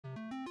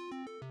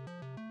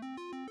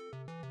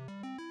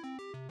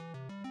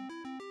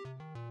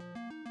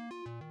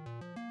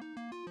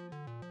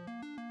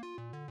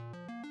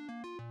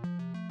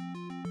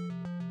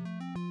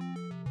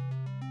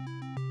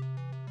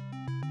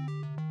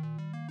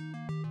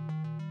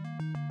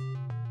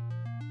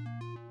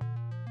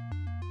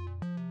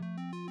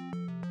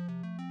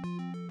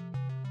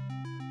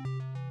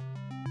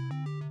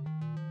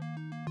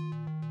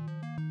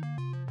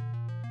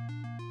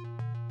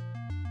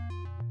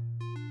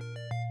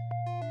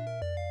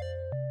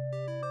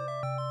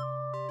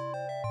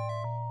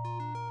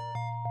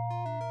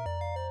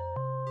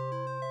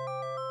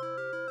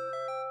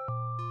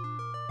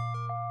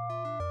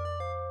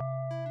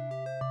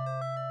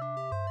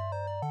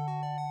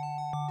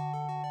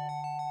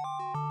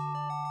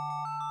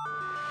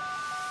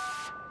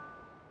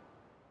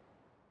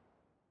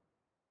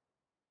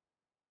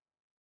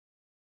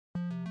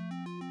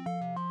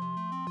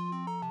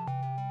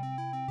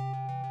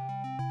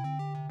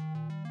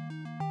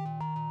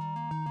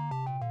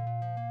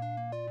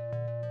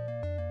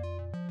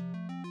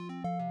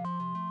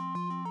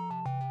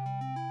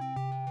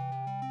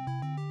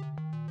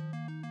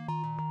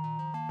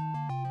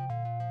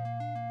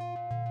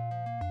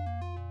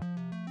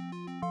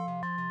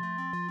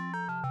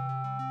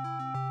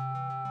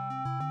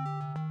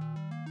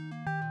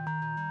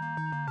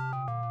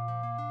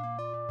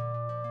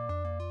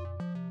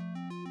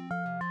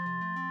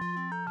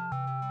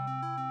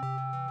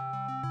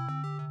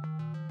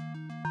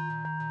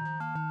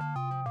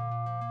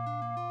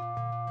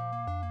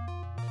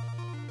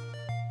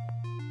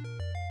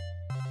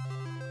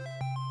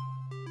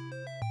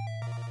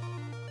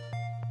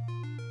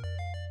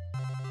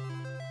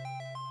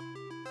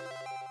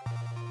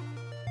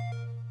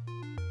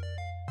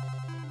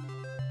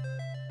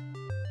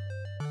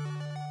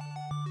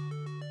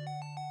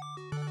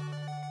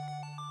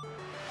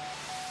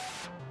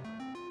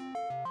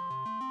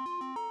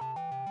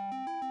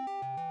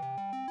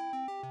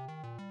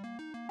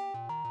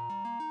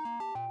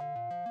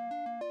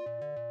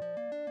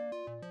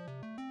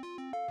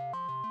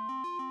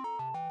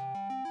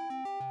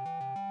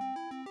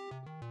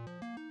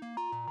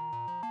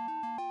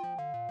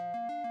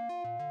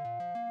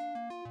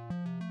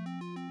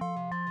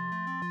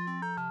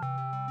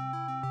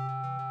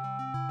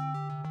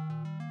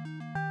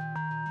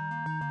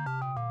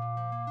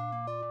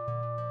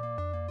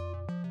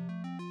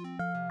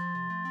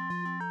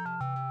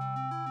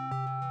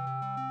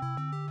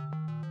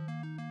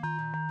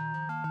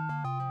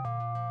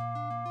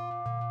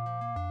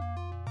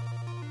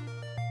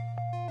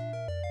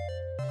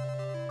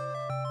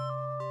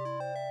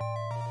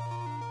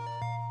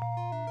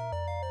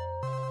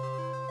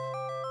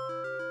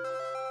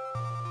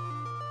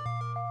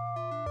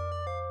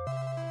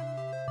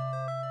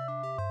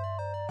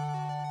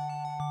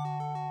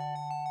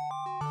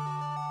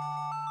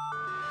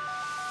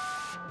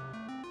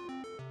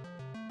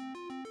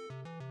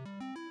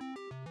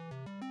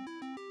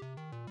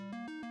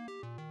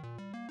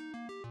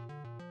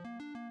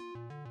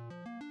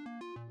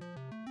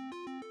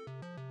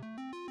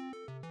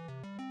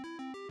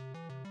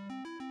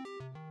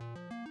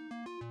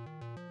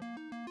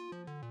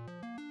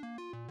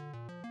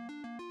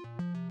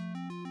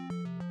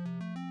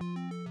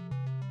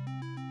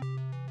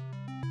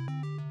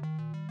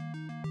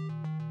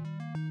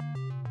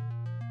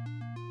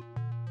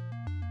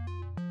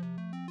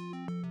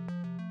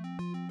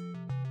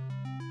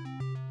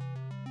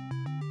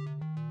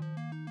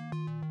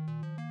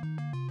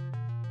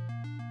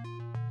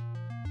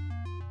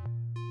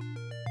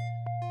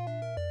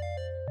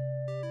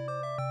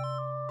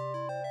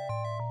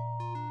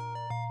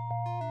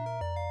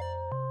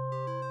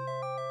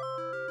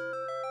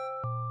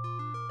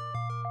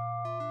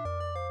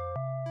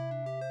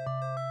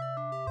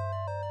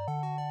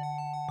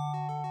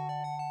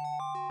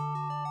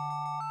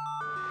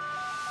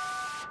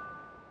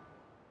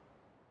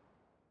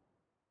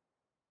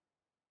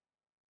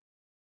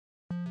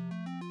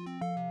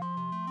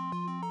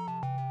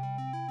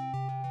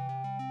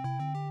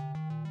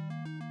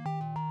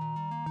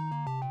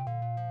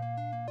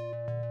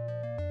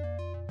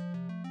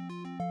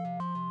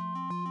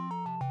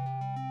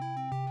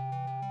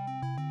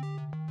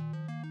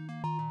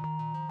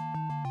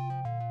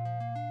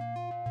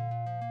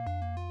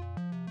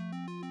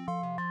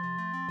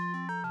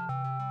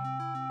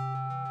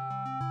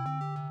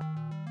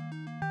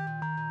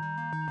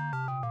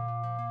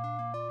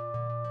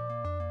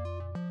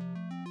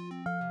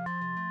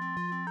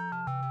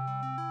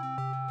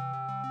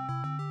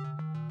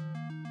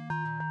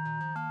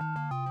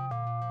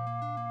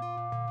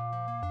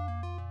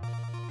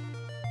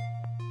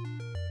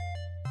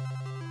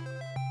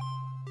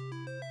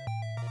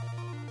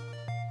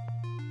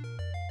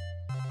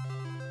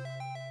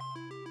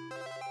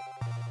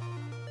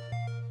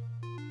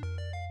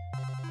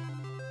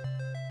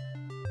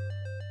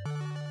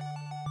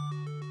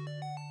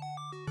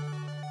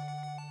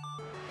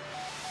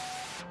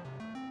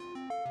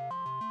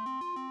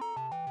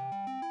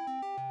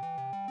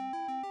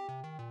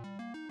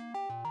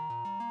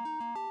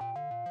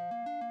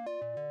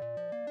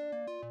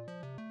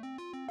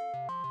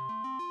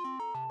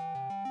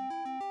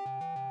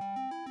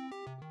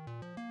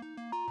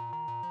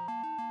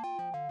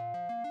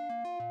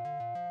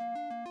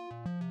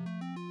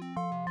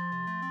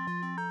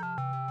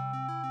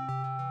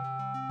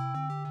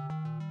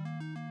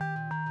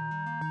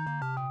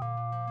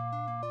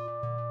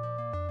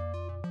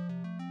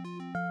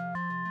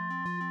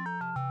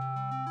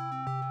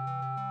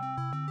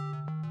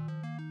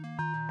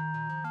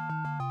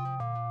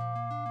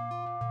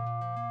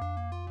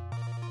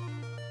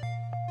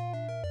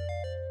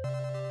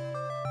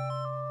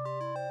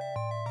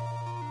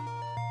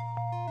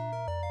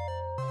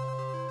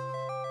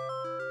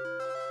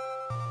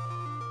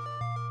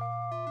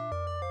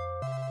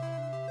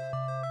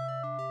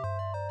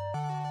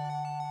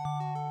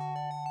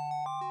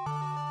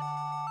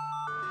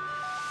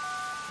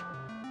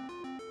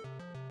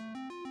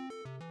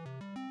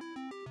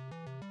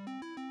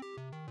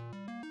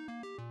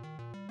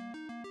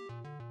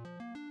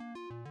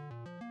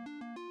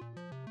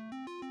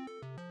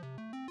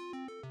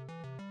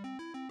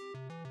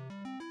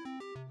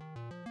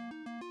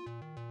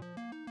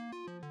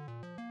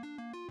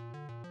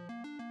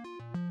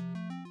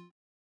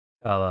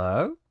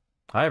Hello.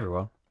 Hi,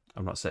 everyone.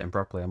 I'm not sitting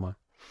properly, am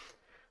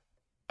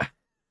I?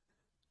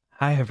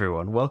 Hi,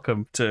 everyone.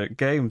 Welcome to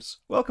games.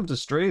 Welcome to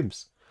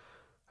streams.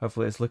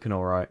 Hopefully, it's looking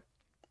all right.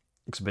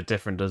 Looks a bit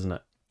different, doesn't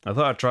it? I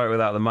thought I'd try it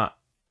without the map.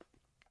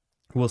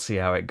 We'll see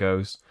how it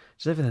goes.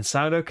 Does everything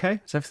sound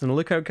okay? Does everything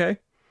look okay?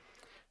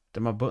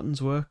 Do my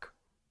buttons work?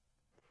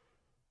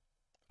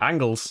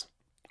 Angles.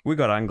 We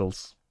got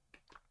angles.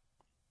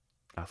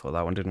 I thought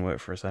that one didn't work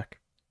for a sec.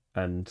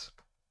 And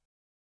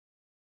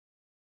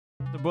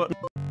the button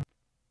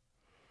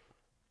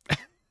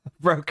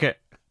broke it.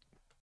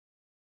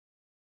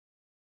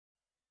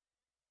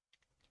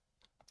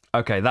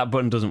 Okay, that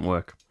button doesn't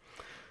work.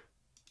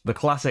 The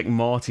classic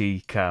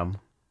Marty cam.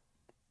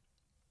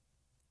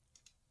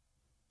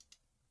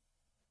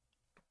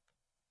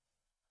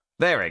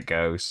 There it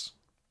goes.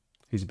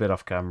 He's a bit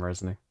off camera,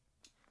 isn't he?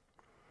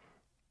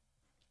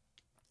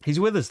 He's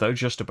with us though,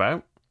 just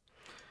about.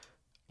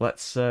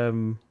 Let's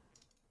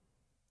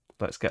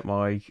get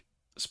my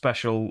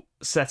special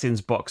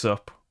settings box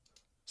up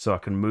so I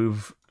can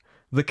move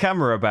the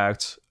camera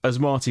about as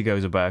Marty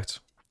goes about.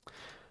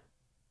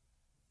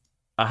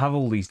 I have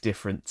all these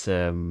different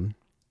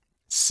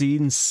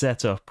scenes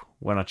set up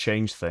when I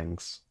change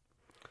things.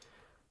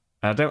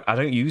 I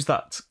don't use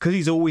that because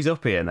he's always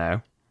up here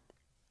now.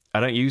 I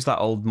don't use that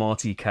old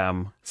Marty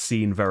cam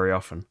scene very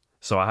often,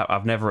 so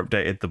I've never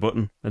updated the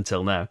button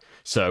until now.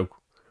 So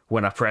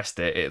when I pressed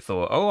it, it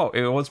thought, "Oh,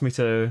 it wants me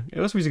to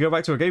go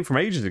back to a game from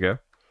ages ago."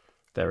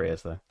 There he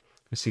is, though.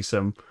 We see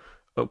some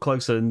up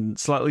close and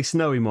slightly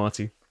snowy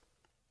Marty.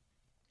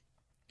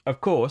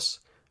 Of course,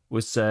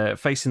 was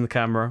facing the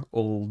camera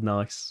all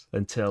nice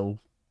until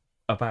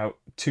about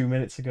 2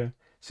 minutes ago.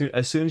 So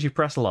as soon as you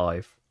press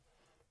live,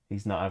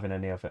 he's not having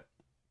any of it.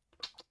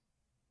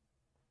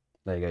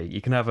 There you go.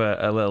 You can have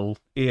a little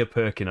ear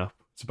perking up.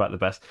 It's about the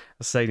best. I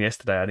was saying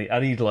yesterday, I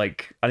need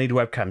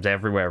webcams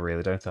everywhere,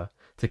 really, don't I,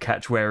 to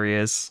catch where he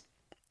is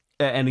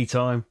at any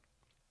time.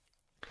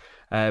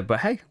 But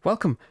hey,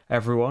 welcome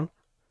everyone.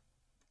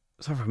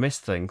 Sorry if I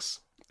missed things.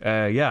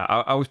 Yeah,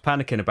 I was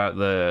panicking about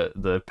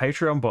the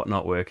Patreon bot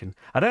not working.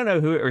 I don't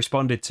know who it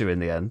responded to in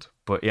the end,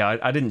 but yeah,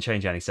 I didn't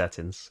change any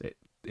settings.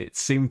 It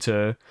seemed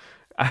to,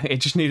 it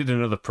just needed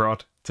another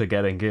prod to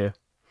get in gear.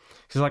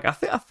 She's like, I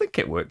think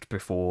it worked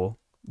before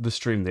the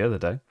stream the other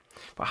day.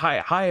 But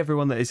hi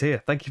everyone that is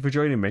here. Thank you for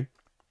joining me.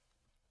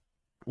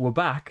 We're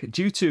back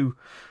due to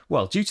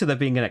there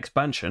being an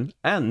expansion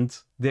and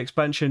the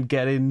expansion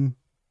getting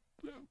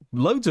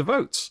loads of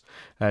votes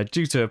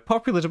due to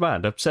popular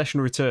demand.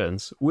 Obsession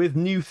returns with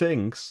new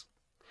things,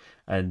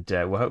 and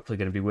we're hopefully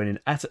going to be winning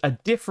at a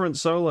different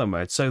solo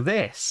mode. So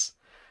this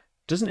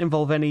doesn't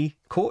involve any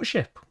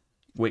courtship,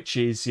 which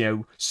is,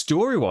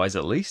 story-wise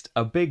at least,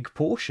 a big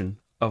portion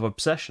of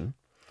Obsession.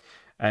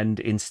 And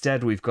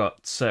instead, we've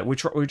got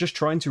we're just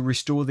trying to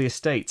restore the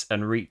estate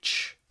and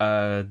reach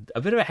a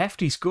bit of a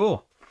hefty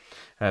score,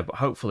 but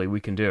hopefully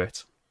we can do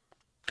it.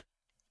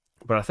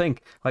 But I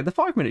think the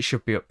 5 minutes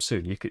should be up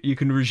soon. You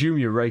can resume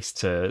your race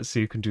so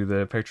you can do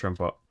the Patreon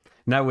bot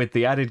now with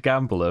the added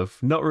gamble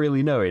of not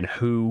really knowing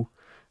who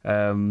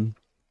actually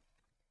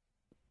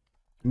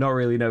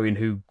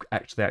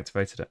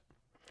activated it.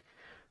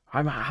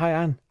 Hi Matt, hi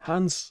Anne,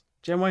 Hans,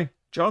 Jenway,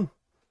 John,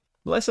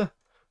 Melissa,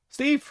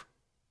 Steve.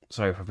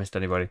 Sorry if I've missed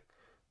anybody.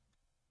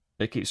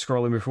 It keeps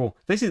scrolling before.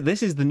 This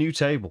is the new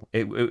table.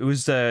 It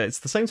was it's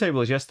the same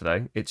table as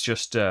yesterday. It's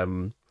just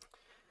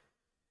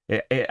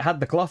it had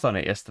the cloth on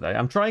it yesterday.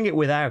 I'm trying it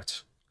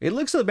without. It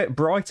looks a bit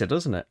brighter,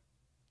 doesn't it?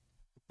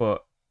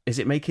 But is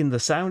it making the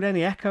sound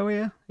any echo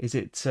here? Is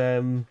it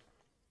I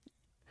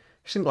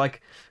think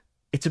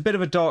it's a bit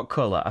of a dark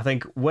colour. I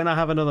think when I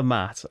have another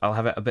mat, I'll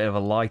have it a bit of a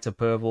lighter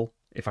purple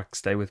if I can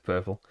stay with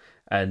purple.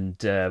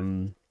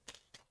 And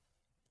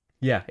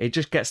yeah, it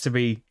just gets to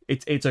be...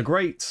 It's a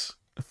great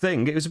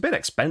thing. It was a bit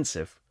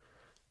expensive.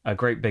 A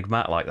great big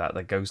mat like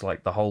that goes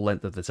the whole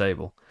length of the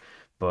table.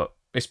 But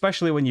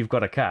especially when you've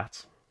got a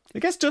cat. It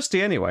gets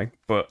dusty anyway,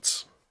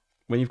 but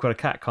when you've got a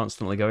cat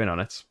constantly going on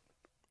it,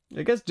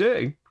 it gets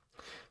dirty.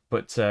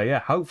 But yeah,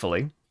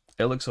 hopefully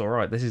it looks all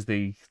right. This is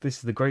the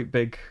great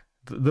big...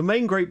 The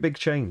main great big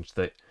change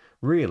that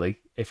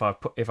really, if I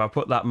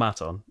put that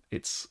mat on,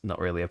 it's not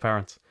really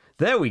apparent.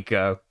 There we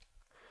go.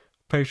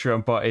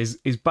 Patreon bot is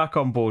back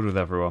on board with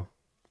everyone.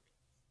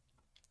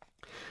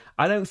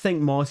 I don't think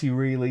Marty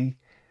really...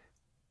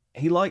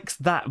 He likes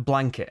that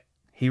blanket.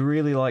 He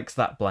really likes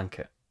that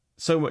blanket.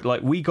 So much,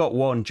 we got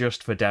one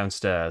just for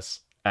downstairs,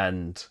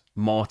 and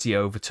Marty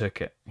overtook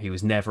it. He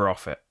was never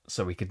off it,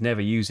 so we could never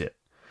use it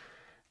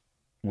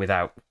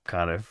without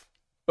kind of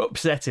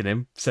upsetting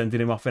him,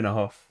 sending him off in a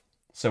huff.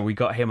 So we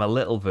got him a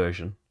little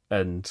version,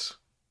 and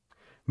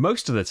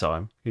most of the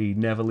time, he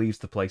never leaves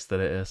the place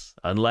that it is,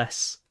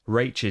 unless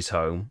Rach is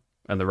home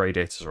and the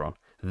radiators are on.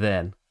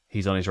 Then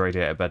he's on his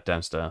radiator bed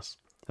downstairs,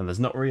 and there's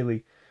not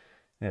really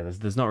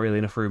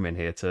enough room in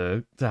here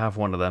to have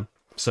one of them.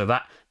 So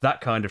that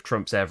kind of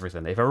trumps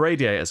everything. If a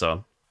radiator's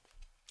on,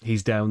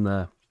 he's down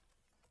there.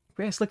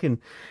 But yeah, it's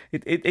looking...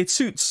 It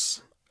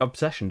suits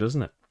Obsession,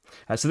 doesn't it?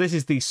 So this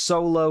is the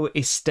Solo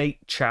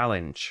Estate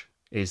Challenge.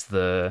 is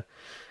the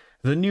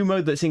new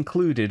mode that's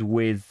included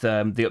with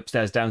the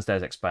upstairs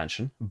downstairs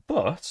expansion.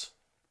 But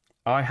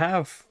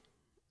I've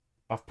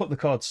put the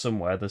cards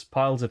somewhere. There's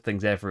piles of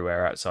things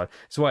everywhere outside.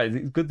 So why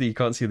it's good that you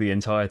can't see the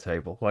entire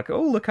table. Like,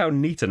 oh, look how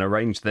neat and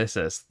arranged this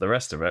is. The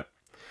rest of it,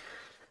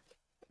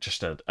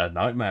 just a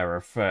nightmare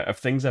of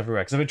things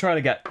everywhere. Because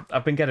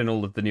I've been getting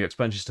all of the new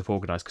expansion stuff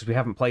organised because we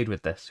haven't played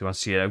with this. We want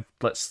to,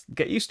 let's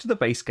get used to the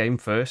base game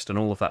first and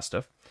all of that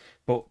stuff.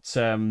 But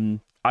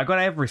I got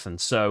everything.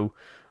 So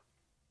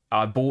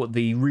I bought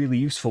the really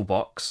useful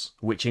box,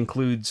 which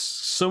includes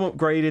some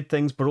upgraded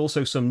things, but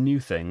also some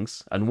new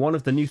things. And one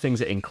of the new things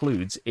it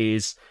includes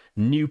is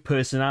new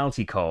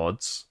personality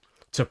cards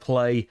to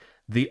play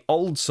the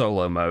old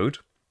solo mode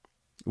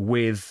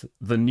with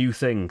the new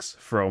things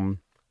from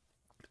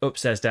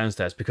upstairs,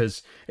 downstairs.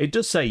 Because it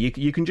does say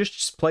you can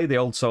just play the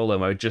old solo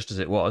mode just as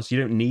it was.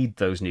 You don't need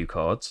those new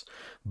cards.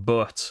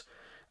 But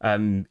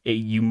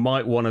you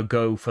might want to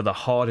go for the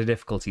harder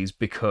difficulties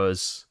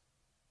because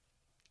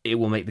it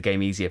will make the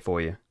game easier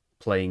for you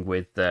playing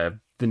with the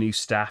new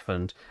staff,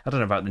 and I don't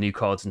know about the new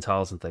cards and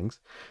tiles and things,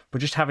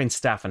 but just having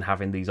staff and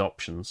having these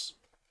options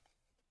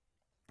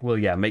will,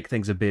 make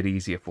things a bit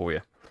easier for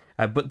you.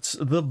 But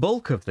the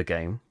bulk of the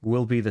game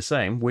will be the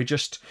same.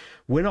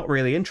 We're not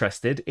really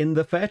interested in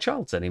the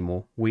Fairchilds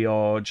anymore. We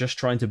are just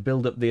trying to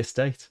build up the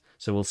estate.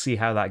 So we'll see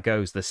how that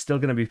goes. There's still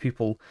going to be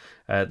people,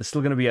 there's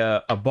still going to be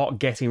a bot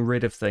getting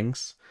rid of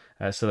things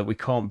so that we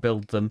can't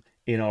build them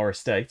in our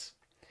estate.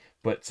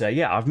 But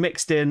I've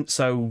mixed in,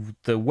 so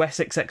the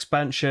Wessex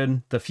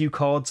expansion, the few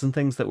cards and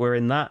things that were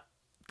in that,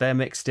 they're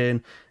mixed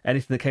in.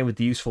 Anything that came with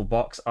the useful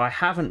box. I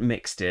haven't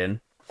mixed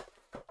in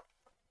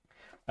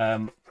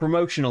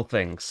promotional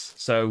things.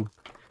 So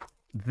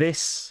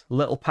this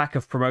little pack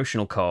of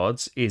promotional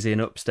cards is in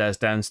upstairs,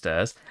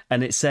 downstairs,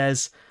 and it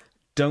says,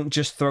 don't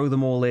just throw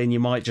them all in, you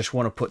might just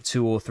want to put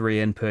 2 or 3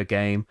 in per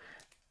game.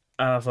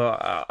 And I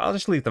thought, I'll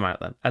just leave them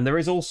out then. And there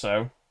is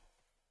also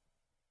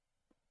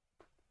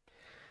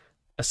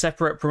a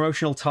separate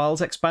promotional tiles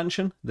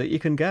expansion that you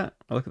can get.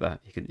 Oh, look at that!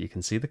 You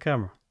can see the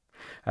camera.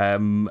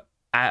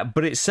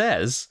 But it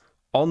says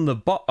on the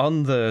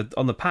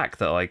pack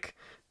that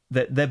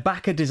they're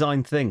backer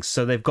designed things,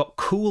 so they've got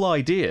cool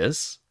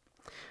ideas,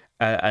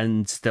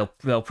 and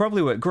they'll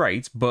probably work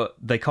great, but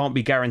they can't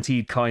be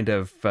guaranteed kind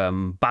of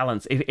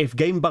balance. If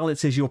game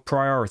balance is your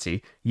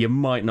priority, you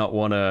might not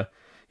want to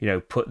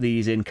put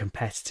these in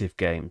competitive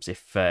games.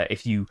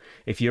 If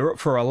you're up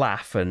for a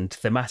laugh and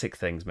thematic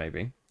things,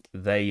 maybe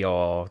they're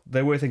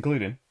worth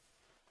including.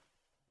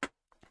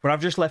 But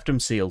I've just left them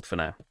sealed for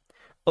now.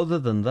 Other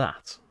than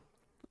that,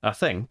 I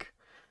think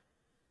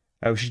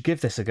we should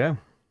give this a go.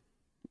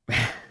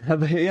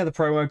 The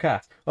promo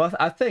cat. Well,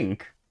 I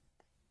think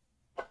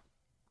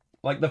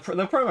the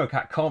promo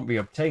cat can't be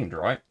obtained,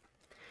 right?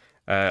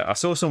 I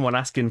saw someone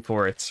asking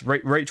for it.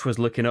 Rach was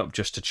looking up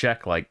just to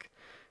check,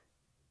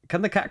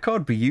 can the cat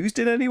card be used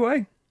in any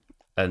way?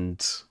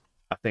 And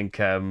I think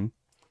Dan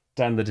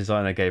the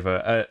designer gave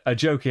a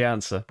jokey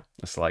answer.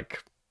 It's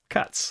like,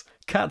 cats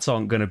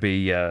aren't going to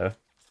be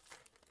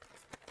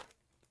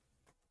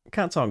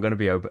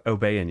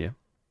obeying you.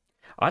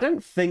 I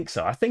don't think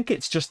so. I think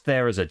it's just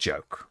there as a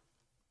joke.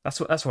 That's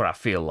what I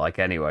feel like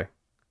anyway.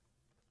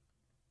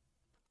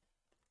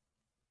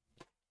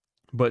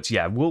 But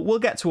yeah, we'll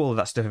get to all of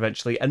that stuff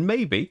eventually, and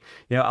maybe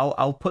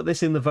I'll put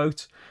this in the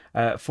vote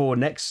for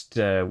next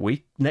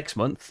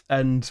month,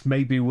 and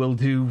maybe we'll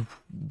do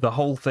the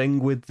whole thing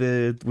with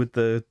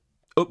the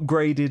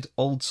upgraded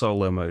old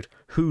solo mode.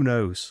 Who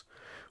knows?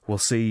 We'll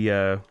see.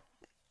 We'll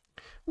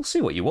see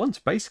what you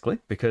want, basically,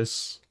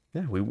 because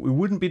we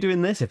wouldn't be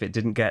doing this if it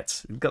didn't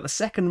got the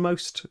second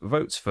most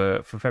votes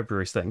for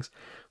February's things,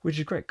 which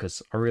is great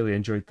because I really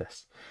enjoyed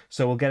this.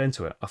 So we'll get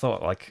into it. I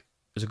thought it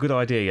was a good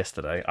idea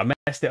yesterday. I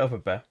messed it up a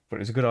bit, but it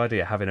was a good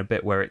idea having a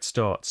bit where it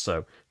starts.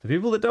 So the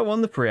people that don't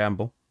want the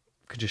preamble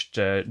could just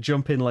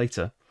jump in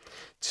later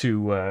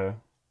to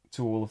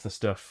all of the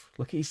stuff.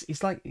 Look,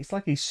 he's like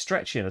he's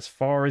stretching as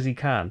far as he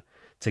can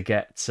to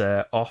get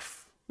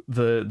off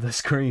the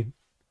screen.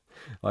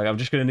 I'm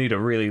just going to need a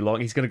really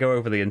long... He's going to go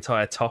over the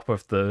entire top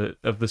of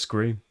the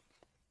screen.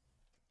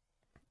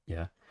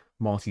 Yeah,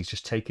 Marty's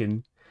just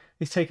taking...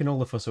 He's taking all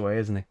the fuss away,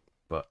 isn't he?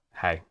 But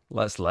hey,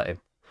 let's let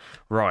him.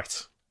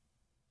 Right.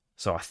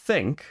 So I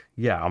think,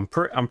 I'm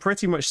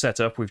pretty much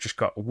set up. We've just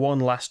got one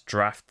last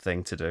draft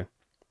thing to do.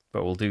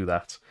 But we'll do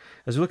that.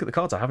 As we look at the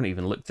cards, I haven't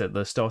even looked at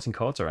the starting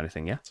cards or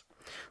anything yet.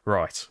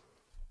 Right.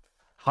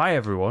 Hi,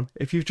 everyone.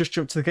 If you've just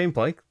jumped to the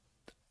gameplay,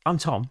 I'm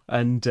Tom,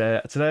 and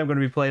today I'm going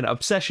to be playing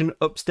Obsession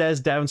Upstairs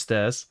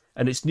Downstairs,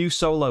 and its new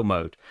solo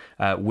mode,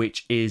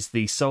 which is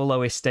the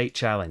Solo Estate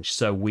Challenge.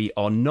 So we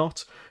are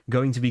not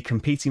going to be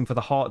competing for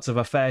the hearts of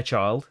a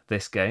Fairchild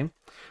this game.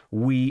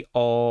 We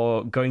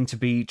are going to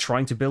be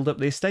trying to build up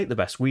the estate the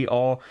best. We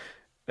are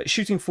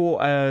shooting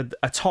for a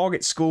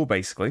target score,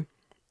 basically.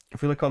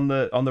 If we look on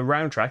the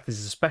round track,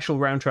 there's a special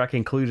round track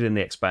included in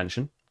the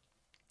expansion.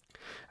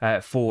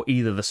 For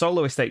either the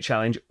Solo Estate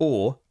Challenge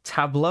or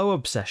Tableau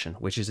Obsession,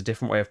 which is a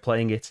different way of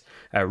playing it,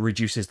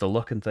 reduces the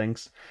luck and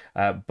things.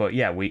 But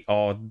yeah, we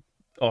are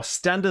our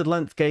standard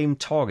length game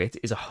target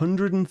is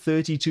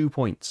 132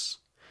 points,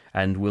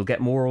 and we'll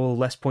get more or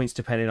less points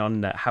depending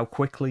on how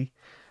quickly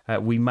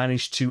we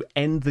manage to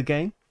end the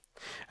game.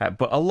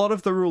 But a lot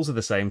of the rules are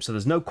the same, so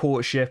there's no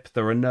courtship,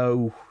 there are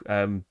no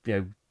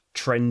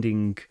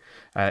trending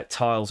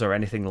tiles or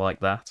anything like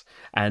that,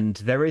 and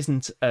there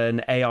isn't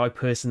an AI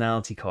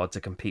personality card to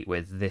compete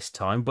with this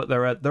time, but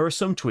there are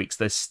some tweaks.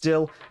 There's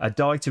still a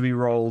die to be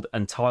rolled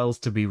and tiles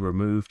to be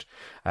removed.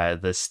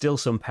 There's still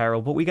some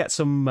peril, but we get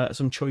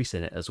some choice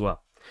in it as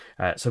well.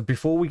 So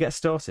before we get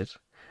started,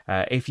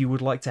 if you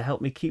would like to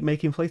help me keep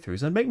making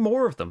playthroughs and make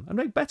more of them and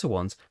make better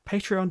ones,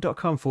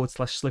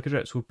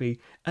 patreon.com/slickerdrips would be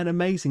an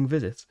amazing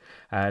visit.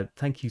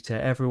 Thank you to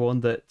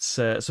everyone that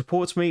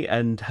supports me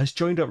and has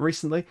joined up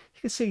recently.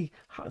 You can see,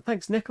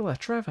 thanks Nicola,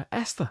 Trevor,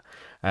 Esther,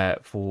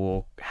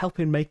 for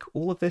helping make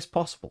all of this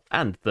possible.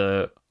 And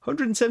the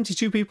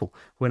 172 people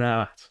we're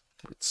now at.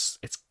 It's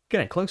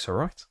getting closer,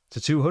 right?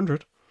 To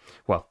 200.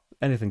 Well,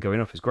 anything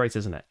going up is great,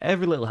 isn't it?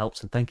 Every little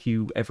helps, and thank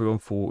you everyone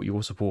for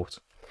your support.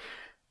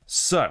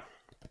 So,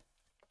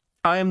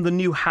 I am the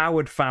new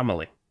Howard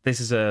family. This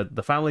is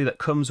the family that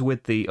comes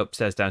with the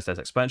Upstairs Downstairs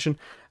expansion.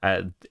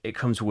 It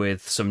comes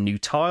with some new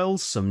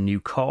tiles, some new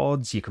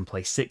cards. You can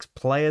play 6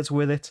 players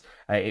with it.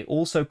 It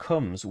also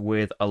comes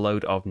with a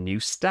load of new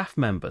staff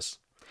members,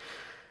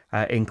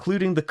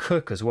 including the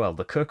cook as well.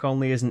 The cook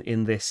only isn't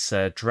in this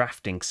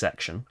drafting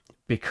section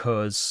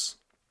because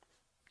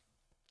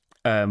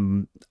I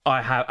am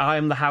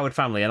the Howard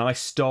family and I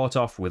start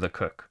off with a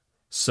cook.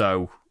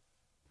 So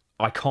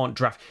I can't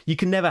draft. You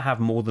can never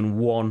have more than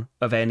one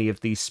of any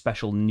of these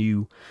special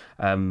new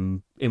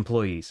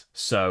employees.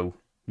 So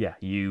yeah,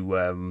 you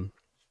are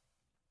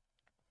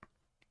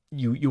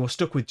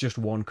stuck with just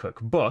one cook.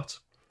 But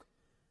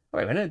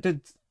wait a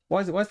minute,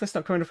 why is this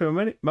not coming up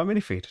in my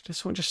mini feed? Did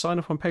someone just sign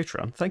up on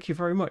Patreon? Thank you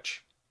very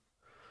much.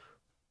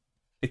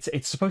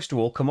 It's supposed to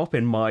all come up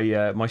in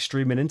my my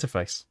streaming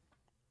interface.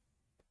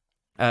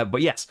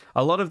 But yes,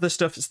 a lot of the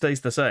stuff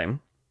stays the same.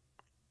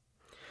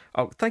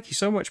 Oh, thank you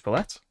so much,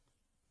 Paulette.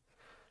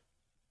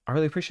 I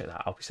really appreciate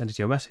that. I'll be sending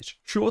you a message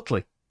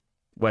shortly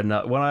when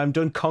I'm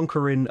done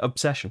conquering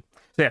Obsession.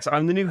 So yes,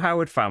 I'm the new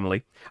Howard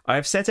family. I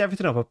have set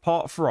everything up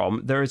apart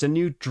from there is a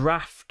new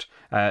draft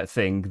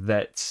thing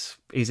that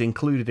is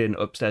included in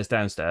Upstairs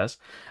Downstairs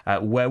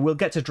where we'll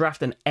get to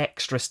draft an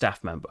extra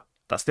staff member.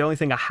 That's the only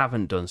thing I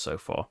haven't done so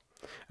far.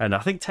 And I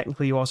think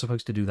technically you are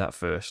supposed to do that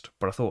first.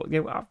 But I thought,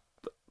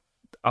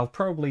 I'll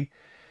probably...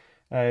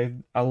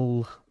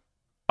 I'll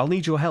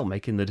need your help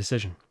making the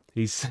decision.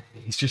 He's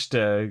just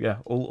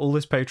all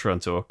this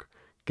Patreon talk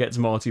gets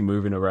Marty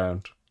moving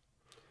around.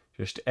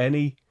 Just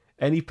any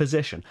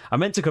position. I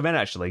meant to come in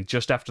actually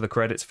just after the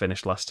credits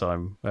finished last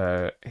time.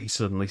 He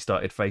suddenly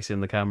started facing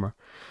the camera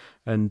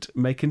and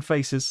making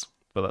faces,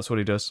 but that's what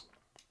he does.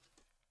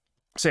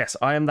 So yes,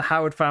 I am the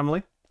Howard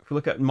family. If we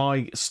look at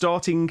my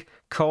starting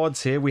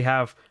cards here, we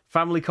have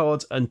family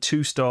cards and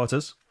 2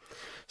 starters.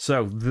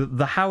 So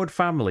the Howard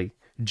family,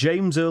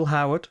 James Earl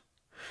Howard.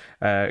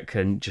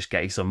 Can just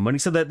get you some money.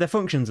 So their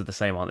functions are the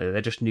same, aren't they?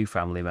 They're just new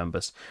family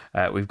members.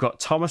 We've got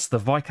Thomas the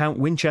Viscount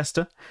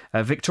Winchester,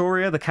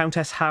 Victoria the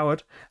Countess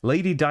Howard,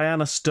 Lady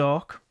Diana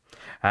Stark,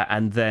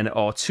 and then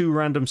our 2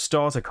 random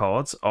starter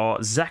cards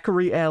are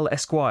Zachary L.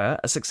 Esquire,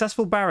 a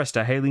successful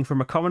barrister hailing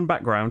from a common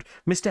background.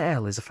 Mr.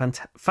 L is a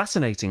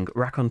fascinating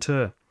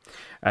raconteur.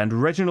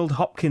 And Reginald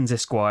Hopkins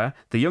Esquire,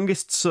 the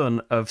youngest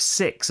son of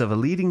 6 of a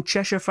leading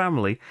Cheshire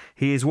family.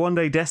 He is one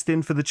day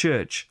destined for the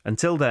church.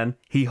 Until then,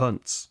 he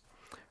hunts.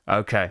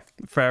 Okay,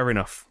 fair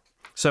enough.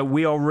 So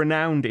we are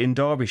renowned in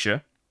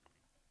Derbyshire.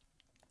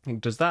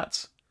 Does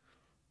that...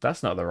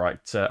 That's not the right...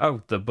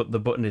 oh, the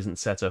button isn't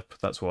set up,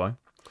 that's why.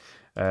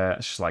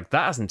 It's just like,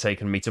 that hasn't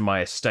taken me to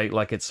my estate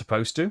like it's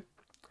supposed to.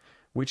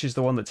 Which is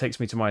the one that takes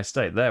me to my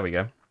estate? There we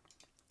go.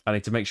 I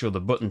need to make sure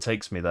the button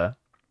takes me there.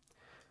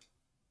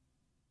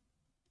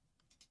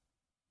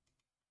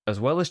 As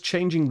well as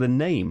changing the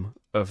name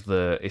of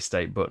the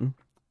estate button,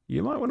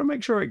 you might want to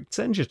make sure it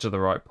sends you to the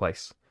right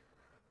place.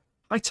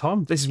 Hi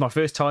Tom, this is my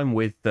first time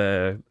with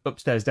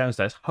Upstairs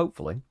Downstairs.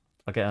 Hopefully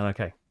I'll get an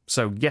okay.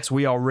 So yes,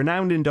 we are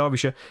renowned in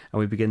Derbyshire and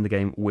we begin the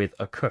game with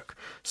a cook.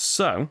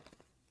 So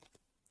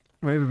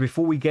maybe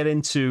before we get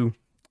into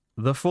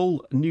the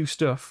full new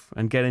stuff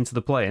and get into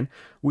the playing,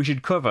 we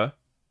should cover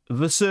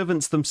the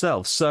servants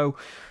themselves. So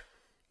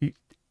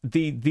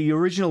the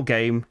original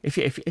game, if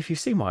you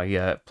see my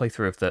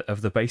playthrough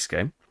of the base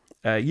game,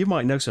 you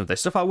might know some of this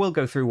stuff. I will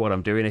go through what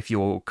I'm doing if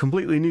you're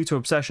completely new to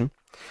Obsession.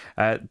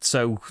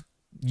 So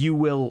you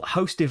will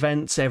host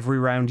events every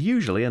round,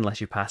 usually, unless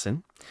you're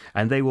passing,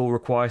 and they will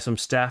require some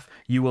staff.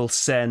 You will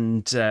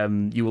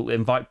you will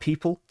invite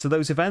people to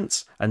those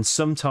events, and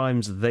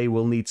sometimes they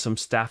will need some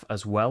staff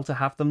as well to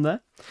have them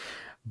there.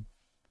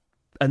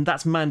 And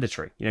that's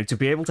mandatory. You know, to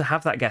be able to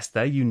have that guest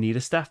there, you need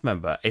a staff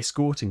member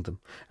escorting them,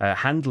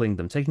 handling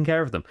them, taking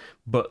care of them.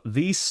 But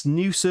these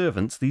new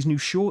servants, these new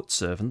short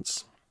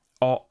servants,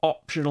 are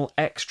optional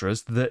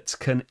extras that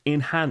can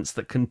enhance,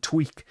 that can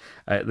tweak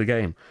the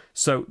game.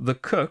 So the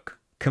cook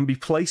can be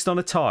placed on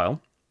a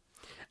tile,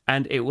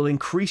 and it will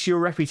increase your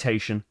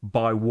reputation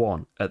by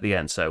 1 at the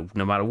end. So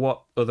no matter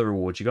what other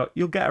rewards you got,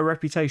 you'll get a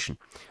reputation.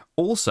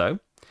 Also,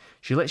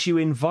 she lets you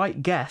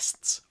invite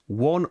guests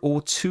 1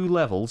 or 2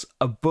 levels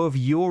above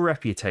your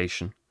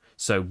reputation.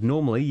 So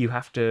normally you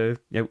have to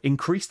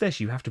increase this.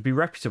 You have to be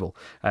reputable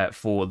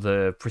for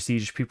the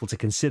prestigious people to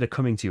consider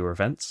coming to your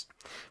events.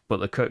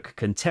 But the cook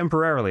can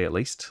temporarily, at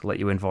least, let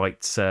you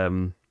invite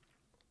some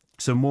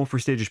more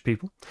prestigious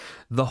people.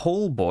 The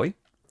hall boy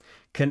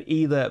can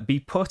either be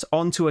put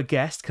onto a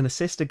guest, can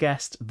assist a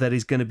guest that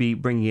is going to be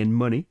bringing in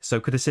money.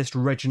 So could assist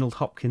Reginald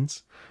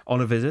Hopkins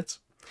on a visit.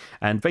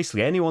 And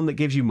basically, anyone that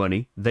gives you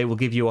money, they will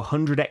give you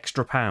 £100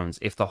 extra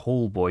if the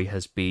hall boy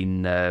has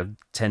been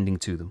tending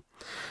to them.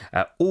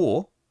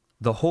 Or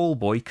the hall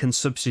boy can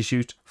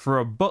substitute for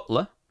a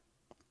butler,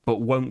 but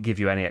won't give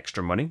you any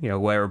extra money,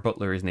 where a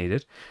butler is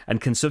needed,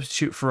 and can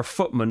substitute for a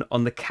footman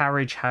on the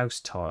carriage house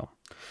tile.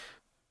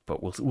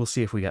 But we'll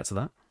see if we get to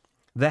that.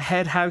 The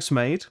head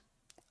housemaid,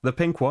 the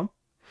pink one,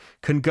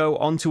 can go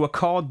onto a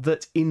card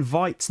that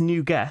invites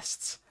new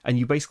guests, and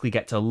you basically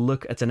get to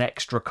look at an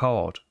extra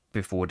card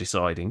before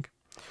deciding.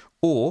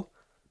 Or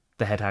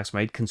the head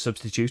housemaid can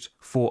substitute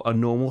for a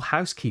normal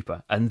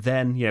housekeeper, and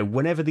then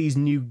whenever these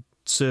new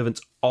servants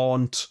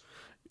aren't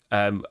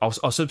are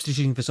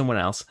substituting for someone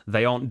else,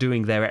 they aren't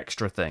doing their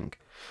extra thing.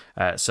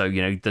 So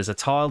there's a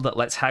tile that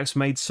lets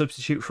housemaids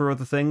substitute for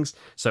other things.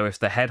 So if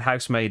the head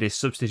housemaid is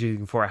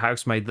substituting for a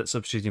housemaid that's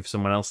substituting for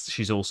someone else,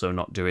 she's also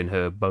not doing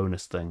her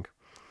bonus thing.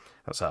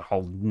 That's a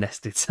whole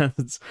nested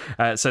sentence.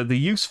 So the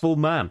useful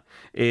man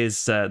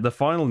is the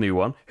final new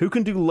one, who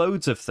can do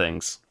loads of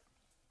things.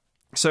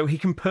 So he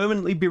can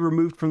permanently be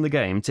removed from the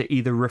game to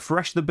either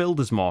refresh the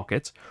builder's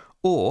market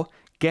or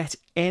get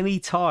any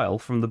tile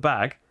from the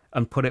bag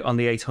and put it on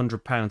the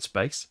 £800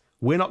 space.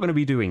 We're not going to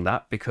be doing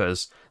that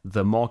because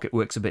the market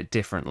works a bit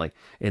differently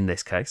in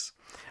this case.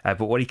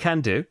 But what he can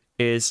do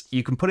is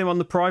you can put him on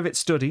the private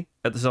study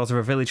at the start of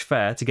a village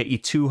fair to get you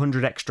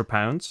 £200 extra.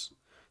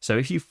 So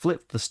if you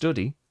flip the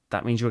study,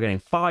 that means you're getting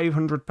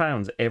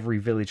 £500 every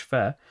village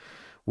fair,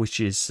 which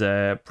is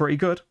pretty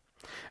good.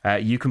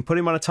 You can put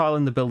him on a tile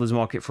in the builder's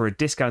market for a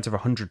discount of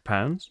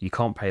 £100. You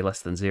can't pay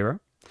less than 0.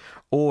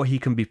 Or he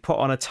can be put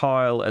on a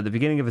tile at the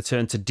beginning of a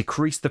turn to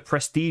decrease the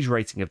prestige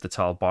rating of the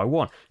tile by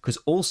 1. Because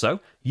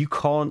also, you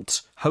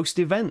can't host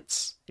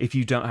events if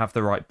you don't have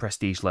the right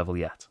prestige level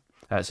yet.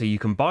 So you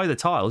can buy the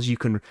tiles, you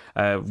can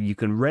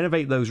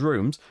renovate those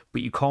rooms,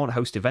 but you can't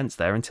host events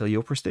there until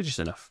you're prestigious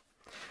enough.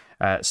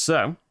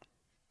 So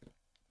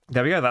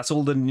there we go. That's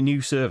all the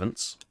new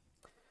servants.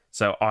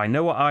 So I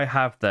know what I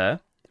have there.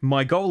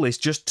 My goal is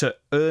just to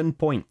earn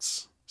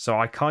points. So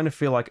I kind of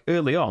feel like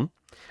early on,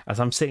 as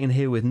I'm sitting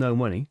here with no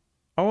money,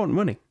 I want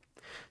money.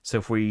 So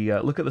if we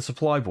look at the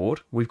supply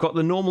board, we've got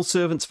the normal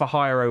servants for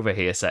hire over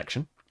here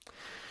section.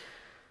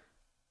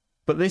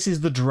 But this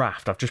is the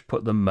draft. I've just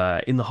put them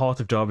in the heart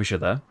of Derbyshire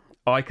there.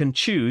 I can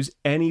choose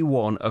any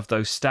one of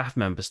those staff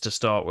members to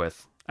start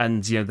with.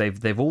 And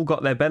they've all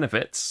got their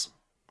benefits.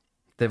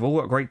 They've all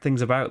got great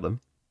things about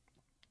them.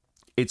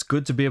 It's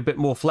good to be a bit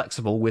more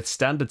flexible with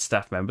standard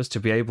staff members to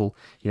be able,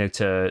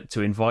 to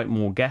invite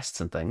more guests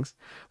and things.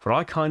 But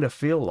I kind of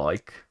feel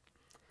like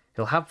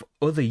he'll have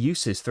other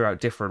uses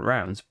throughout different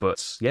rounds.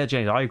 But yeah,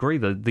 James, I agree.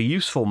 The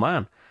useful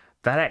man,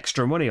 that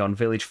extra money on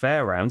village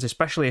fair rounds,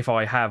 especially if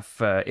I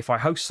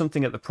host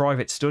something at the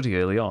private study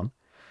early on,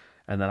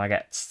 and then I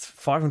get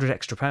 £500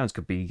 extra,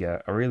 could be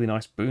a really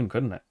nice boon,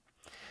 couldn't it?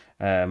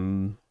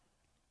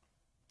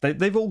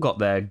 They've all got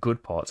their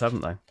good parts,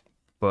 haven't they?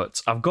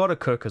 But I've got a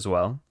cook as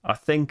well. I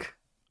think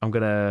I'm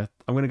gonna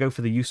go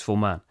for the useful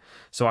man.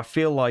 So I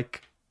feel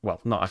like,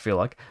 well, not I feel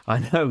like, I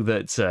know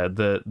that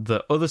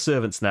the other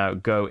servants now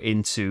go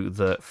into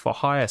the for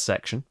hire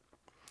section,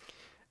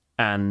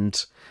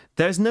 and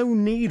there's no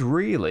need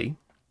really.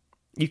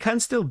 You can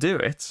still do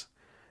it,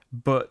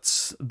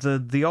 but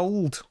the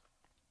old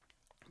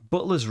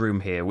butler's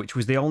room here, which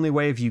was the only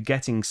way of you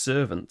getting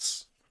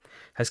servants,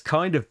 has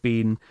kind of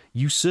been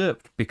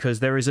usurped because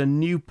there is a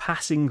new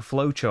passing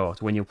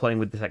flowchart when you're playing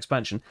with this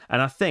expansion,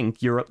 and I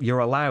think you're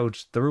allowed.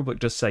 The rulebook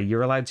does say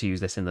you're allowed to use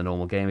this in the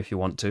normal game if you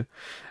want to.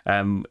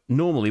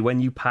 Normally,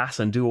 when you pass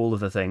and do all of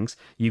the things,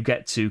 you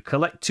get to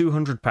collect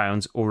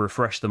 £200 or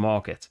refresh the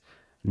market.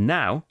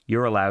 Now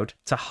you're allowed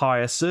to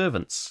hire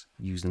servants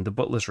using the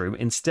butler's room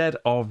instead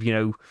of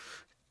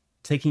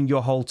taking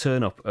your whole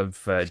turn up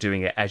of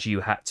doing it as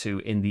you had to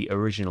in the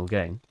original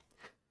game.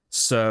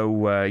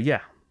 So yeah.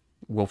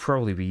 We'll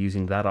probably be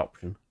using that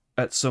option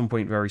at some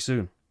point very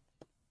soon.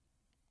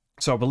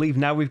 So I believe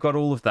now we've got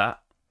all of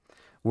that.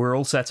 We're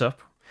all set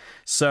up.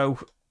 So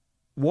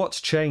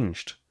what's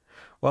changed?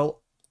 Well,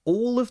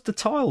 all of the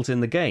tiles in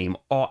the game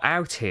are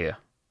out here.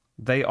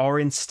 They are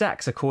in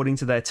stacks according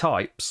to their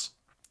types.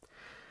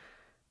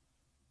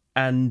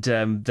 And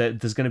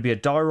there's going to be a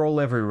die roll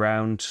every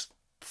round.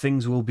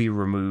 Things will be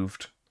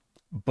removed.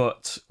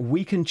 But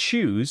we can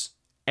choose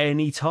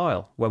any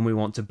tile when we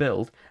want to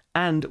build.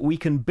 And we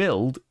can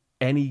build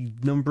any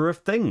number of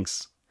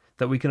things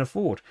that we can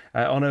afford.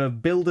 On a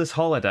builder's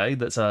holiday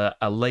that's a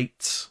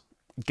late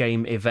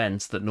game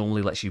event that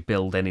normally lets you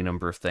build any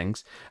number of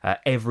things,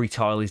 every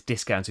tile is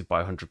discounted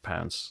by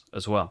 £100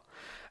 as well.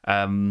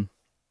 But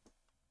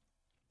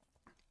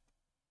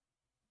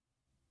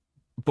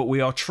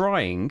we are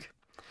trying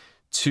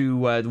to...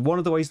 one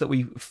of the ways that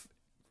we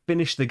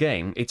finish the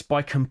game, it's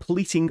by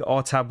completing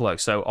our tableau.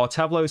 So our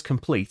tableau is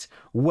complete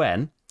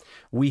when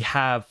we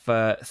have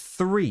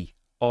 3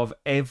 of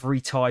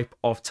every type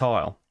of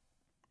tile.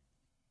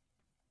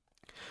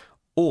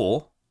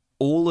 Or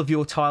all of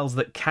your tiles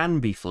that can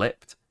be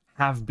flipped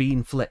have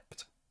been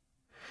flipped.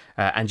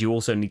 And you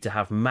also need to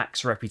have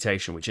max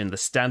reputation, which in the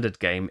standard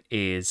game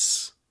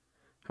is...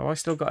 Have I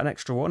still got an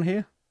extra one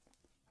here?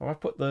 Have I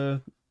put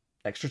the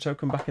extra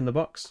token back in the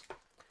box?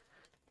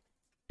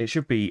 It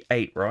should be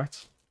 8,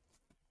 right?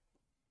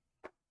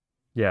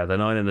 Yeah, the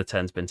 9 and the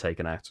 10's been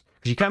taken out.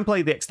 Because you can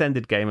play the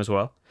extended game as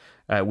well,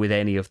 with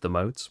any of the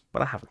modes,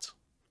 but I haven't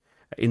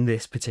in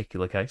this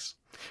particular case.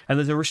 And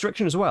there's a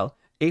restriction as well.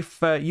 If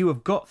you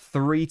have got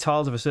 3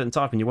 tiles of a certain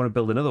type and you want to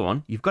build another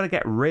one, you've got to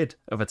get rid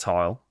of a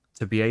tile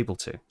to be able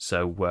to.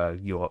 So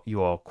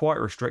you are quite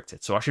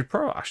restricted. So I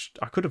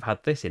could have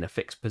had this in a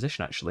fixed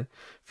position actually,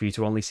 for you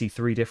to only see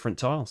 3 different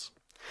tiles.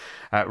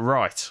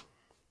 Right.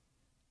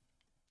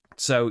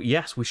 So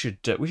yes, we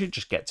should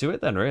just get to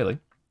it then, really.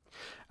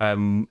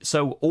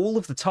 So all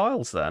of the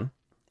tiles then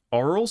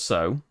are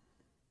also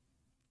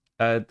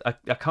a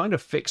kind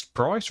of fixed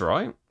price,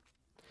 right?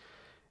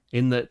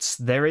 In that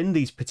they're in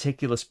these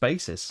particular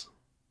spaces.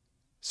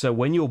 So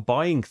when you're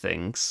buying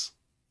things,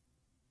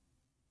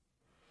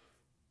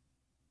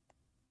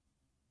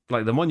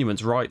 like the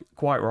monuments,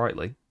 quite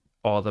rightly,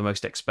 are the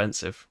most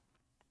expensive.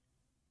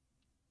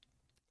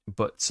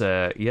 But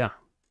yeah,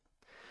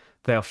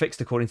 they are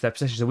fixed according to their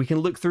position. So we can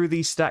look through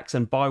these stacks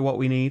and buy what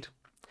we need.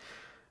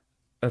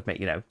 Admit,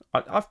 you know,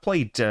 I've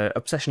played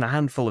Obsession a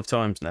handful of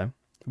times now,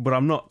 but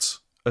I'm not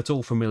at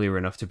all familiar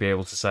enough to be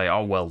able to say,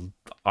 oh, well,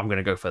 I'm going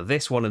to go for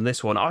this one and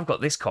this one. I've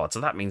got this card, so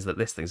that means that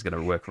this thing's going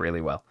to work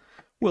really well.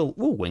 We'll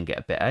wing it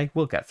a bit, eh?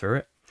 We'll get through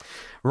it.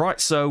 Right,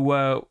 so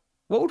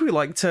what would we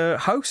like to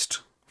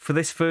host for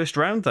this first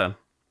round, then?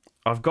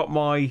 I've got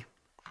my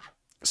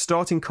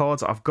starting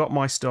cards. I've got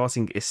my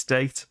starting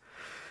estate.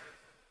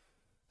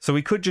 So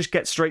we could just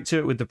get straight to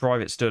it with the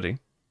private study.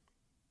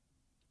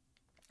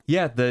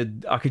 Yeah,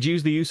 I could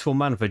use the useful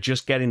man for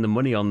just getting the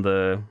money on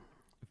the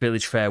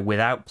village fair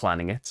without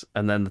planning it,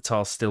 and then the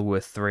tile's still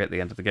worth 3 at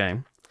the end of the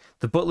game.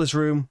 The butler's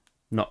room,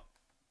 not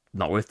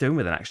worth doing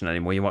with an action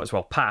anymore. You might as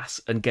well pass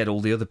and get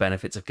all the other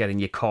benefits of getting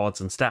your cards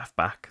and staff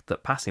back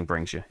that passing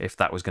brings you, if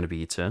that was going to be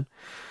your turn.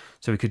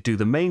 So we could do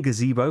the main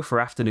gazebo for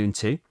afternoon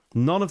tea.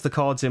 None of the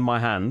cards in my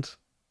hand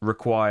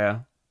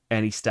require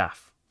any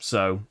staff,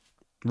 so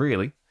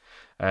really,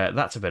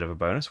 that's a bit of a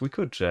bonus. We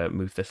could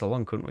move this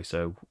along, couldn't we?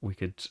 So we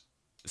could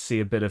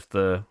see a bit of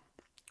the...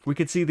 We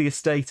could see the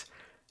estate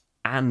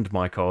and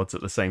my cards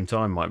at the same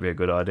time, might be a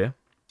good idea.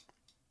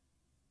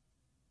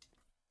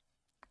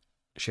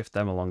 Shift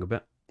them along a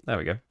bit. There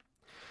we go.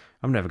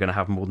 I'm never going to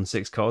have more than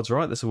 6 cards,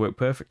 right? This will work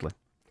perfectly.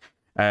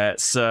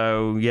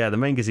 So, yeah, the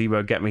main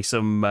gazebo get me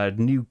some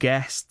new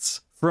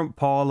guests. Front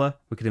parlour,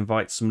 we could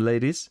invite some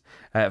ladies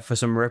for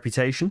some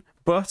reputation.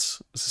 But,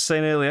 as I was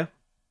saying earlier,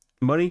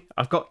 money,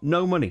 I've got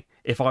no money.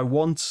 If I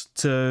want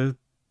to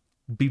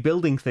be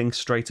building things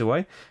straight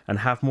away and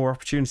have more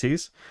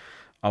opportunities,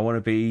 I want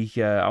to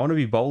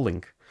be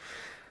bowling.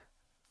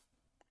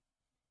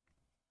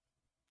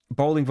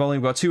 Bowling.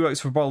 We've got 2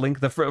 votes for bowling.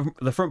 The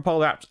front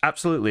parlour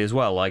absolutely as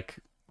well. Like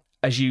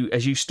as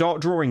you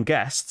start drawing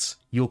guests,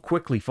 you'll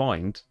quickly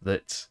find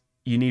that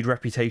you need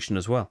reputation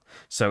as well.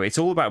 So it's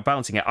all about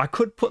balancing it. I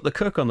could put the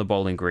cook on the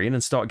bowling green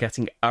and start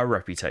getting a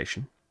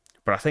reputation,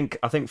 but I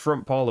think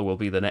front parlour will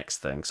be the next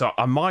thing. So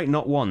I might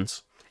not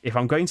want, if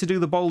I'm going to do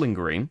the bowling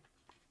green,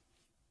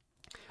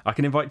 I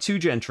can invite 2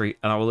 gentry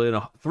and I will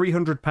earn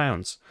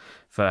 £300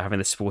 for having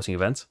this sporting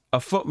event.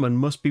 A footman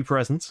must be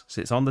present, so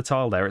it's on the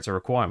tile there, it's a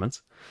requirement.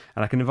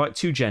 And I can invite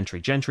 2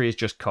 gentry. Gentry is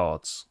just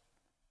cards.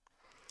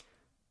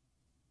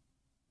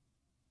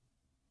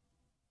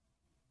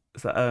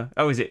 Is that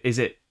oh, is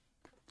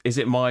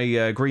it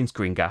my green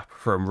screen gap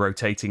from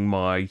rotating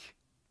my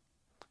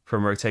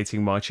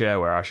chair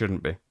where I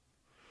shouldn't be?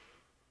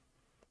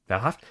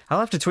 I'll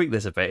have to tweak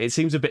this a bit. It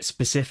seems a bit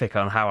specific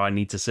on how I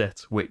need to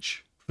sit,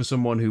 which, for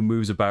someone who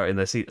moves about in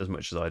their seat as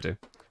much as I do,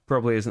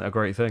 probably isn't a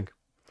great thing.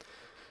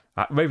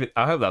 Maybe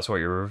I hope that's what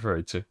you're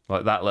referring to,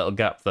 like that little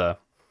gap there.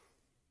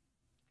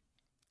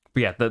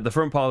 But yeah, the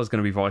front parlour is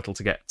going to be vital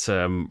to get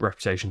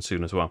reputation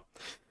soon as well.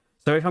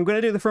 So if I'm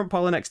going to do the front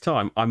parlour next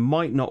time, I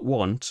might not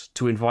want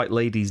to invite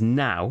ladies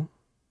now,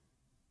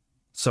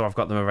 so I've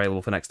got them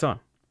available for next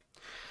time.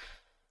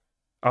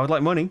 I would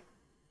like money.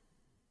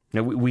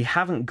 Now, we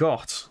haven't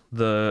got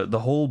the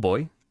hall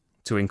boy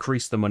to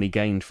increase the money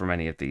gained from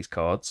any of these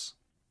cards.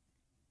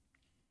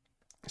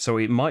 So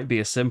it might be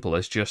as simple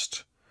as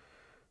just,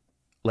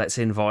 let's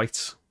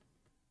invite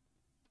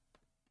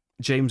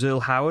James Earl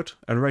Howard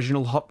and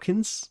Reginald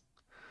Hopkins.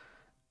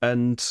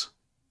 And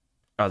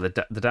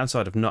the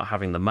downside of not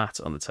having the mat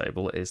on the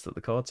table is that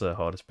the cards are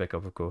harder to pick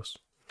up, of course.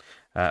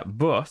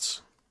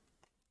 But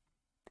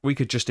we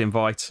could just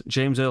invite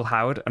James Earl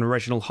Howard and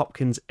Reginald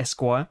Hopkins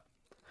Esquire.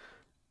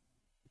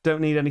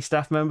 Don't need any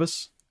staff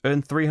members.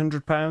 Earn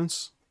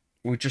 £300.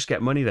 We'll just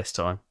get money this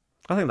time.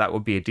 I think that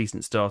would be a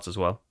decent start as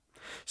well.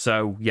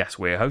 So, yes,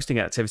 we're hosting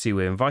an activity.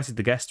 We invited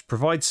the guests,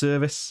 provide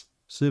service.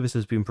 Service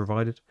has been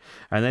provided.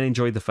 And then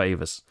enjoy the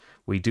favours.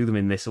 We do them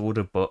in this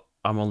order, but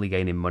I'm only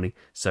gaining money.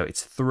 So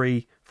it's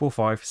 £300,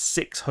 £400,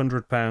 £500,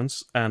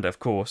 £600. And, of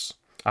course,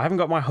 I haven't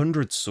got my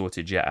hundreds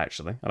sorted yet,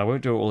 actually. And I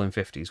won't do it all in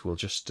 50s. We'll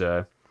just...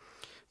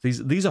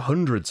 These are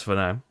hundreds for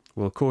now.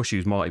 We'll, of course,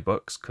 use Marty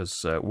Bucks,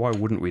 because why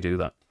wouldn't we do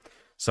that?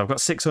 So I've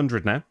got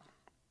 600 now.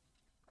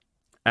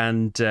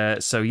 And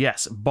so,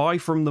 yes, buy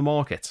from the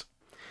market.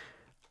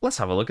 Let's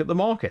have a look at the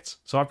market.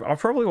 So I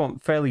probably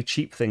want fairly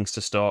cheap things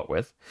to start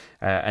with.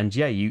 And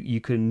yeah,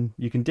 you can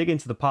dig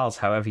into the piles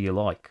however you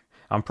like.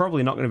 I'm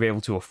probably not going to be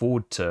able to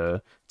afford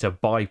to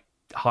buy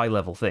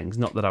high-level things.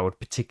 Not that I would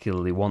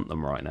particularly want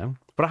them right now.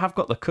 But I have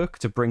got the cook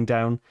to bring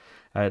down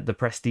the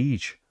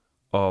prestige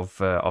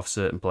of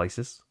certain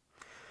places.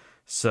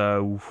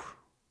 So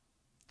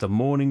the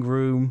morning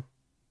room,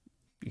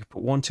 you can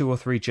put 1, 2, or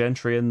 3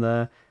 gentry in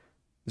there.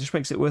 It just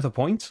makes it worth a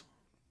point.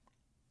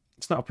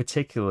 It's not a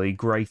particularly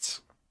great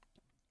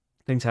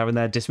thing to have in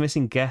there.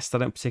 Dismissing guests, I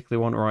don't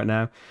particularly want right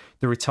now.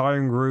 The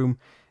retiring room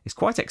is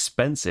quite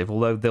expensive,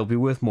 although they'll be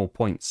worth more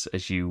points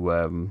as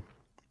you...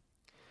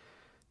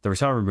 The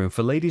retiring room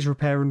for ladies'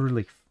 repair and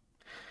relief.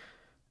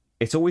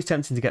 It's always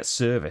tempting to get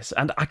service,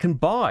 and I can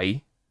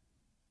buy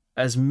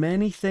as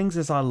many things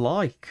as I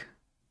like.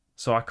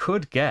 So I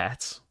could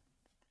get...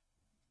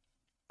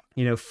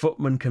 You know,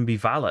 footmen can be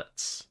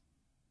valets.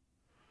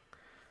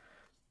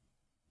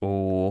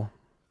 Or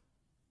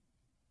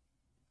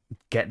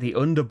get the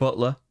under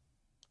butler,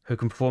 who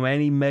can perform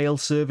any male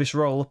service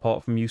role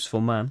apart from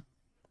useful man.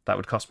 That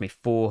would cost me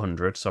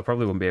 400, so I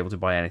probably wouldn't be able to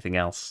buy anything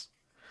else.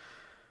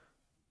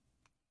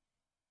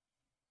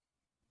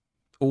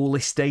 All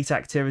estate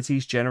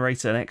activities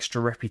generate an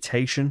extra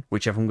reputation,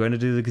 which if I'm going to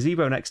do the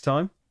gazebo next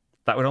time,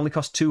 that would only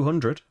cost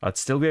 200. I'd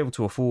still be able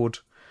to afford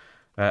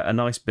a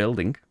nice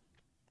building.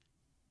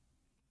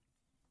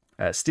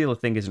 Steal a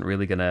thing isn't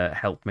really going to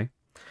help me.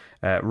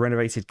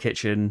 Renovated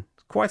kitchen,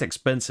 quite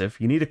expensive.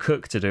 You need a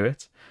cook to do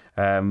it.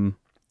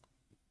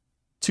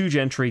 2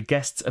 gentry,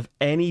 guests of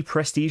any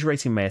prestige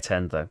rating may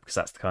attend, though, because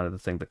that's the kind of the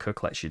thing the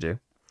cook lets you do.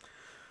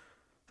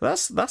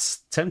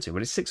 That's tempting,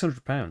 but it's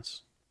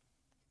 £600.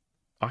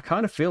 I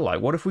kind of feel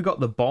like, what if we got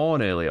the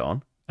barn early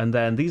on, and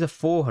then these are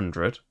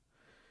 400?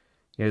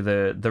 You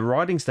know, the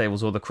riding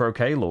stables or the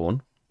croquet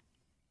lawn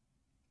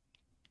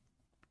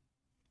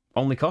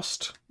only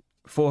cost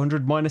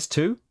 400 minus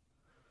 2.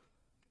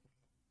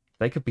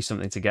 They could be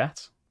something to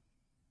get.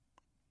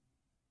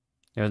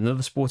 You know,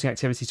 another sporting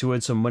activity to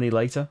earn some money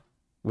later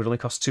would only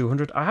cost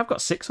 200. I have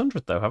got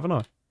 600 though, haven't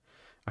I?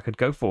 I could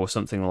go for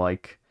something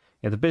like...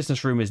 Yeah, the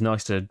business room is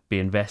nice to be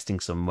investing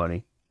some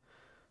money.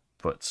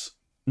 But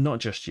not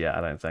just yet,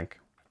 I don't think.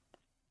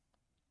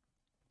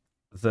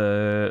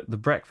 The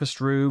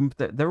breakfast room,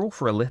 they're all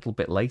for a little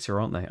bit later,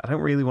 aren't they? I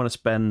don't really want to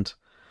spend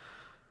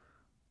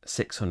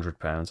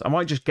 £600. I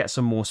might just get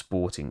some more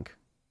sporting.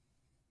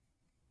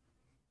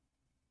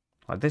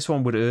 Like this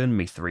one would earn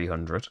me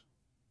 300.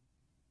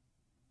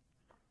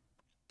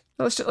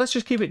 Let's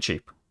just keep it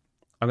cheap.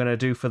 I'm going to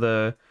do for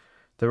the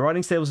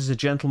riding stables is a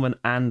gentleman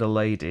and a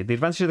lady. The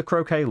advantage of the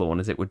croquet lawn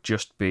is it would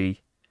just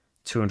be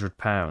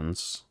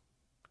 £200.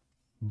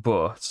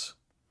 But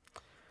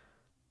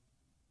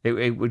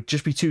it would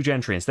just be 2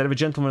 gentry. Instead of a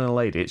gentleman and a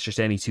lady, it's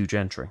just any 2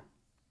 gentry.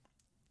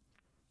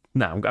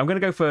 Now, I'm going to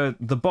go for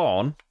the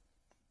barn.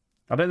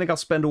 I don't think I'll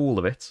spend all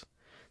of it.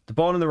 The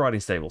barn and the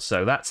riding stable.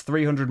 So that's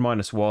 300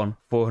 minus 1,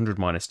 400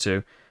 minus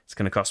 2. It's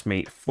going to cost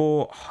me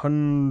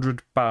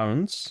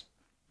 £400.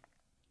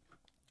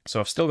 So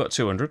I've still got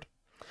 200.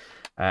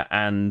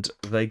 And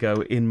they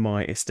go in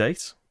my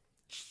estate.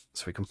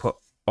 So we can put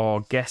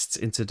our guests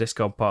into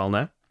discard pile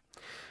now.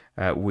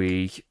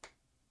 We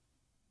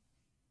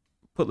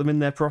put them in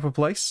their proper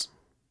place.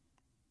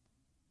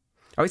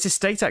 Oh, it's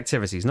estate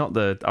activities, not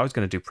the... I was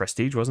going to do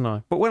prestige, wasn't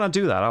I? But when I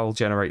do that, I'll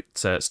generate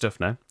stuff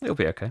now. It'll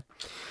be okay.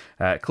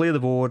 Clear the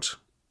board.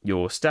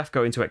 Your staff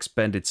go into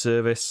expended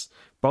service.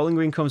 Bowling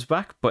green comes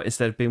back, but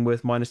instead of being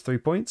worth minus 3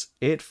 points,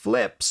 it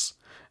flips.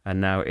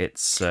 And now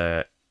it's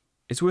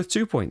worth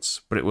 2 points,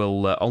 but it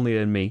will only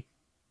earn me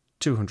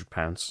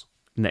 £200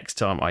 next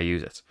time I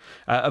use it.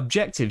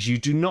 Objectives. You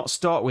do not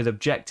start with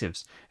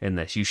objectives in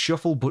this. You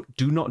shuffle, but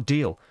do not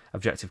deal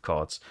objective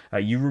cards.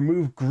 You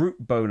remove group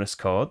bonus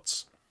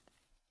cards.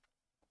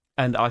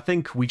 And I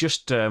think we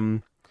just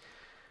gain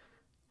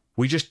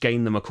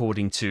them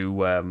according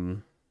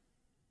to...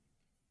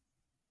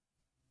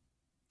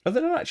 Oh,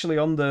 they're not actually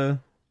on the...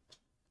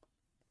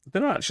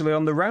 They're not actually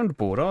on the round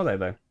board, are they,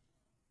 though?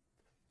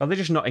 Are they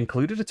just not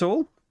included at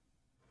all?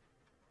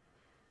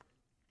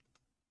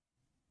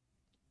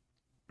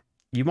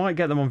 You might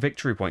get them on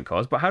victory point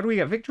cards, but how do we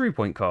get victory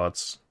point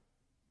cards?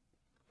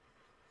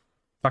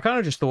 I kind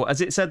of just thought,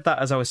 as it said that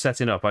as I was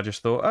setting up, I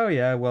just thought, oh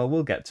yeah, well,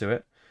 we'll get to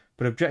it.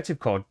 But objective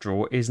card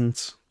draw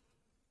isn't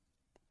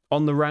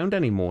on the round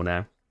anymore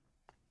now.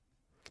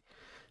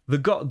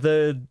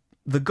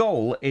 the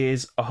goal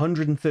is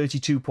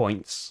 132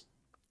 points.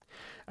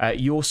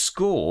 Your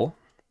score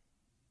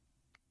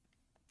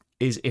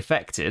is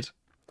affected.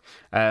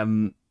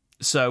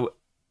 So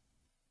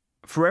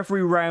for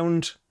every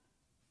round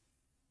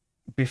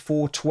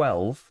before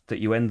 12 that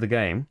you end the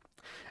game,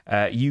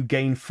 you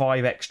gain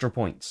 5 extra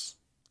points.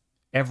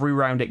 Every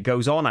round it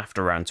goes on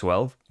after round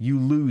 12, you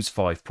lose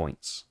 5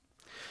 points.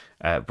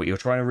 But you're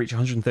trying to reach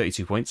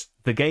 132 points.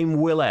 The game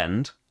will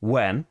end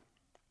when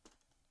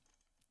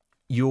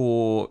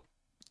your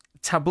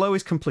tableau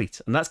is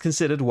complete, and that's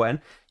considered when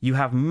you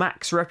have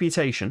max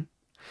reputation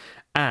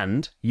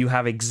and you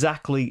have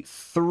exactly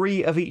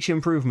 3 of each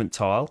improvement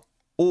tile,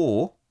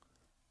 or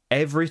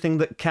everything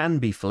that can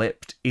be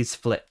flipped is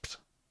flipped.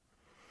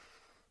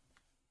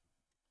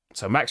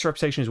 So max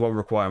reputation is one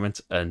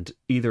requirement, and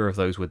either of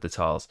those with the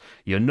tiles.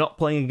 You're not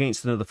playing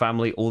against another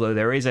family, although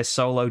there is a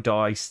solo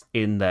dice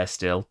in there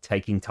still,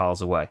 taking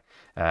tiles away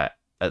at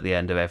the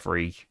end of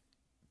every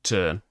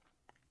turn.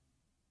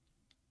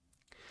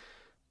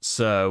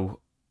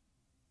 So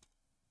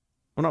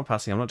we're not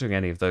passing, I'm not doing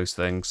any of those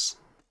things.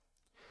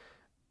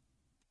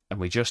 And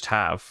we just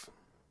have...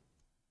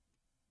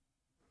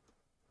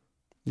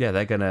 Yeah,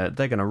 they're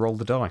gonna roll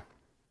the die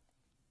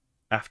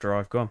after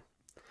I've gone.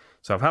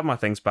 So I've had my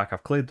things back,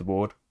 I've cleared the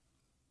board.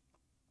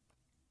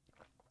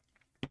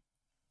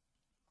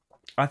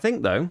 I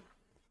think, though,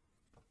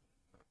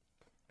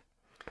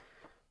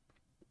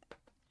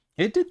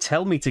 it did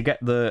tell me to get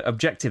the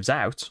objectives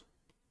out.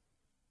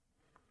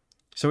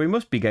 So we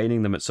must be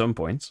gaining them at some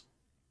point.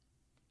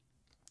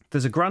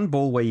 There's a grand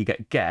ball where you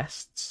get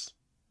guests.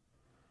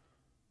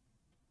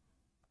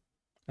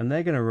 And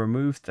they're going to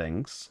remove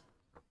things.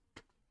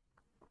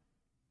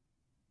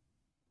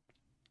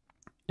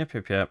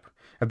 Yep.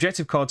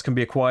 Objective cards can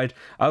be acquired.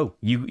 Oh,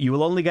 you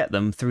will only get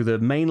them through the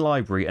main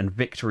library and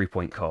victory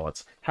point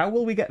cards. How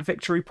will we get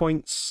victory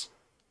points?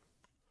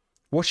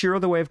 What's your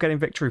other way of getting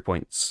victory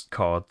points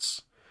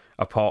cards?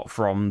 Apart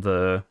from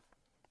the...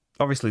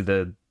 Obviously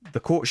the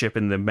courtship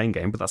in the main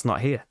game, but that's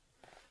not here.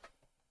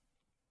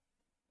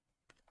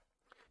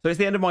 So it's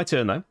the end of my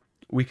turn, though.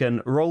 We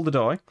can roll the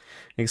die. You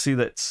can see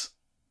that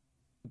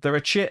there are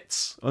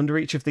chits under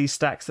each of these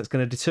stacks that's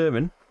going to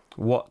determine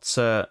what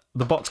the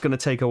bot's going to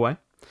take away.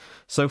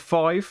 So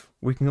 5,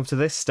 we can come to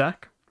this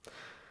stack.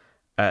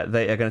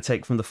 They are going to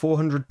take from the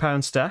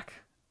 £400 stack.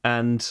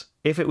 And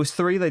if it was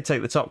 3, they'd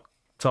take the top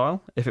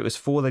tile. If it was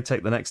 4, they'd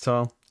take the next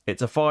tile.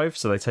 It's a 5,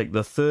 so they take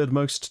the third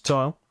most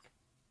tile.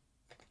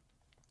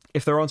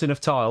 If there aren't enough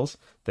tiles,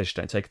 they just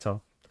don't take a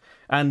tile.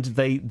 And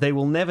they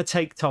will never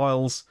take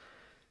tiles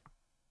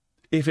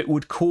if it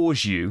would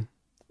cause you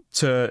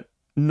to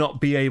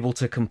not be able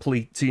to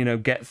complete, to,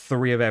 get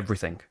 3 of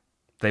everything.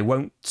 They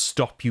won't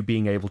stop you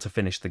being able to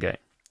finish the game.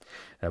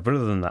 But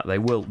other than that, they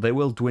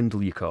will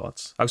dwindle your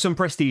cards. Oh, some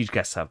prestige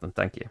guests have them,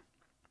 thank you.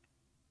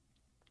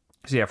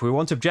 So yeah, if we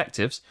want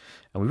objectives,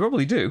 and we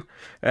probably do,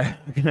 we're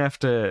going to have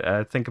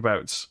to think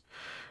about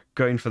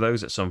going for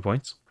those at some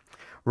point.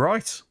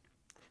 Right,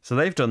 so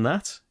they've done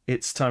that.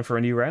 It's time for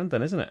a new round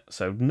then, isn't it?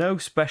 So no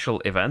special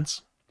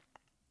events.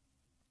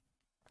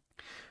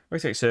 We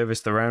take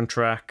service, the round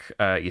track,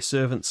 your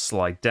servants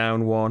slide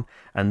down 1,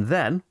 and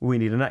then we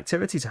need an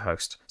activity to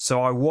host.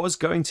 So I was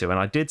going to, and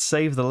I did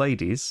save the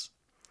ladies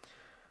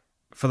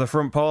for the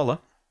front parlour.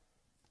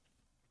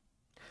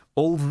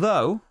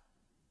 Although,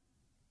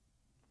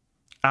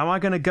 am I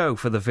going to go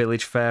for the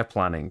village fair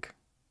planning?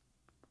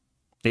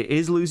 It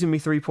is losing me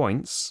 3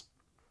 points.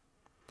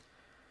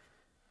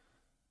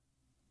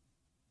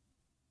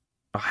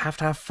 I have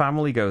to have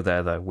family go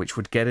there, though, which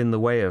would get in the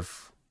way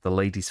of the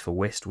ladies for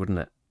whist, wouldn't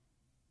it?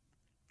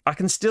 I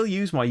can still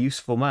use my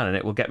useful man, and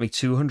it will get me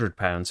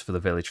 £200 for the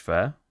village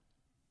fair.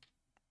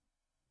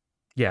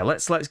 Yeah,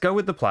 let's go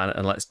with the plan,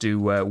 and let's do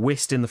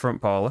whist in the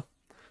front parlour.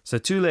 So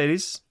 2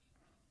 ladies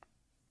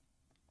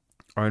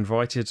are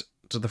invited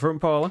to the front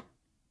parlour.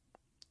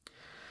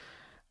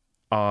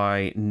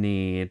 I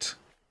need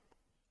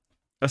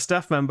a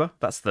staff member.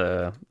 It's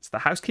the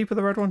housekeeper,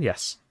 the red one?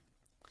 Yes.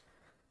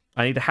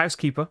 I need a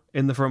housekeeper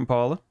in the front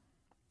parlour.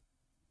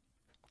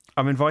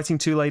 I'm inviting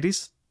 2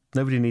 ladies.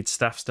 Nobody needs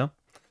staff still.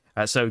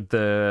 So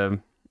the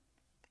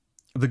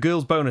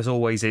girl's bonus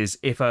always is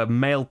if a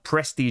male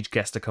prestige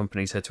guest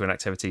accompanies her to an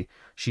activity,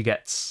 she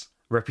gets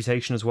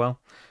reputation as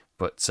well.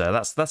 But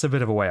that's a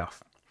bit of a way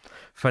off.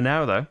 For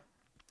now, though,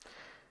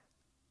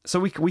 so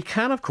we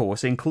can, of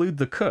course, include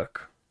the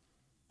cook.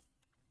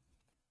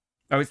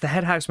 Oh, it's the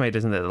head housemaid,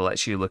 isn't it, that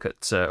lets you look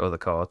at other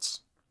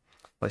cards.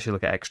 Lets you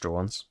look at extra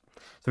ones.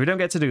 So we don't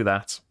get to do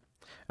that.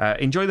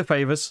 Enjoy the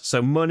favours.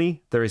 So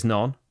money, there is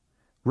none.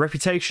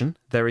 Reputation,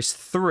 there is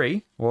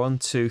 3. 1,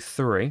 2,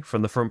 3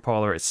 from the front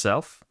parlour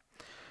itself.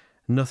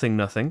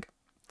 Nothing.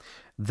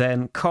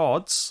 Then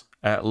cards.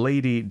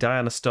 Lady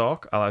Diana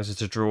Stark allows her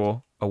to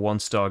draw a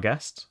 1-star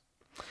guest.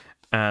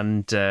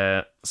 And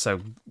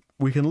so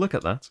we can look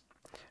at that.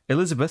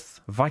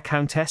 Elizabeth,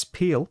 Viscountess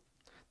Peel.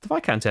 The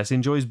Viscountess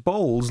enjoys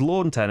bowls,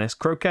 lawn tennis,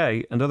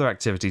 croquet, and other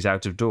activities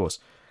out of doors.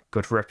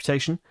 Good for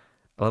reputation.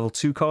 A level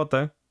 2 card,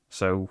 though.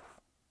 So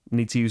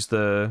need to use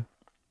the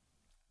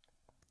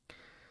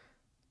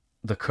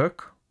the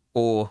cook,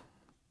 or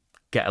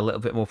get a little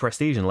bit more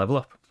prestige and level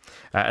up.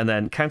 And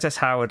then Countess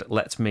Howard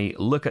lets me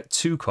look at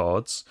 2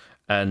 cards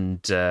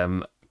and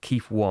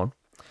keep 1.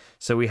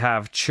 So we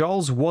have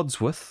Charles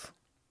Wadsworth,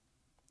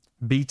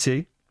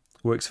 BT,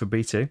 works for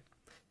BT.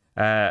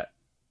 Sir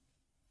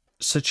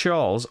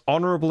Charles,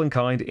 honourable and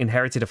kind,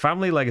 inherited a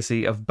family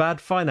legacy of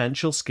bad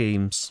financial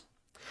schemes.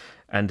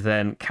 And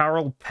then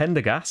Carol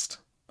Pendergast,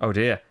 oh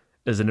dear,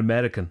 is an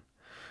American.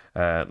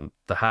 The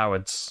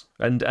Howards,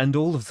 and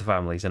all of the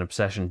families in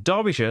obsession.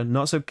 Derbyshire,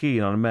 not so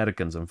keen on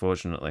Americans,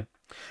 unfortunately.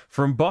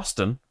 From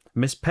Boston,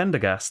 Miss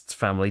Pendergast's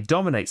family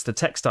dominates the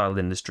textile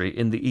industry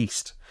in the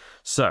East.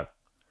 So,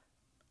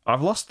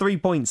 I've lost 3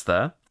 points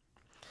there.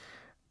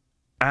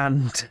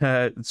 And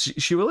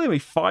she will owe me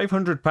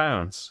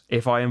 £500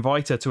 if I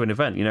invite her to an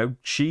event. You know,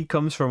 she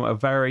comes from a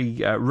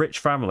very rich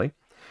family,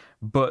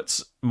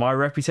 but my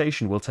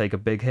reputation will take a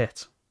big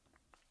hit.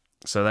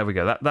 So there we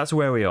go. That's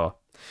where we are.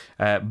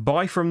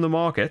 Buy from the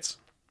market.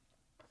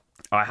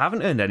 I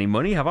haven't earned any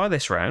money, have I,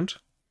 this round?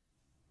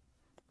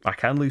 I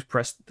can lose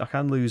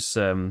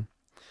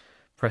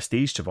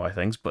prestige to buy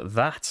things, but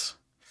that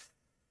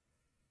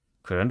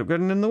could end up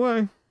getting in the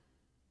way.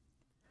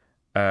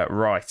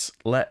 Right,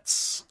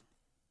 let's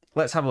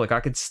have a look. I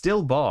could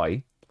still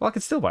buy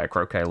a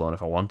croquet lawn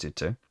if I wanted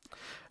to.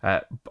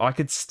 I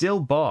could still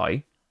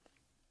buy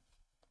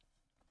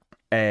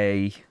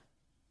a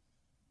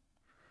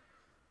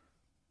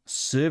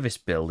service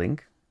building.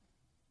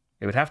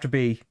 It would have to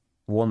be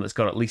one that's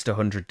got at least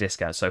 100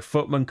 discounts. So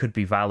footmen could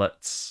be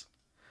valets.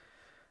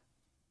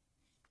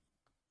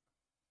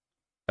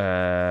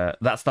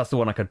 That's the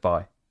one I could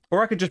buy.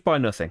 Or I could just buy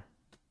nothing.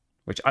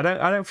 Which I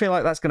don't feel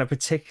like that's going to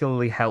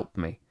particularly help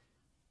me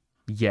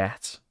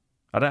yet.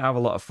 I don't have a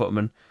lot of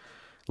footmen.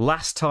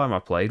 Last time I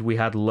played, we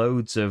had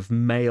loads of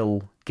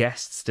male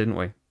guests, didn't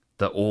we?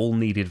 That all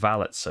needed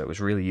valets, so it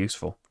was really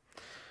useful.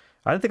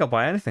 I don't think I'll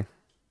buy anything,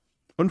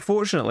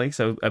 unfortunately.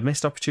 So a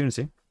missed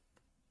opportunity.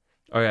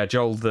 Oh yeah,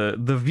 Joel. The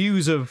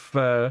views of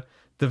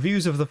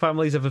the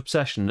families of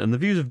obsession and the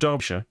views of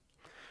Derbyshire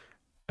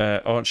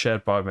aren't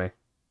shared by me.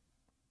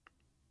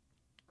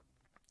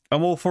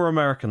 I'm all for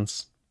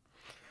Americans.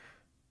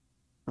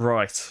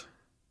 Right.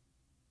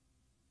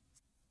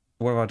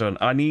 What have I done?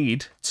 I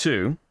need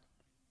to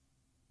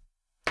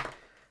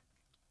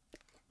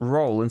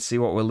roll and see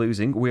what we're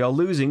losing. We are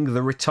losing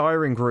the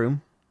retiring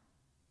room.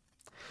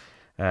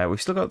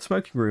 We've still got the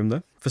smoking room,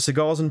 though, for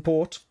cigars and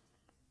port.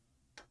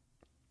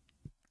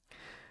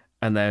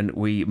 And then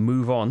we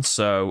move on.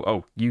 So,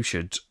 oh, you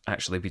should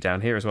actually be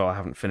down here as well. I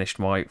haven't finished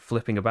my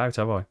flipping about,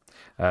 have I?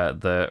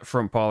 The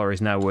front parlour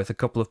is now worth a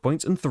couple of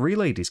points, and 3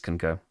 ladies can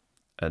go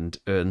and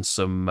earn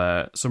some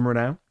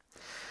renown.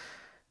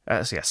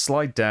 So yeah,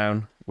 slide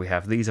down. We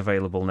have these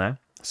available now.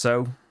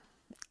 So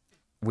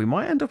we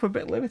might end up a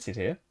bit limited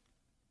here.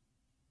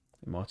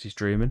 Marty's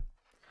dreaming.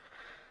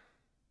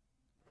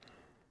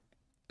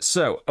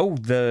 So, on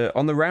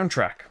the round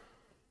track,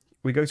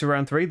 we go to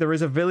round 3. There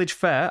is a village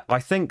fair. I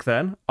think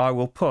then I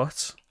will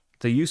put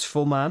the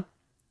useful man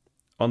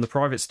on the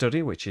private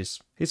study, which is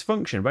his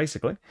function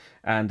basically,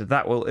 and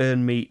that will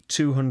earn me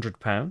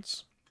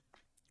 £200.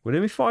 Would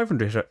earn me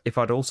 500 if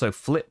I'd also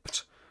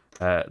flipped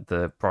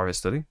the private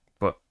study.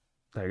 But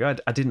there you go.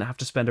 I didn't have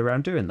to spend a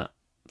round doing that,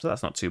 so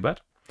that's not too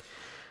bad.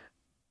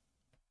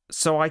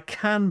 So I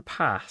can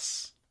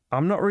pass.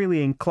 I'm not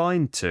really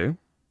inclined to.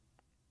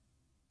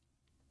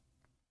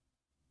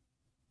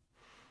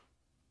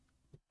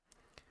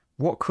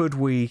 What could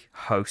we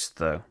host,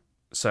 though?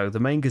 So the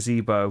main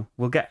gazebo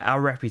will get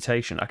our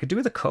reputation. I could do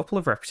with a couple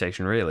of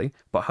reputation, really,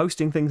 but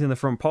hosting things in the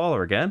front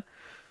parlour again,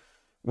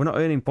 we're not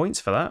earning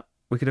points for that.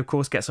 We could, of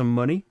course, get some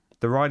money.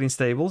 The riding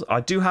stables. I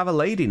do have a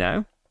lady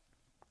now.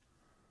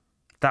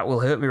 That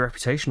will hurt me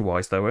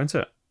reputation-wise, though, won't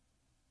it?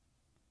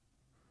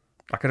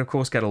 I could, of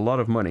course, get a lot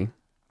of money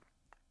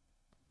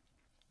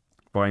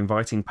by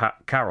inviting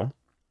Carol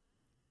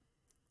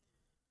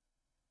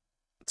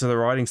to the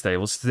riding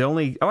stables. The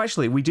only... Oh,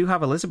 actually, we do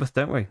have Elizabeth,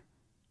 don't we?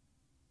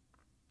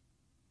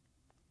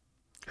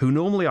 Who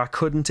normally I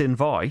couldn't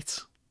invite,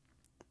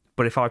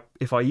 but if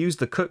I use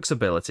the cook's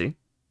ability...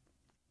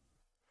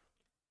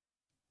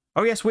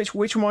 Oh yes, which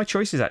were my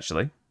choices,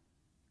 actually?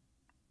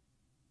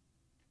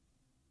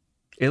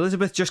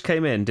 Elizabeth just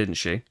came in, didn't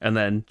she? And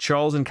then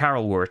Charles and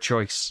Carol were a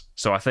choice.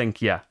 So I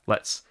think, yeah,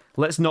 let's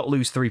not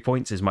lose 3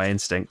 points is my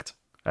instinct.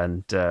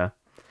 And, yeah,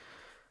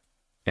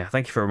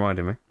 thank you for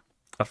reminding me.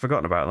 I'd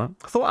forgotten about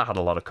that. I thought I had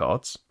a lot of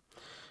cards.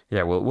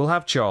 Yeah, we'll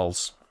have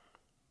Charles.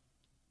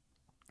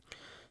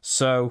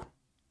 So,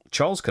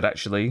 Charles could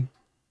actually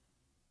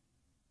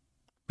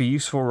be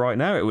useful right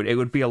now. It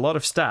would be a lot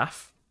of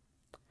staff.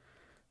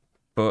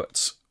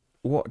 But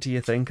what do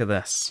you think of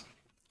this?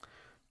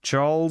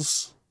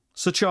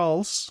 Sir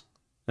Charles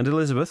and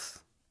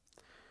Elizabeth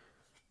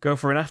go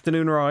for an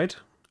afternoon ride.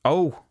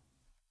 Oh,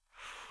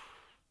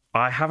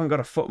 I haven't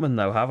got a footman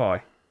though, have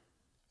I?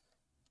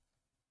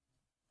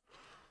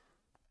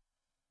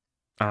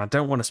 I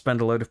don't want to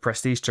spend a load of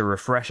prestige to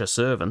refresh a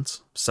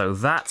servant, so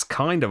that's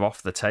kind of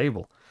off the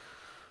table.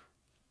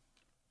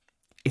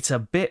 It's a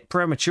bit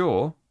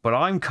premature, But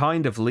I'm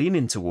kind of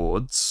leaning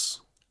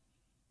towards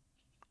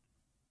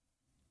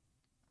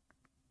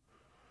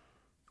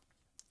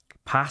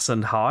pass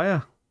and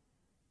hire.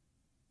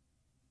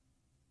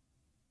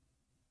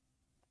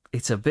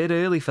 It's a bit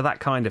early for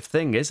that kind of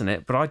thing, isn't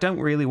it? But I don't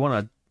really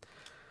want to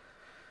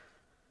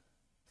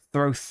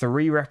throw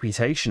 3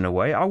 reputation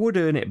away. I would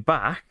earn it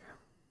back.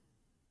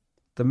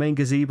 The main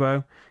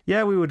gazebo.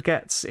 Yeah, we would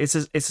get... It's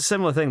a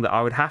similar thing that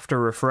I would have to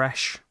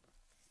refresh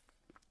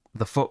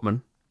the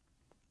footman.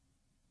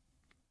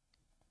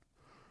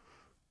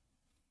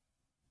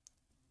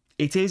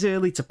 It is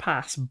early to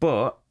pass,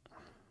 but...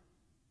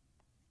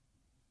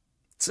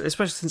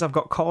 Especially since I've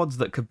got cards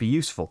that could be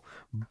useful.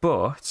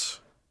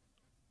 But...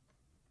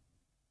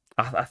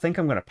 I think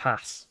I'm going to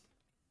pass.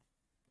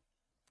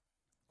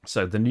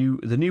 So the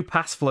new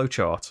pass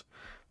flowchart.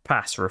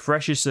 Pass,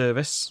 refresh your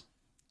service.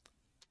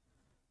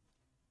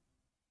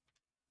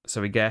 So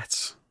we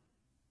get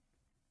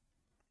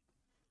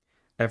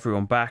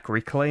everyone back.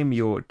 Reclaim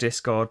your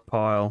discard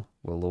pile.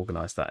 We'll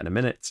organise that in a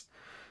minute.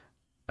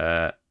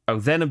 Then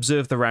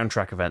observe the round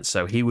track event.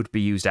 So he would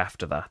be used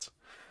after that.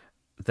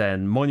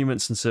 Then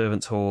Monuments and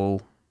Servants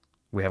Hall.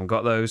 We haven't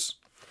got those.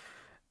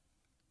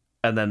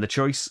 And then the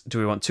choice, do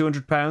we want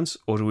 £200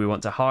 or do we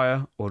want to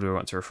hire or do we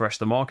want to refresh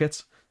the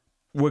market?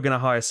 We're going to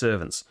hire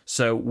servants.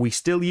 So we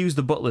still use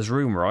the butler's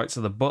room, right? So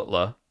the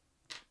butler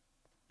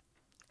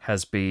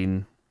has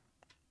been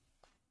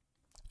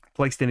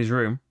placed in his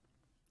room.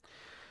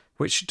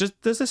 Which, does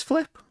this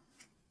flip?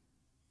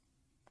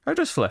 Oh, it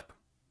does flip.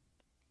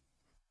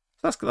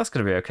 That's going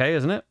to be okay,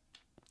 isn't it?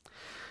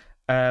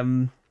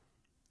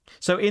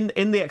 So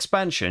in the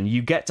expansion,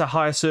 you get to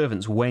hire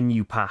servants when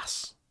you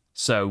pass.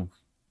 So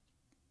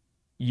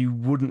you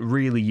wouldn't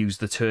really use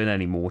the turn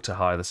anymore to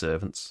hire the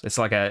servants. It's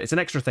like it's an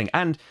extra thing.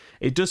 And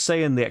it does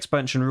say in the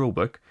expansion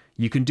rulebook,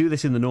 you can do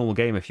this in the normal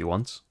game if you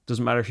want.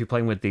 Doesn't matter if you're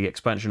playing with the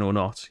expansion or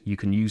not. You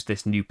can use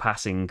this new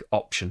passing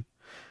option.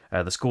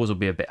 The scores will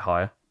be a bit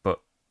higher,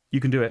 but you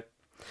can do it.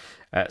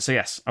 So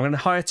yes, I'm going to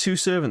hire 2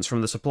 servants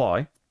from the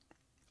supply.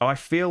 I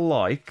feel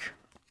like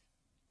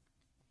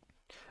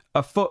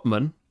a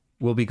footman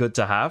will be good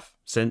to have,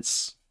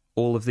 since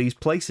all of these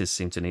places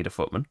seem to need a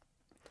footman.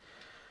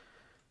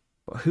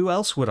 But who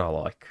else would I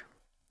like?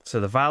 So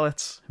the valet,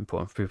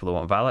 important for people that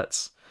want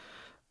valets.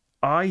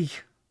 I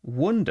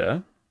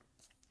wonder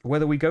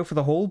whether we go for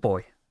the hall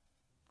boy.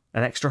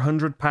 An extra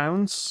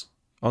 £100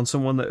 on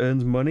someone that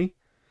earns money.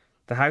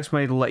 The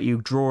housemaid will let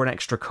you draw an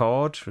extra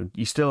card.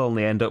 You still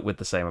only end up with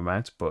the same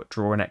amount, but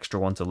draw an extra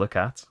one to look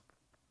at.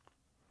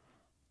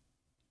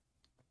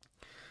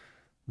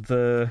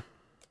 The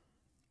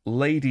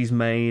lady's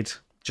maid,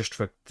 just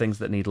for things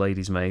that need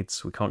ladies'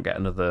 maids. We can't get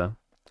another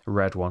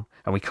red one,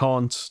 and we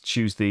can't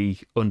choose the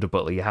under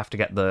butler. You have to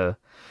get the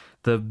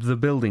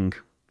building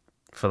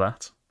for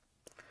that.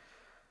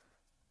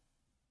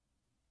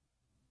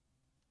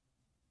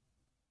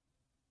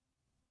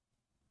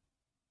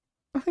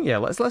 I think yeah,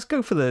 let's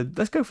go for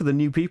the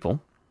new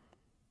people.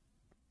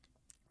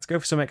 Let's go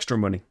for some extra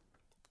money.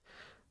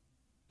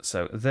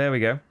 So there we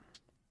go.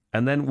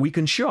 And then we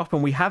can shop,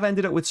 and we have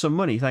ended up with some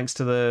money thanks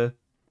to the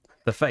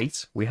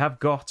fate. We have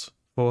got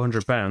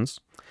 £400.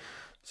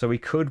 So we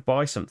could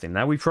buy something.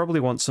 Now we probably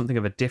want something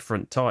of a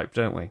different type,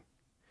 don't we?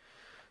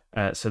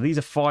 So these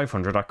are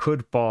 500. I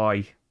could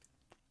buy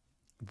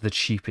the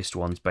cheapest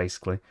ones,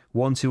 basically.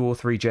 1, 2, or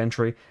 3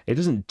 gentry. It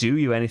doesn't do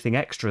you anything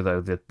extra,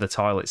 though, the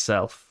tile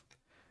itself.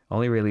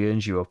 Only really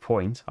earns you a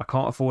point. I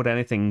can't afford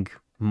anything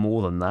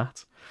more than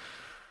that.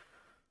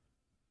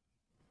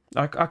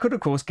 I could, of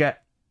course,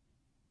 get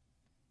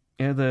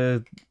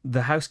the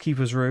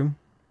housekeeper's room.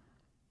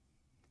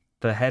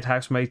 The head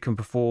housemaid can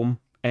perform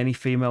any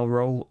female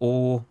role,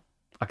 or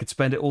I could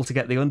spend it all to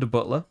get the under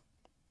butler,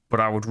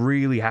 but I would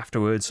really have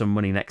to earn some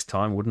money next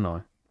time, wouldn't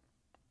I?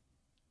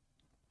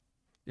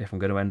 If I'm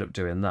going to end up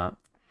doing that.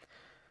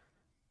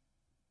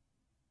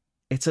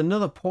 It's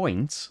another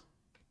point,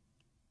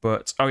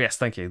 but... Oh yes,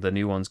 thank you. The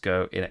new ones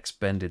go in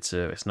expended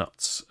service,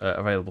 not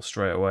available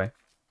straight away.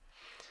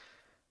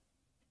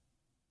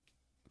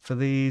 For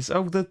these...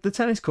 Oh, the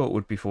tennis court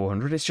would be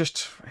 400. It's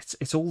just...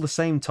 It's all the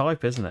same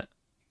type, isn't it?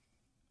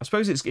 I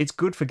suppose it's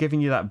good for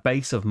giving you that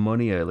base of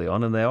money early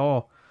on, and they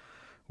are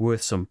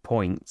worth some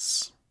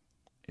points.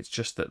 It's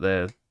just that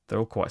they're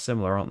all quite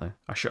similar, aren't they?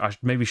 I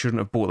maybe shouldn't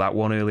have bought that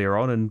one earlier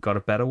on and got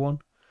a better one.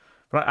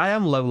 But I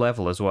am low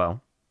level as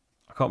well.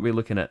 I can't be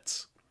looking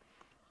at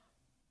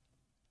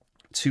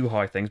too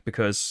high things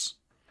because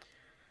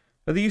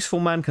the useful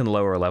man can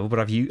lower a level, but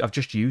I've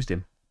just used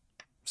him,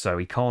 so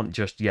he can't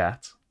just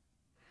yet.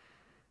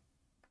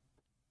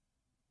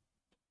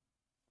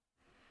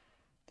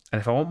 And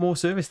if I want more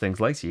service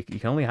things later, you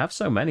can only have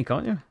so many,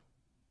 can't you?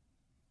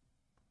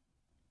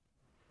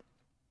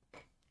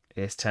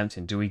 It's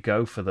tempting. Do we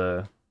go for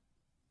the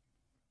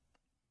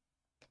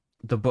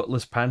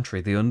butler's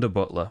pantry, the under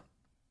butler?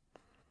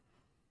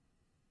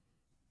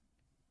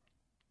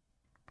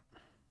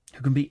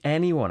 Who can be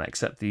anyone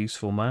except the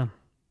useful man?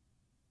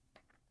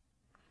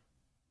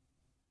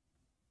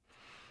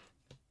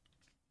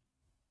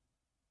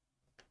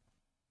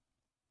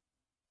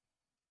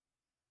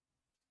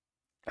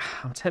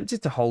 I'm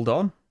tempted to hold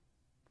on.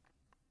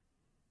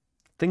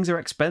 Things are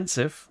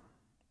expensive.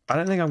 I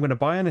don't think I'm going to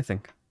buy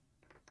anything.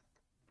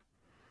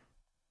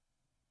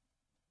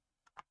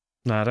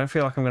 No, I don't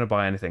feel like I'm going to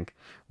buy anything.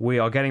 We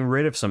are getting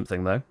rid of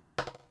something, though.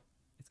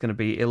 It's going to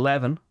be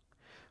 11,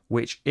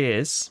 which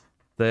is...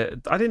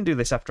 I didn't do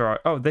this after I...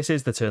 Oh, this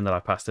is the turn that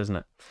I passed,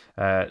 isn't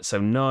it? So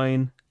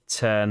 9,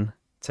 10,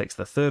 takes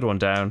the third one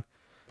down.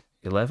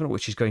 11,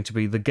 which is going to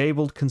be the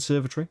Gabled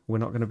Conservatory. We're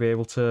not going to be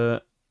able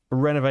to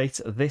renovate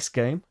this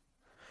game.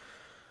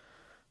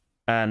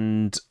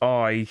 And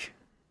I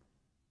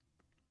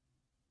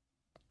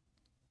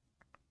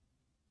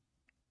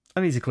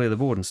need to clear the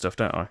board and stuff,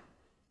 don't I?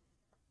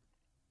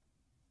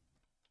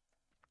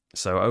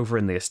 So over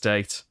in the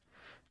estate,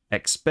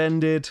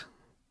 expended.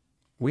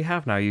 We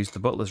have now used the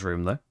butler's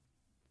room, though.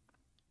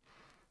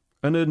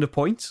 And earned a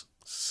point.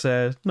 It's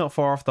not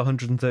far off the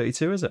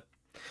 132, is it?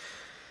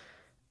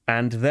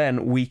 And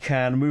then we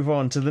can move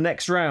on to the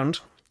next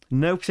round.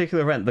 No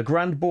particular event. The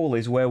Grand Ball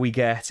is where we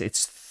get...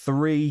 It's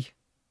 3...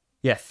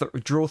 Yeah,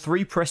 draw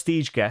 3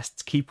 prestige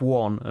guests, keep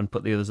 1, and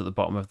put the others at the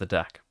bottom of the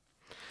deck.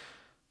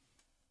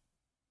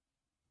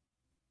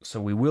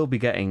 So we will be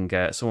getting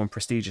someone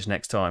prestigious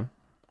next time.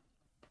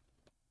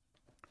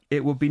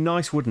 It would be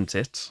nice, wouldn't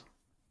it?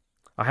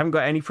 I haven't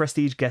got any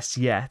prestige guests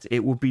yet.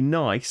 It would be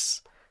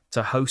nice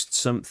to host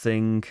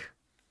something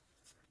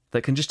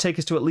that can just take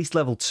us to at least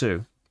level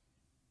 2.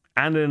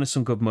 And earn us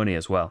some good money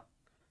as well.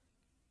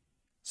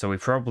 So we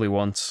probably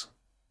want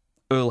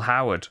Earl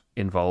Howard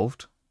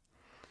involved.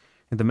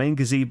 In the main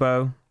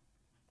gazebo.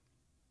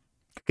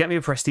 Get me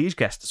a prestige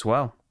guest as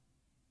well.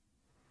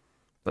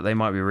 But they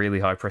might be really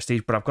high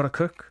prestige. But I've got a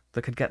cook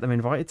that could get them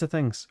invited to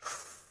things.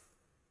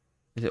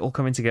 Is it all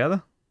coming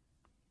together?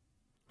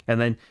 And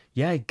then,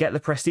 yeah, get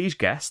the prestige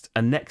guest.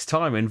 And next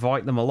time,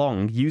 invite them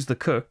along. Use the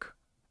cook.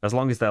 As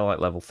long as they're like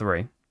level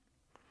 3.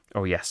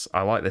 Oh, yes.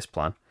 I like this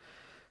plan.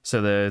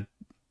 So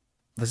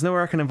there's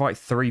nowhere I can invite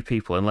 3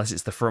 people. Unless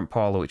it's the front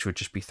parlour, which would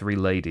just be 3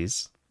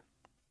 ladies.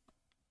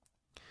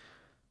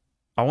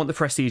 I want the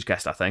prestige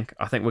guest, I think.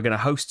 I think we're going to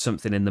host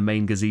something in the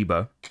main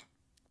gazebo.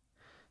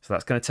 So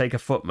that's going to take a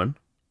footman.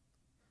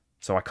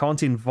 So I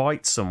can't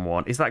invite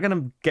someone. Is that going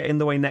to get in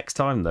the way next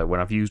time, though,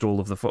 when I've used all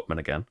of the footmen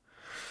again?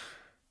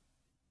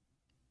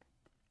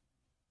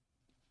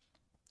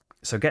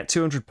 So get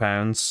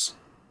 £200.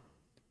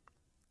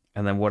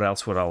 And then what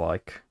else would I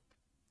like?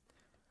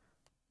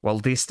 Well,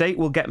 the estate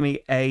will get me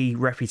a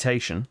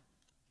reputation.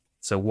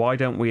 So why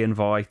don't we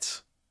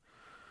invite...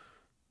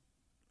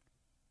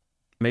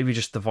 Maybe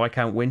just the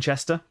Viscount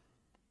Winchester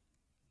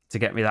to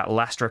get me that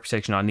last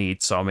reputation I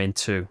need, so I'm in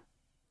 2.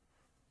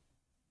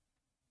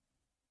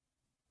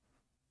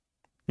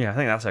 Yeah, I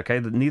think that's okay.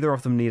 Neither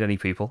of them need any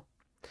people.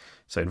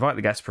 So invite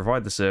the guests,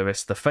 provide the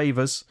service. The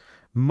favours,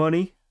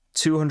 money,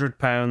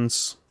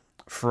 £200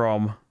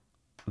 from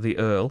the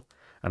Earl.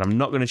 And I'm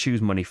not going to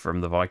choose money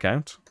from the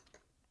Viscount.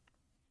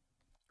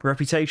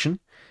 Reputation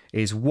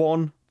is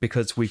 1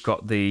 because we've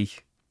got the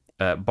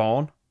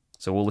barn.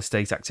 So all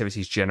estate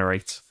activities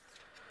generate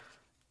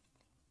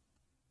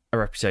a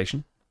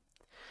reputation.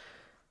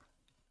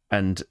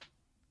 And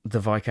the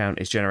Viscount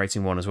is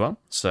generating 1 as well.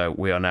 So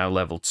we are now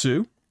level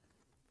 2.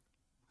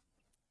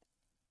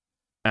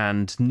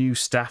 And new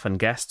staff and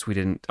guests. We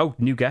didn't... Oh,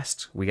 new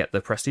guest. We get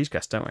the prestige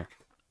guest, don't we?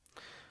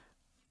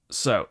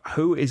 So,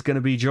 who is going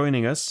to be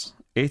joining us?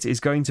 It is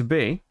going to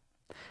be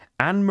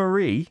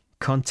Anne-Marie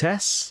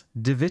Comtesse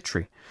de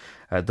Vitry.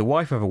 The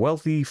wife of a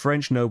wealthy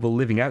French noble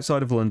living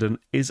outside of London,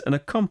 is an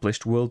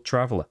accomplished world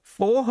traveller.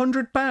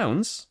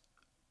 £400?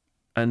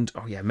 And,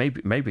 oh yeah,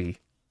 maybe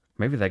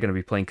they're going to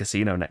be playing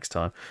casino next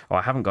time. Oh,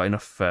 I haven't got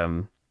enough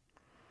purple,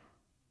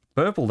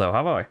 though,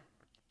 have I?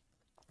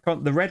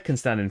 The red can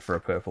stand in for a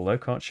purple, though,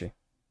 can't she?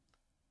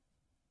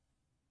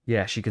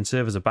 Yeah, she can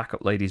serve as a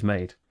backup lady's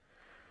maid.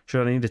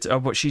 Should I need it? Oh,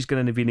 but she's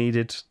going to be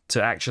needed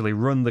to actually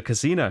run the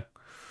casino.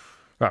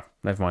 Oh,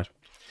 never mind.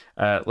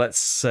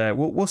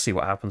 We'll see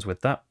what happens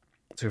with that.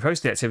 So we've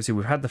hosted the activity,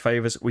 we've had the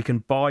favours, we can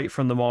buy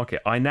from the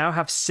market. I now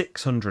have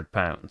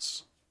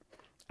 £600.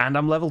 And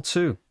I'm level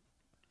 2.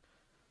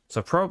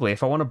 So probably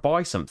if I want to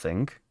buy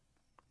something...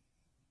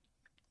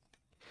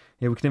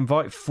 Yeah, we can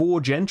invite 4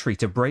 gentry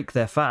to break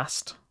their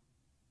fast.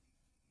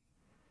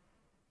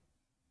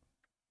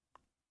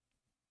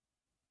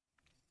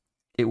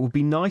 It would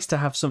be nice to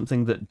have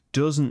something that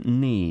doesn't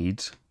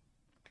need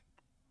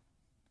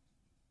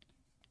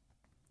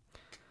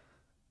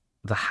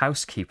the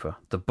housekeeper.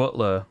 The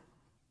butler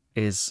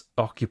is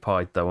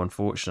occupied, though,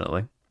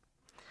 unfortunately.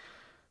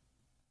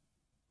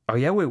 Oh,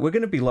 yeah, we're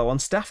going to be low on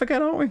staff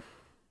again, aren't we?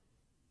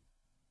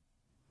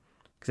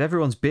 Because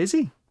everyone's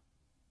busy.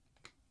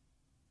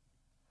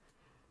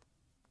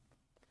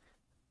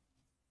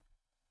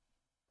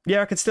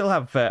 Yeah, I could still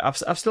have...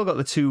 I've still got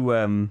the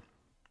 2...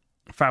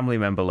 family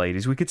member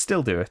ladies. We could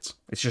still do it.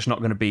 It's just not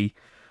going to be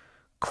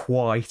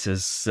quite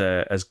as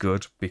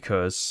good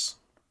because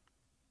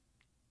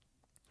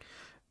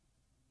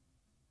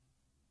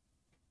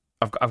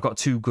I've got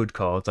 2 good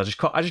cards. I just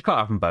can't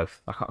have them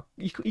both.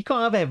 You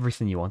can't have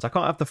everything you want. I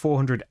can't have the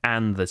 400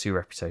 and the 2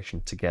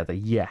 reputation together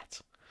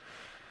yet.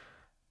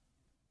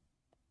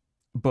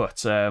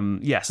 But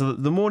yeah, so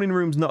the morning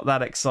room's not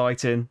that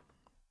exciting.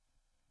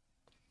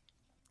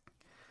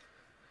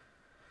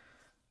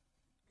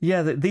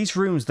 Yeah, these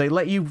rooms they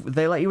let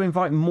you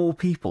invite more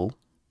people,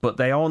 but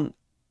they aren't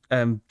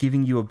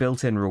giving you a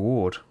built-in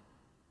reward.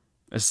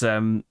 As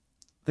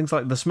things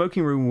like the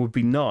smoking room would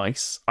be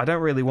nice. I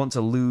don't really want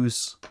to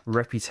lose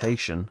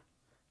reputation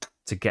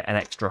to get an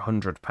extra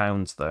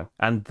 £100 though,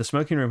 and the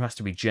smoking room has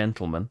to be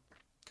gentleman.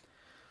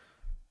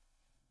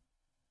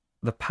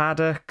 The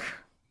paddock,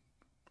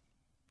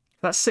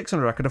 that's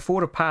 600. I could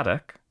afford a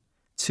paddock.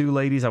 2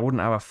 ladies. I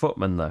wouldn't have a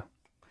footman though.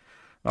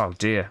 Oh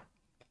dear.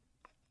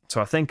 So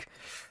I think,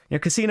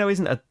 casino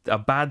isn't a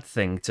bad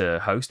thing to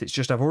host. It's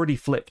just I've already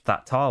flipped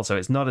that tile, so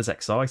it's not as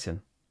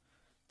exciting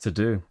to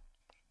do.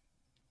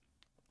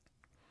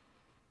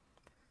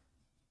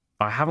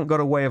 I haven't got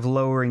a way of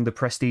lowering the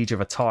prestige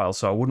of a tile,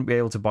 so I wouldn't be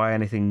able to buy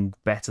anything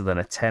better than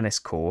a tennis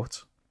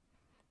court.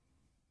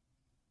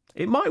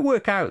 It might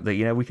work out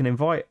that, we can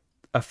invite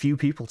a few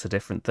people to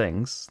different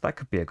things. That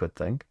could be a good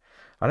thing.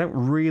 I don't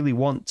really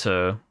want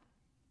to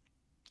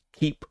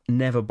keep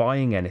never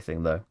buying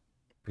anything, though,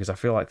 because I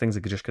feel like things are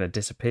just going to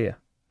disappear.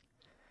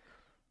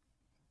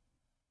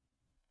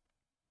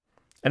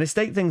 And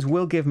estate things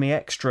will give me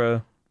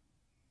extra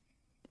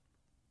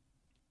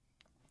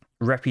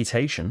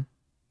reputation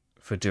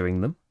for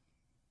doing them.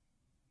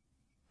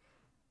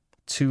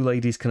 2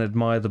 ladies can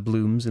admire the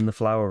blooms in the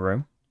flower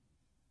room.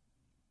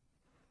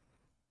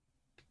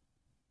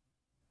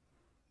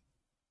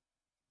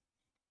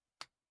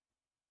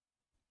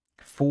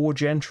 Four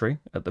gentry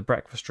at the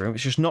breakfast room.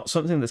 It's just not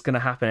something that's going to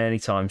happen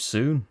anytime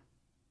soon.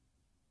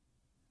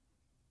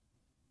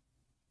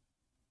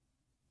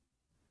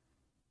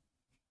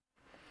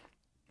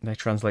 They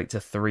translate to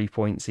 3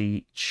 points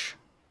each.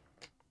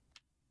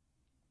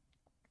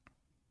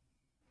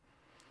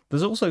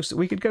 There's also,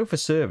 we could go for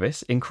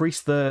service, increase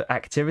the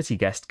activity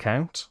guest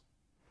count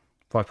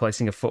by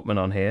placing a footman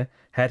on here.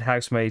 Head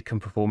housemaid can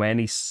perform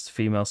any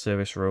female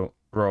service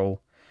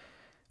role.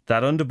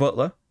 That under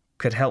butler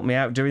could help me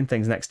out doing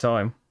things next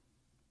time.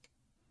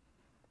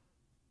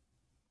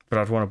 But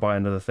I'd want to buy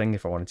another thing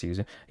if I wanted to use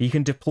it. You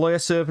can deploy a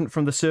servant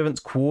from the servant's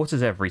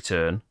quarters every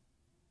turn.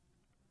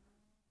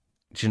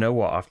 Do you know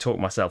what? I've talked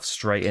myself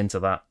straight into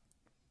that.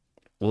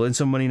 We'll earn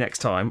some money next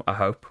time, I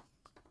hope.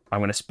 I'm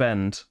going to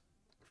spend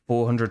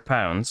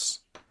 £400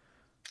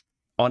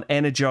 on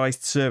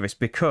energized service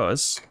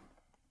because...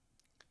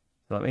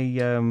 Let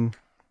me...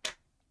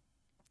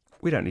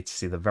 We don't need to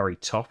see the very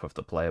top of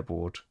the player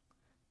board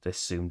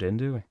this zoomed in,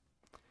 do we?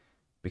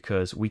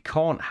 Because we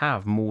can't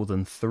have more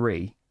than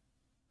 3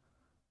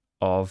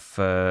 of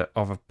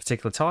a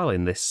particular tile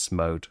in this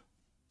mode.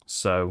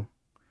 So...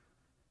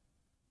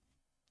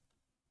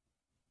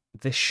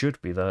 this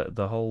should be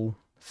the whole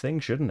thing,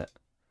 shouldn't it?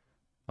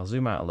 I'll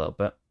zoom out a little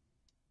bit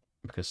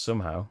because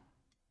somehow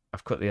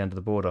I've cut the end of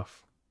the board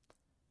off.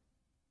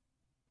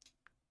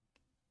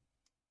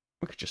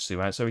 We could just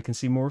zoom out so we can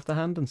see more of the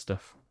hand and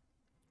stuff.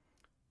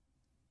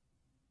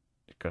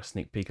 Got a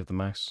sneak peek of the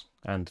mouse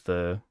and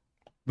the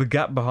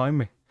gap behind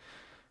me.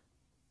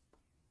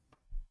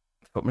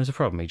 Footman is a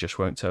problem. He just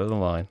won't toe the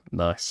line.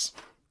 Nice.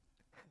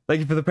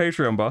 Thank you for the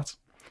Patreon bot.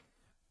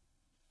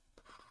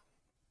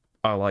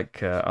 I like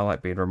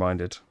being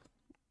reminded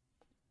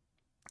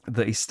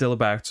that he's still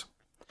about.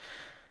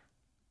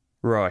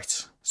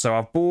 Right. So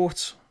I've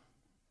bought...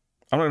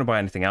 I'm not going to buy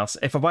anything else.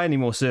 If I buy any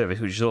more service,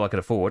 which is all I can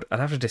afford, I'd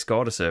have to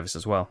discard a service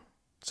as well.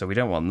 So we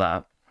don't want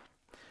that.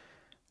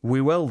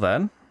 We will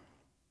then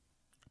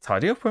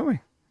tidy up, won't we?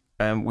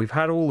 We've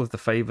had all of the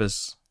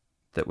favours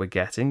that we're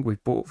getting.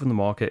 We've bought from the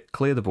market.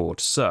 Clear the board.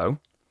 So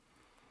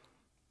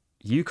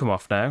you come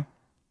off now.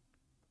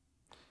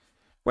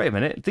 Wait a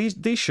minute.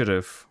 These should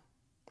have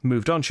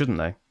moved on, shouldn't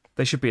they?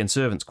 They should be in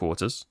servants'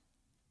 quarters.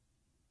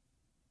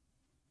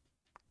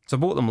 So I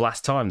bought them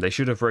last time. They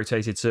should have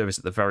rotated service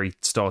at the very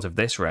start of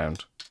this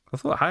round. I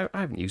thought, I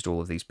haven't used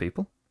all of these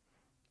people.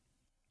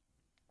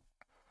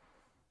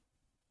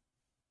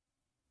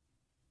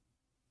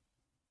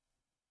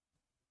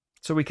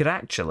 So we could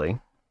actually...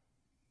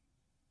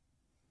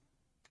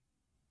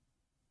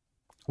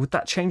 Would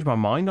that change my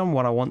mind on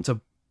what I want to...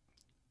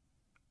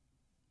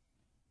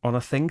 on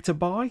a thing to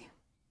buy?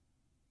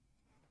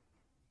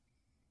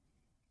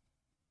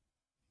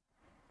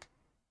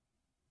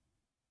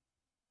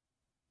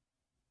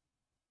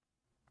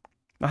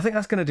 I think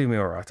that's going to do me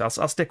all right. I'll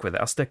stick with it.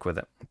 I'll stick with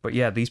it. But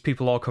yeah, these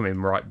people are coming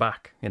right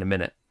back in a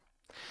minute.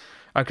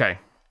 Okay.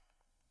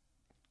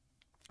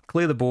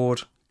 Clear the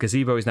board.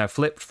 Gazebo is now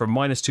flipped from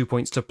 -2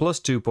 points to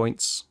 +2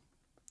 points.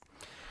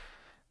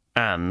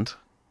 And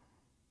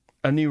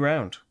a new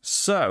round.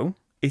 So,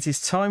 it is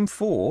time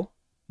for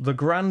the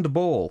Grand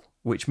Ball,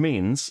 which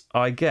means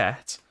I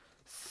get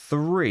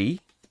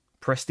 3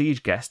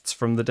 prestige guests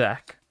from the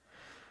deck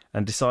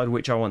and decide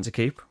which I want to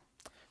keep.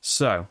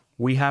 So,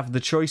 we have the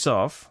choice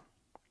of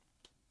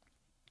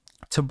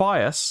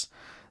Tobias,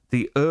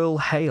 the Earl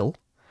Hale,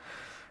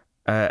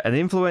 an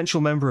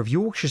influential member of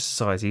Yorkshire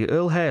society.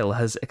 Earl Hale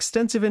has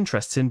extensive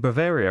interests in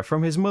Bavaria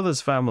from his mother's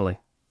family.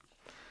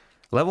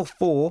 Level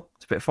 4,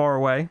 it's a bit far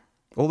away.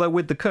 Although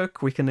with the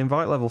cook, we can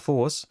invite level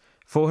 4s,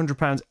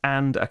 £400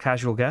 and a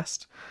casual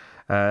guest.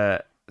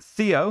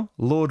 Theo,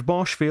 Lord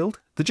Marshfield,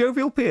 the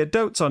jovial peer,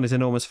 dotes on his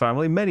enormous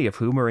family, many of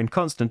whom are in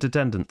constant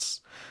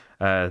attendance.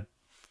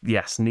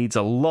 Yes, needs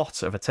a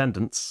lot of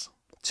attendance.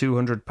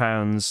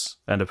 £200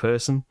 and a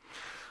person.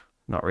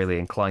 Not really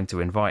inclined to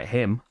invite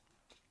him.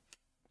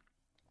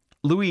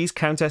 Louise,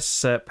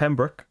 Countess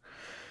Pembroke.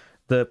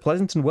 The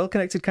pleasant and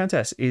well-connected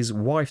Countess is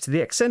wife to the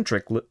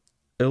eccentric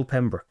Earl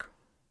Pembroke.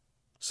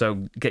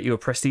 So get you a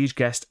prestige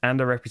guest and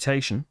a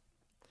reputation.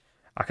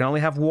 I can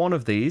only have one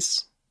of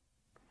these.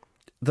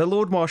 The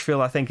Lord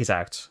Marshfield, I think, is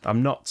out.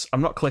 I'm not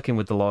clicking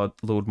with the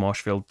Lord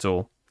Marshfield at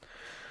all.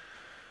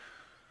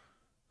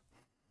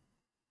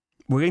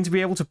 We're going to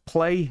be able to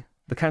play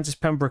the Countess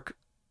Pembroke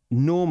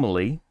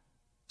normally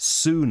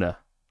sooner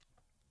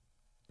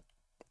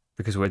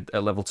because we're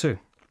at level 2.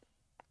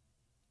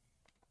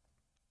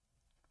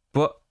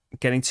 But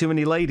getting too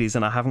many ladies,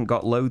 and I haven't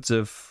got loads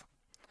of,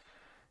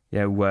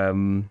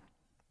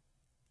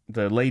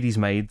 the ladies'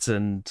 maids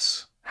and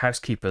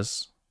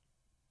housekeepers.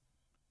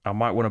 I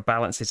might want to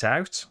balance it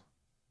out.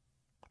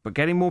 But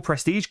getting more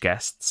prestige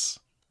guests...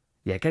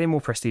 Yeah, getting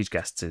more prestige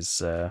guests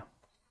is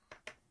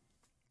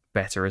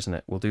better, isn't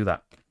it? We'll do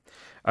that.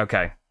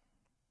 Okay.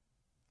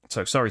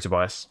 So, sorry,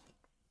 Tobias.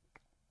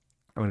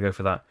 I'm going to go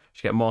for that.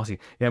 Should get Marty.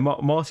 Yeah,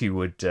 Marty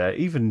would,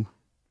 even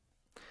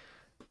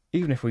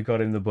if we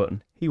got him the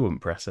button, he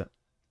wouldn't press it.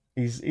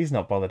 He's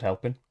not bothered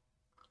helping.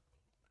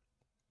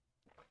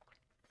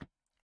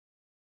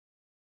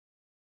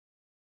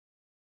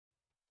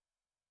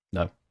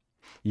 No.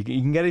 You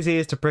can get his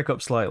ears to prick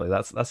up slightly.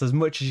 That's as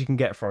much as you can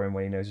get from him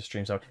when he knows the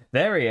stream's on.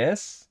 There he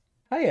is.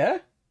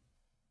 Hiya.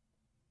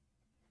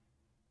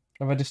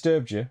 Have I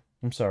disturbed you?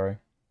 I'm sorry.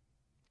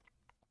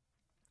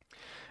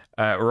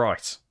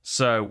 Right.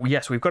 So,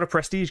 yes, we've got a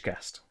prestige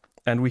guest.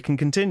 And we can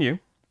continue.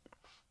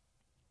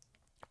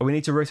 We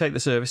need to rotate the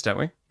service, don't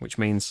we? Which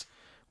means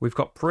we've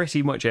got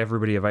pretty much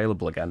everybody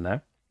available again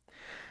now.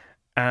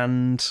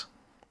 And...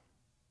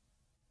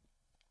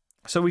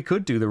 so we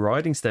could do the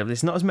riding stable.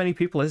 It's not as many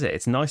people, is it?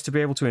 It's nice to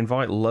be able to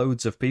invite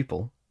loads of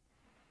people.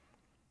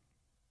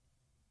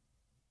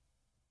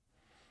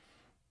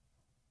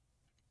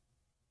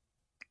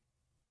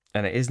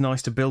 And it is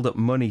nice to build up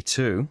money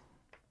too.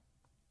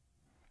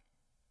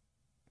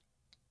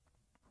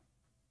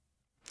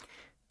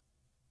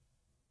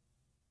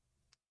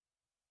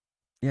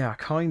 Yeah,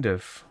 kind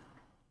of.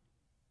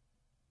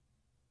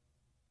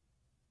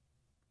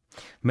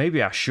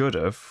 Maybe I should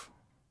have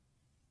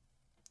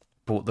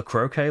bought the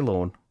croquet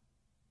lawn.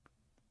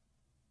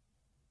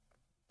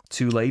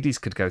 2 ladies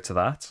could go to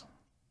that.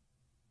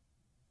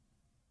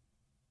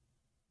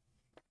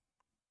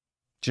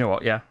 Do you know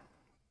what? Yeah.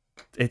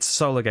 It's a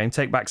solo game.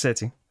 Take Back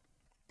City.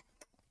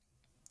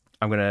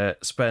 I'm going to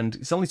spend...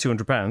 it's only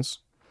 £200.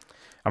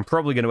 I'm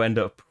probably going to end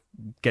up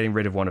getting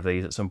rid of one of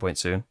these at some point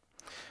soon.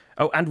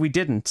 Oh, and we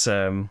didn't...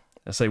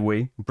 I say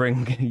we.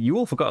 Bring... you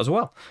all forgot as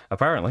well,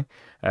 apparently.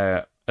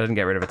 I didn't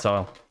get rid of a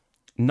tile.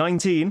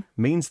 19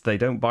 means they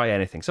don't buy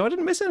anything, so I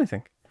didn't miss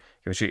anything.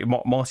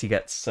 Marty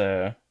gets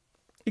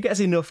he gets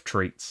enough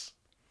treats.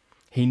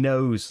 He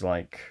knows,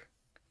 like,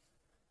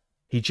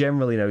 he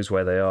generally knows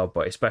where they are,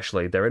 but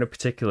especially they're in a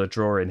particular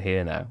drawer in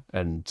here now,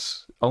 and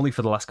only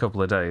for the last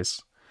couple of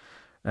days.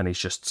 And he's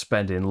just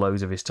spending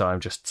loads of his time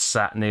just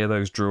sat near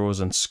those drawers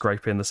and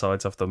scraping the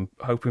sides of them,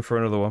 hoping for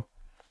another one.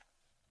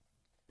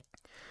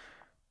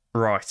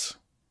 Right.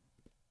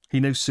 He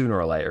knows sooner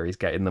or later he's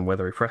getting them,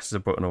 whether he presses a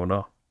button or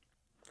not.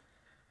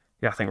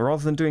 Yeah, I think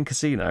rather than doing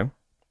casino,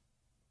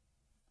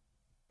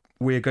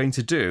 we're going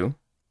to do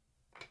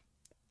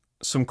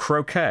some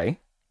croquet.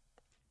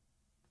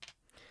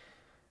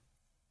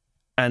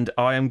 And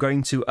I am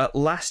going to at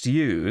last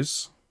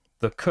use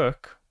the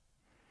cook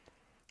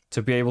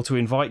to be able to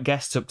invite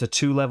guests up to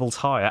 2 levels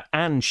higher,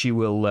 and she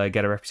will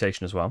get a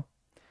reputation as well.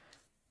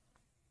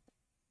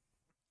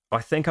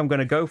 I think I'm going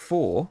to go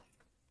for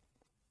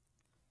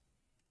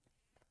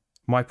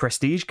my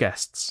prestige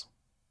guests.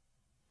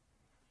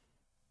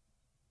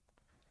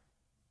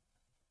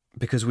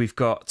 Because we've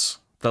got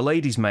the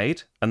lady's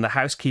maid, and the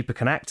housekeeper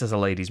can act as a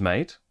lady's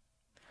maid.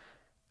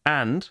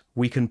 And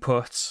we can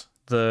put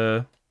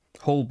the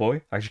hall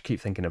boy. I should keep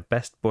thinking of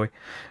best boy.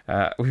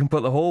 We can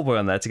put the hall boy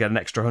on there to get an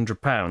extra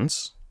 £100.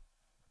 Is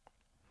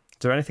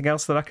there anything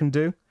else that I can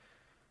do?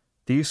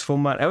 The useful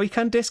man. Oh, he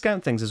can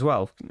discount things as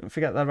well.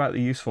 Forget that about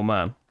the useful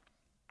man.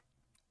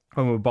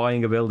 When we're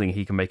buying a building,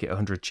 he can make it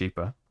 100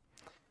 cheaper.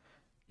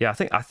 Yeah,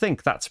 I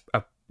think that's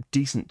a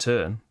decent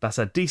turn. That's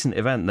a decent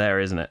event there,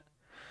 isn't it?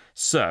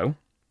 So,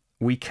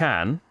 we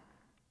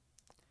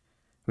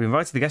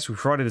invited the guests, we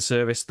provided the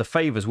service. The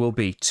favours will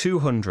be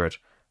 200,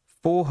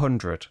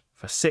 400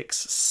 for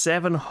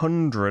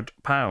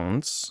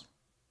 £700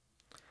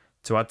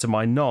 to add to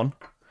my non.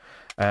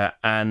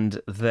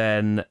 And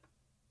then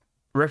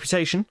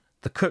reputation,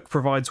 the cook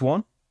provides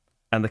 1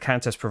 and the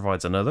countess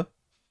provides another.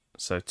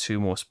 So 2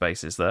 more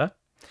spaces there.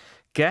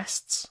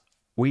 Guests,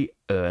 we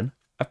earn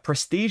a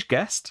prestige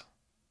guest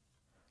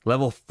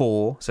Level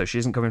 4, so she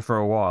isn't coming for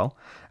a while.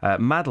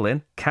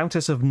 Madeline,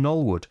 Countess of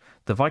Knollwood.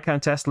 The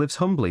Viscountess lives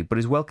humbly, but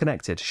is well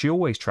connected. She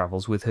always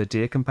travels with her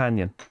dear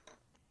companion.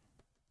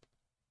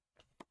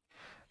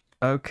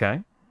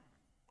 Okay.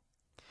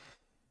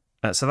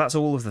 So that's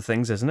all of the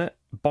things, isn't it?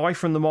 Buy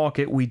from the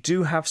market. We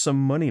do have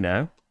some money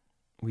now.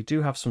 We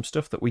do have some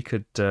stuff that we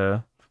could...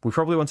 we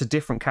probably want a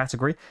different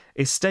category.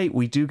 Estate,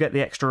 we do get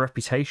the extra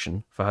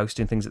reputation for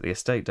hosting things at the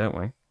estate, don't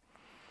we?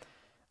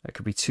 That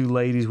could be 2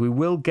 ladies. We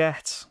will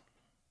get...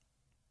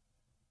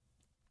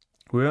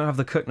 We won't have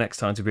the cook next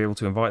time to be able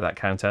to invite that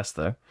countess,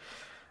 though.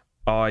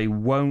 I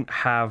won't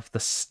have the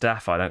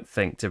staff, I don't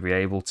think, to be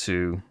able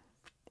to...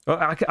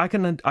 Oh, I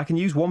can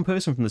use one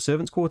person from the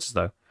servants' quarters,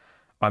 though.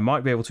 I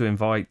might be able to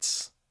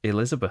invite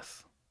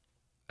Elizabeth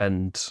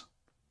and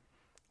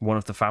one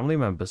of the family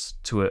members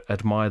to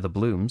admire the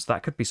blooms.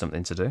 That could be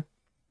something to do.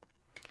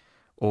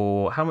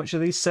 Or how much are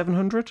these?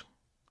 700?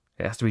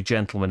 It has to be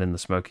gentlemen in the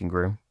smoking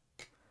room.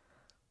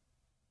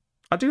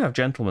 I do have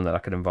gentlemen that I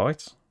could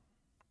invite.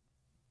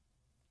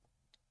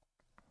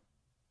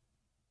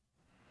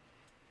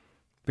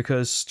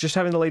 Because just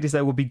having the ladies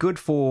there would be good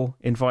for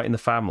inviting the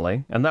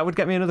family, and that would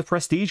get me another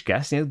prestige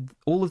guest. You know,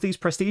 all of these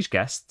prestige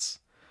guests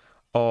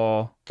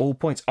are all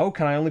points. Oh,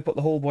 can I only put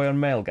the hall boy on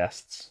male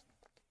guests?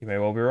 You may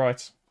well be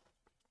right.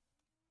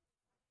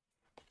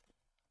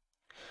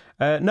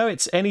 No,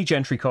 it's any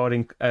gentry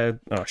carding. I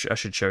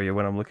should show you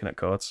when I'm looking at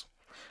cards.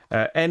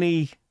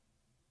 Any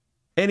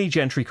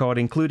gentry card,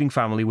 including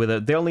family,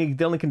 with the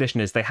only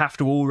condition is they have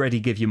to already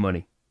give you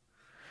money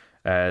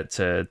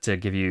to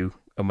give you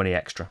a money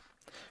extra,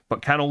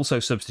 but can also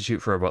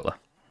substitute for a butler.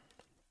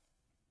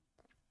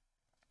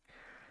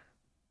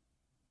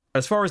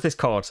 As far as this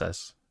card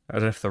says, I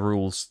don't know if the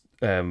rules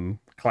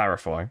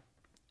clarify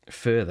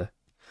further.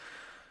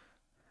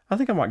 I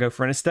think I might go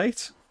for an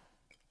estate.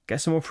 Get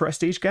some more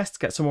prestige guests,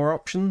 get some more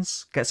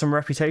options, get some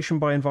reputation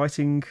by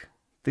inviting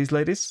these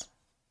ladies.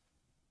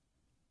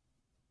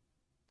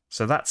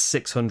 So that's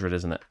 600,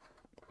 isn't it?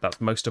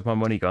 That's most of my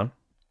money gone.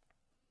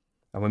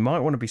 And we might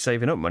want to be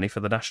saving up money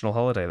for the national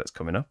holiday that's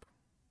coming up.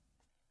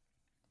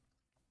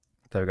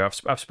 There we go.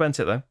 I've spent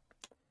it, though.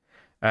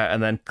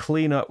 And then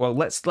clean up. Well,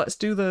 let's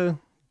do the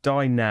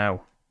die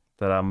now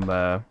that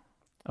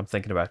I'm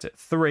thinking about it.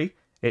 3.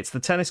 It's the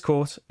tennis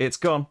court. It's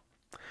gone.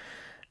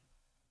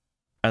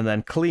 And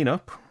then clean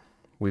up.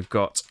 We've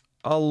got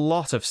a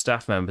lot of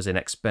staff members in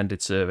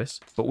expended service,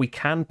 but we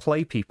can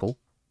play people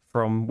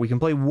from... We can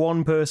play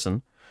one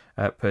person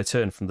per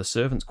turn from the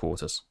servants'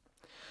 quarters.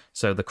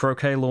 So the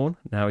croquet lawn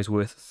now is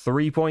worth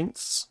 3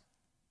 points.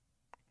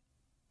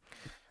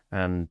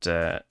 And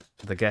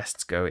the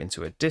guests go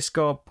into a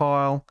discard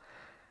pile.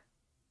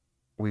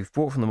 We've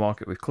bought from the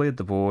market, we've cleared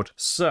the board.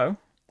 So,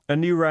 a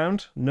new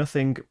round,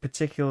 nothing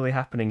particularly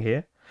happening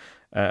here.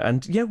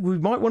 And yeah, we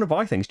might want to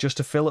buy things just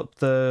to fill up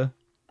the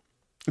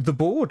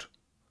board.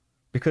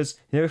 Because,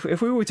 you know,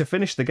 if we were to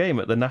finish the game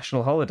at the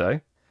national holiday,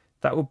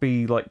 that would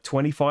be like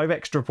 25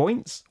 extra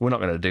points. We're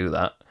not going to do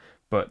that.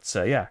 But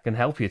yeah, can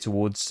help you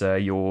towards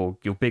your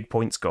big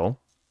points goal.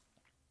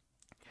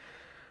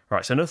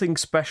 Right, so nothing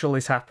special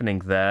is happening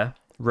there.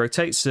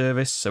 Rotate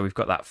service, so we've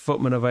got that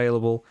footman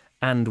available,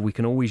 and we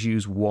can always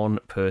use one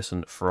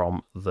person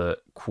from the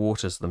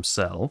quarters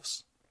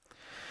themselves.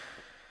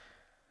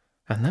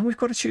 And then we've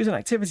got to choose an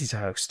activity to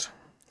host.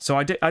 So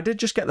I did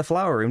just get the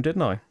flower room,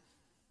 didn't I?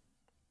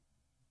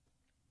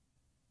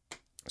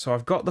 So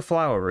I've got the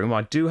flower room.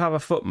 I do have a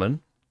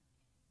footman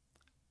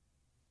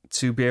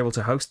to be able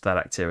to host that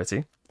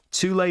activity.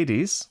 2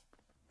 ladies.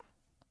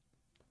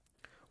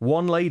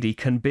 1 lady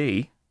can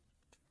be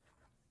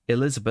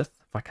Elizabeth,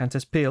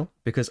 Viscountess Peel,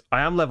 because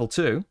I am level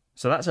 2,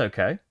 so that's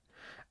okay.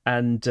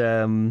 And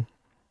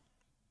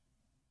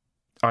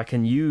I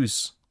can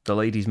use the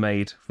lady's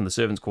maid from the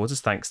servants' quarters,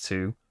 thanks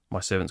to my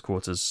servants'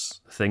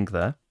 quarters thing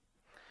there.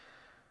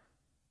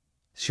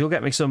 She'll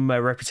get me some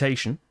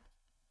reputation.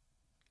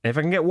 And if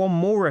I can get 1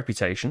 more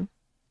reputation,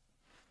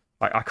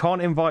 I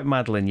can't invite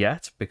Madeline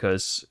yet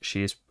because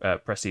she is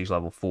prestige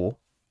level 4.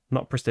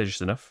 Not prestigious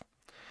enough.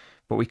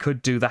 But we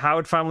could do the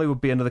Howard family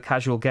would be another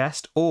casual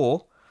guest,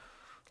 or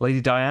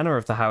Lady Diana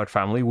of the Howard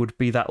family would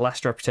be that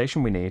last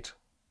reputation we need.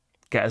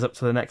 Get us up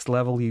to the next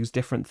level, use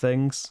different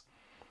things.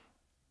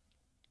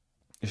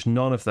 Just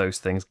none of those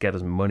things get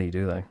us money,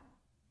 do they?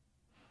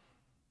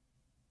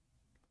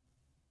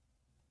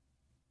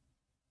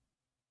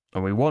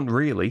 And we want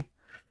really...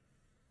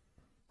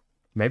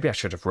 Maybe I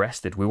should have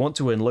rested. We want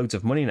to earn loads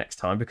of money next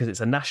time because it's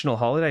a national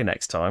holiday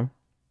next time.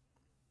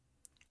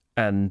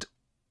 And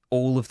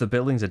all of the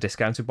buildings are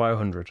discounted by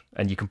 100.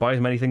 And you can buy as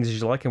many things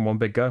as you like in one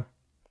big go.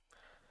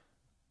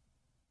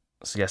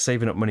 So yeah,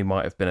 saving up money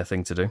might have been a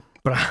thing to do.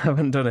 But I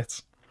haven't done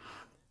it.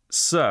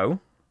 So,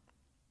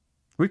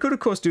 we could of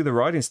course do the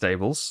riding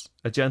stables,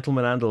 a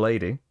gentleman and a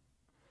lady,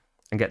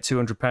 and get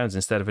 £200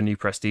 instead of a new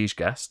prestige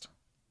guest.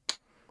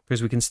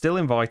 Because we can still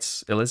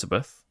invite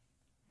Elizabeth.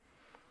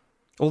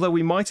 Although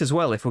we might as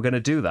well, if we're going to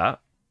do that.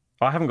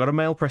 I haven't got a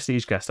male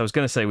prestige guest. I was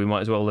going to say we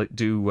might as well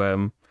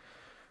do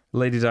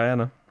Lady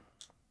Diana.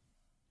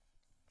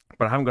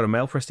 But I haven't got a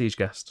male prestige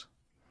guest.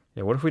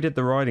 Yeah, what if we did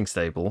the riding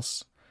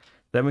stables?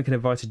 Then we can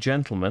invite a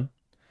gentleman.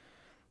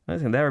 I don't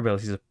think their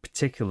abilities are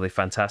particularly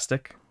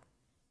fantastic.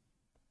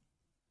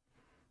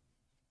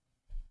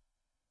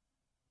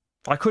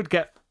 I could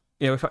get,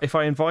 if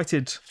I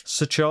invited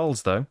Sir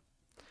Charles, though,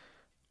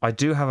 I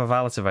do have a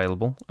valet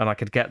available, and I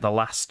could get the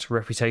last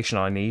reputation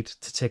I need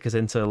to tick us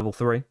into level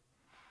 3.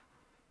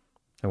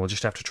 And we'll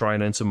just have to try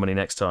and earn some money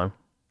next time.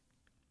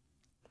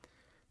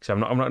 So I'm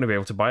not going to be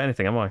able to buy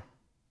anything, am I?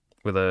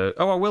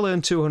 I will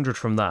earn 200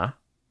 from that.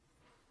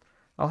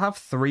 I'll have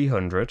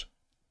 300.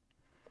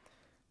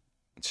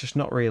 It's just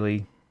not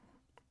really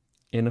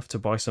enough to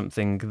buy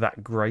something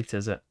that great,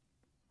 is it?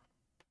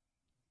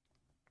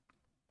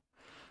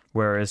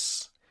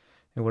 Whereas,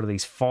 what are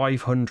these?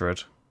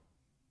 500.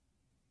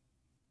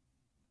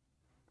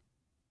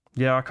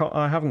 Yeah,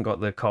 I haven't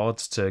got the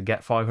cards to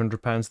get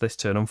 £500 this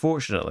turn,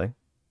 unfortunately.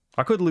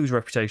 I could lose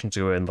reputation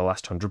to earn the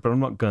last 100, but I'm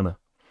not gonna.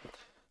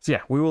 So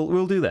yeah,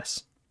 we'll do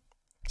this.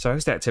 So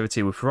host the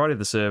activity, we've provided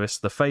the service,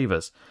 the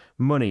favours.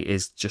 Money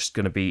is just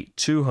going to be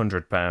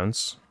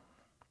 £200.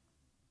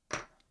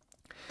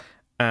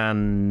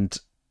 And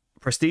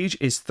prestige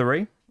is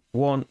 3.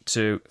 1,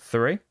 2,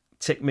 3.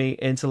 Tick me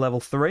into level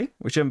 3,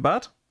 which isn't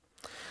bad.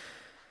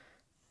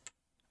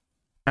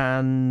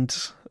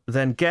 And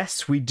then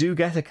guests, we do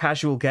get a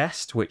casual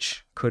guest,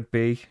 which could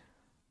be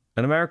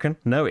an American.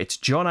 No, it's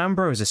John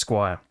Ambrose,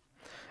 Esquire.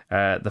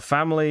 The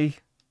family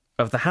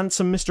of the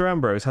handsome Mr.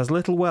 Ambrose has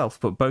little wealth,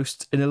 but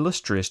boasts an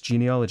illustrious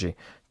genealogy.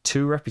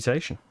 2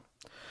 reputation.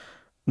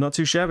 Not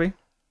too shabby.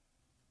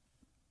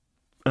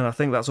 And I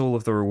think that's all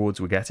of the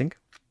rewards we're getting.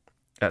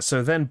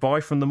 So then buy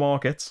from the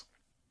market.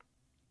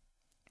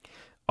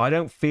 I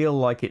don't feel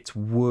like it's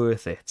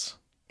worth it.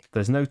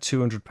 There's no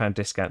 £200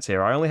 discounts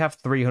here. I only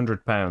have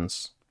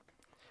 £300.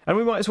 And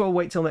we might as well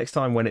wait till next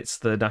time when it's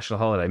the national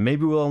holiday.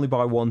 Maybe we'll only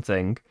buy one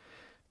thing,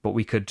 but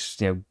we could,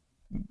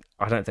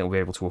 I don't think we'll be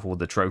able to afford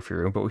the trophy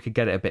room, but we could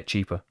get it a bit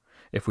cheaper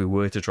if we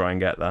were to try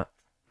and get that.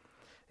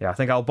 Yeah, I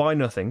think I'll buy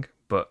nothing,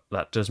 but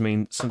that does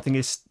mean something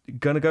is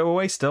going to go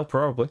away still,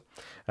 probably.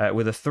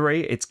 With a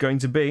 3, it's going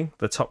to be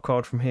the top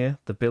card from here.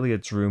 The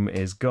billiards room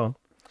is gone.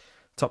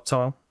 Top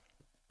tile.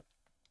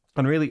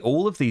 And really,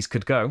 all of these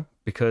could go,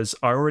 because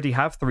I already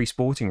have 3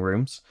 sporting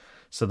rooms,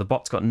 so the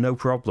bot's got no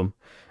problem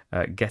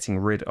getting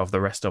rid of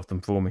the rest of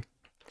them for me.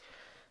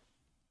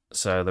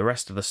 So the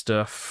rest of the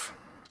stuff...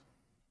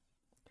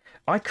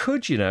 I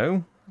could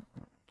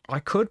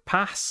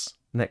pass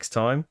next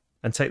time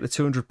and take the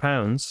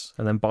 £200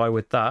 and then buy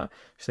with that.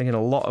 Just thinking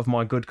a lot of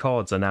my good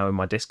cards are now in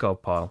my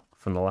discard pile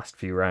from the last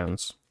few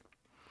rounds.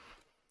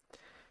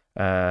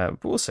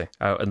 But we'll see.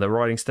 Oh, and the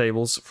riding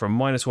stables from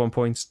 -1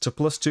 point to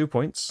 +2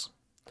 points.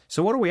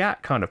 So what are we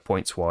at kind of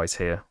points-wise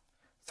here?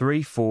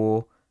 3,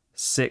 4,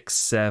 6,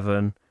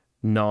 7,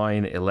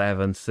 9,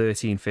 11,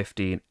 13,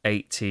 15,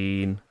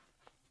 18,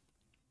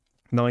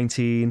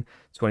 19,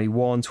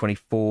 21,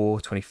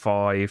 24,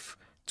 25,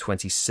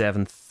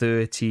 27,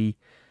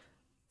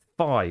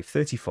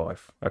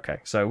 35. Okay,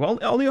 so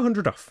only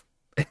 100 off.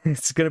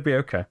 It's going to be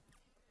okay.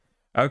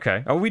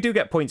 Okay. Oh, we do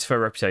get points for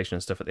reputation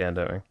and stuff at the end,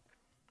 don't we?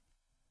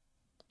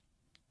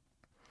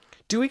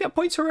 Do we get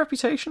points for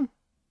reputation?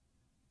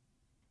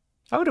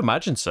 I would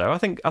imagine so. I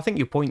think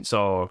your points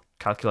are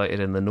calculated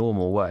in the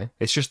normal way.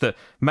 It's just that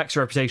max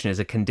reputation is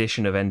a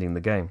condition of ending the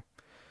game.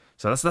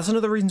 So that's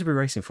another reason to be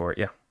racing for it,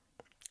 yeah.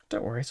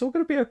 Don't worry, it's all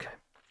going to be okay.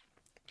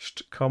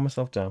 Just calm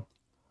myself down.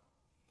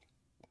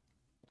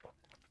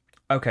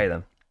 Okay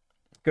then.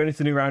 Going into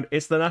the new round,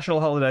 it's the national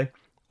holiday.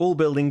 All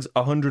buildings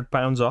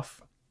 £100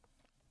 off.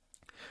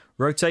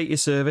 Rotate your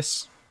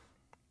service.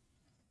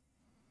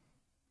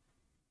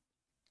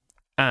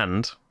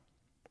 And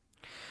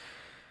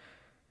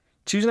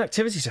choose an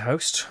activity to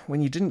host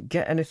when you didn't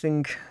get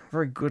anything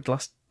very good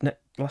last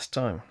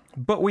time.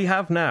 But we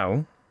have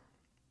now.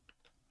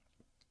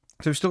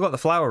 So we've still got the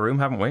flower room,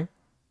 haven't we?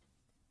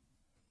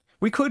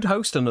 We could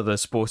host another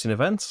sporting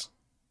event.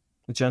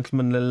 A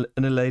gentleman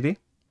and a lady.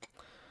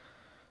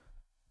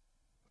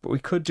 But we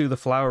could do the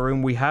flower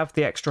room. We have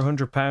the extra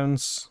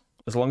 £100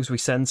 as long as we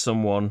send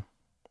someone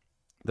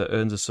that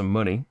earns us some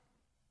money.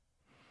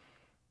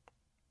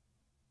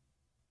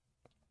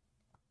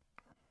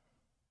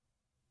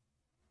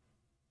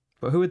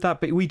 But who would that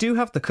be? We do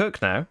have the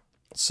cook now,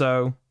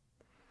 so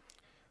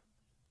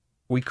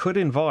we could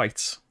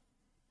invite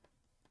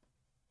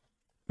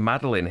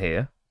Madeline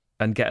here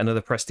and get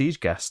another prestige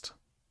guest.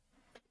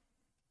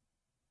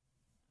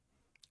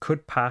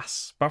 Could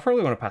pass, but I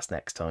probably want to pass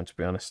next time, to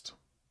be honest.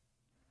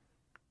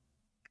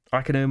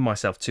 I can earn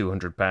myself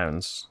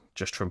 £200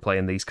 just from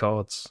playing these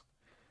cards.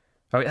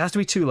 Oh, it has to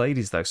be 2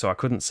 ladies though, so I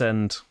couldn't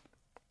send.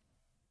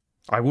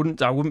 I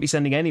wouldn't be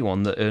sending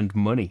anyone that earned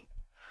money.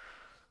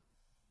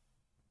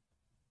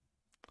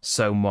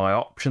 So my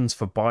options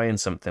for buying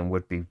something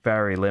would be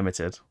very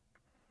limited.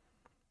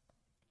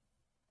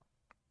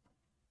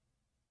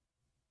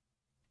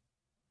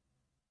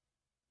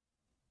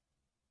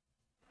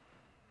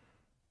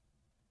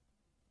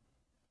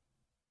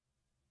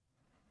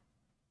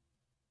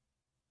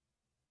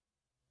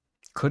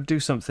 Could do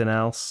something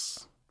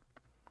else.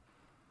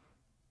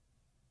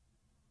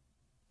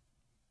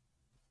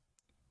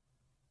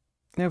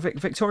 No,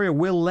 Victoria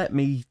will let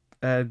me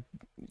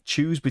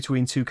choose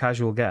between two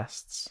casual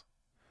guests.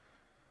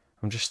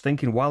 I'm just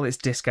thinking, while it's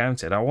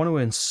discounted, I want to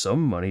earn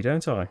some money,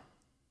 don't I?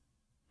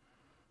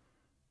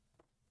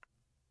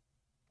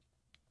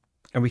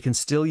 And we can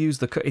still use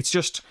the... It's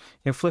just,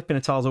 flipping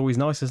a tile's always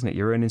nice, isn't it?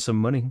 You're earning some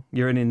money.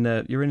 You're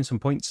earning some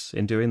points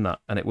in doing that.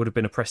 And it would have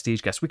been a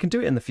prestige guest. We can do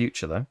it in the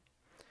future, though.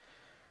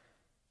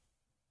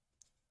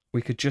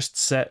 We could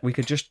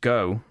just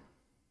go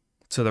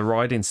to the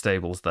riding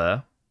stables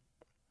there.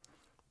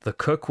 The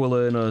cook will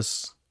earn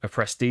us a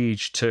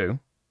prestige too.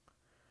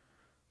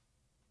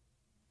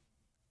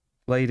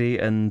 Lady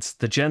and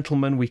the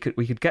gentleman, we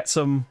could get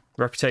some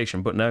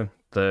reputation, but no.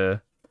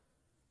 The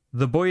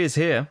boy is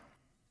here.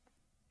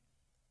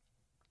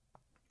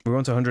 We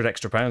want 100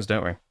 extra pounds,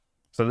 don't we?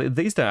 So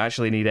these don't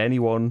actually need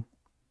anyone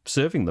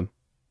serving them,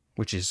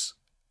 which is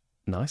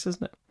nice,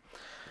 isn't it?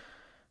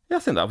 Yeah, I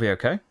think that'll be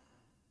okay.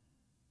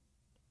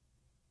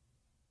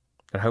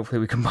 And hopefully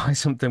we can buy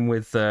something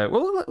with...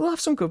 we'll have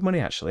some good money,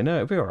 actually. No,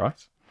 it'll be all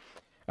right.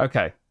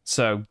 Okay,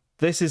 so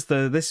this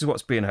is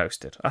what's being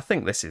hosted. I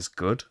think this is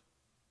good.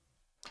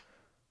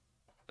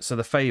 So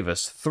the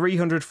favours,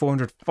 300,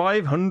 400,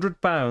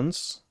 500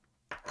 pounds.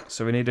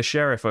 So we need a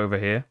sheriff over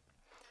here.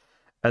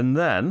 And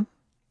then...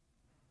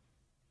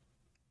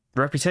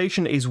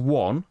 reputation is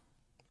 1,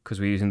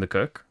 because we're using the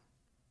cook.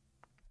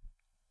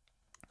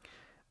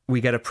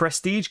 We get a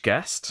prestige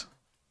guest,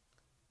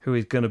 who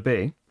is going to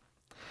be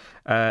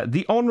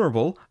the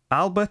Honourable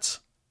Albert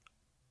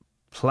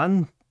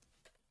Plantagenet?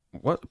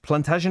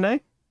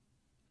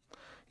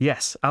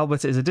 Yes,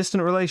 Albert is a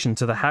distant relation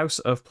to the House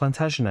of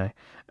Plantagenet,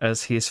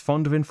 as he is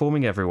fond of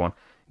informing everyone.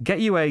 Get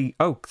you a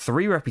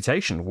 3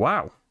 reputation.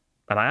 Wow.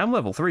 And I am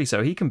level 3,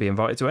 so he can be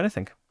invited to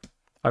anything.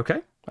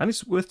 Okay. And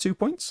it's worth 2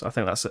 points. I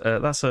think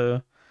that's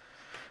a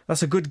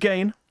good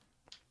gain.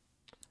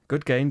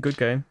 Good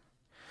gain.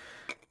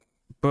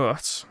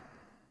 But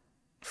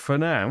for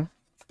now,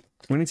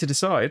 we need to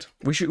decide.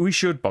 We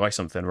should buy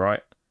something,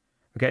 right?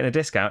 We're getting a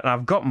discount, and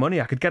I've got money.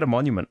 I could get a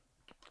monument.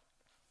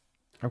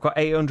 I've got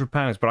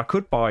 £800, but I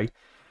could buy...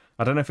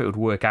 I don't know if it would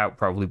work out,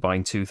 probably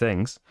buying 2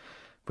 things.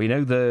 But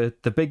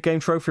the big game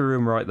trophy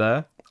room right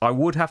there, I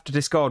would have to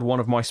discard one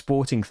of my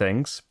sporting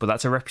things, but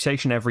that's a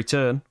reputation every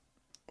turn.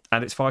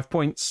 And it's 5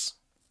 points.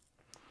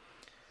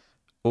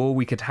 Or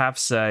we could have,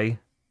 say,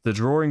 the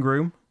drawing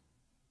room.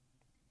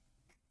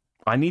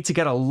 I need to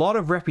get a lot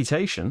of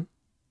reputation.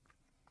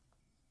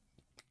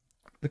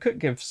 The cook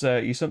gives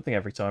you something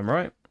every time,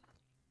 right?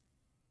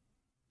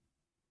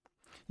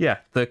 Yeah,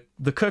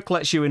 the cook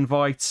lets you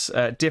invite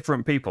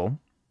different people.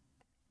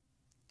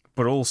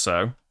 But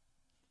also...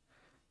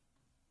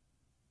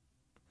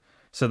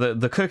 So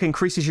the cook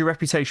increases your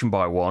reputation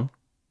by 1,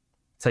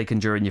 taken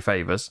during your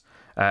favours.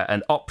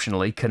 And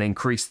optionally can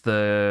increase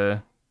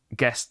the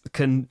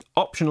can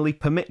optionally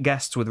permit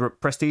guests with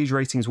prestige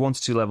ratings 1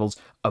 to 2 levels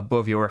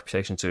above your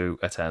reputation to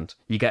attend.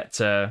 You get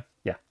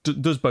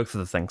does both of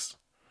the things.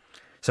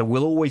 So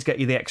we'll always get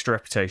you the extra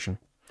reputation,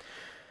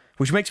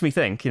 which makes me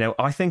think.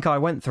 I think I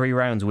went 3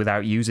 rounds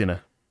without using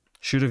her.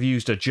 Should have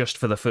used her just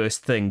for the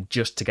first thing,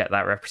 just to get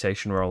that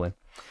reputation rolling.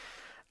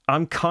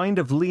 I'm kind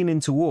of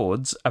leaning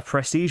towards a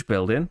prestige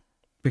building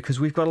because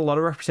we've got a lot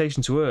of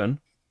reputation to earn.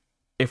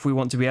 If we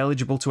want to be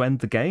eligible to end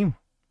the game,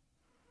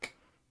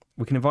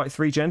 we can invite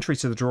 3 gentry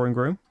to the drawing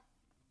room.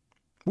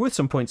 Worth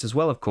some points as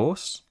well, of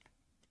course.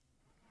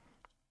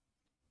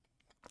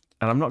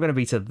 And I'm not going to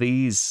be to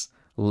these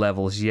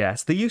levels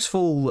yet. The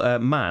useful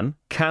man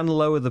can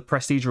lower the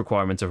prestige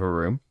requirement of a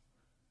room.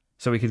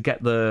 So we could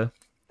get the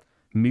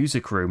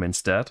music room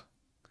instead.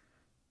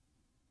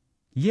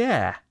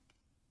 Yeah,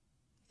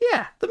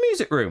 the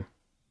music room.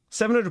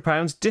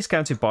 £700,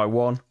 discounted by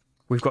 1.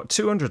 We've got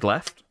 200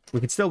 left. We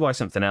could still buy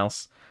something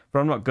else, but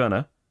I'm not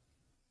gonna.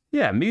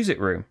 Yeah, music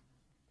room.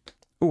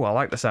 Ooh, I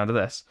like the sound of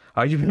this.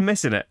 Oh, you've been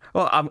missing it.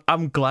 Well,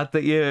 I'm glad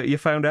that you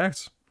found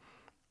out.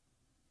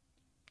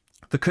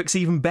 The cook's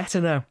even better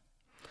now.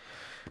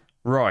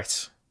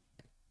 Right.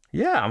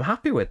 Yeah, I'm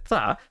happy with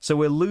that. So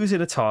we're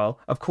losing a tile.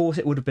 Of course,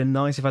 it would have been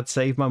nice if I'd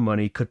saved my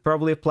money. Could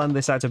probably have planned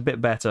this out a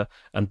bit better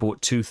and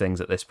bought 2 things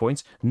at this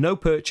point. No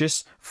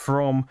purchase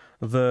from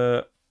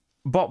the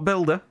bot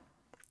builder.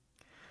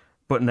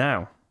 But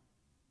now...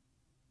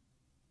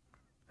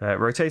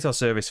 rotate our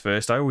service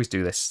first. I always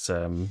do this.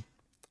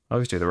 I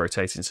always do the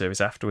rotating service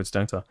afterwards,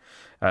 don't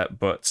I?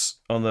 But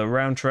on the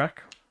round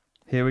track,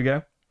 here we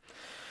go.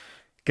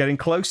 Getting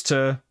close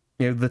to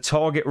the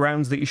target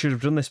rounds that you should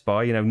have done this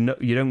by. No,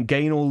 you don't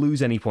gain or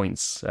lose any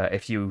points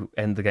if you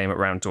end the game at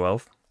round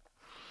 12.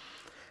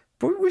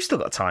 But we've still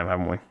got time,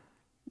 haven't we?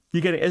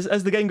 You get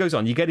as the game goes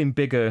on. You're getting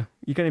bigger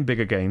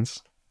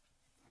gains.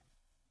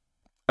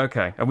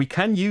 Okay, and we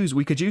could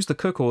use the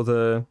cook or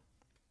the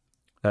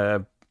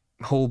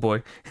hall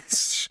boy.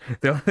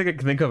 The only thing I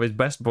can think of is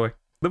best boy.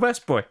 The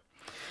best boy.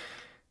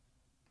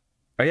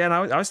 Oh yeah, and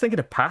I was thinking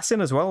of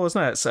passing as well,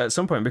 wasn't I, at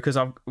some point, because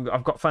I've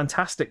got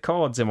fantastic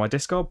cards in my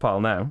discard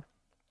pile now.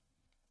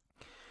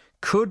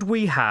 Could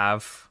we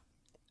have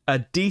a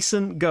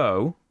decent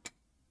go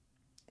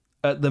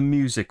at the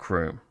music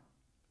room?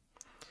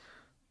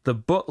 The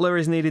butler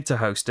is needed to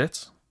host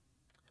it,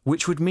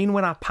 which would mean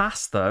when I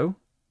pass, though,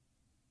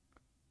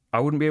 I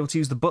wouldn't be able to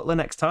use the butler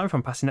next time if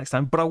I'm passing next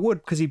time, but I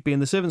would because he'd be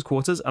in the servants'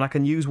 quarters and I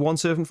can use one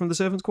servant from the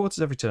servants'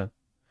 quarters every turn.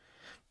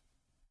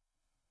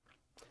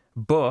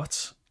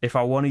 But if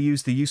I want to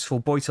use the useful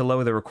boy to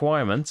lower the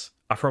requirement,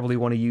 I probably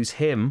want to use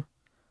him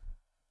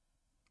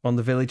on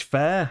the village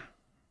fair.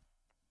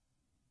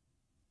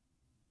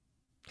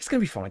 It's going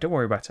to be fine, don't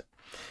worry about it.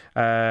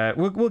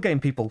 We'll gain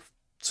people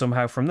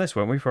somehow from this,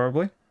 won't we,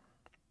 probably?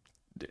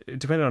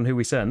 Depending on who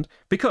we send.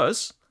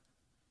 Because,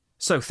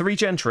 so 3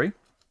 gentry.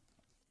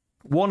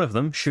 One of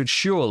them should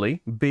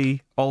surely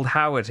be old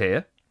Howard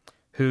here,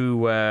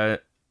 who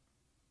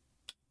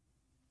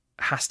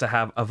has to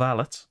have a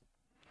valet.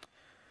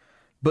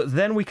 But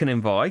then we can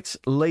invite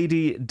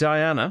Lady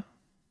Diana,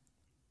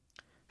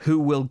 who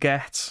will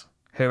get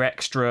her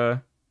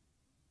extra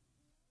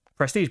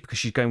prestige because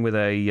she's going with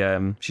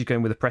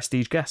a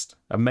prestige guest,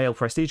 a male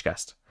prestige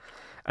guest.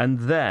 And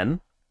then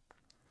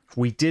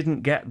we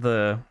didn't get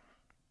the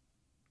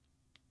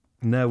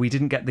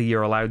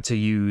you're allowed to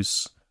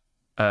use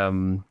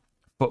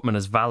footmen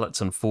as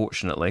valets,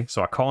 unfortunately,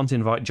 so I can't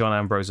invite John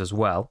Ambrose as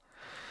well.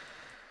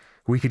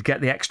 We could get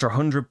the extra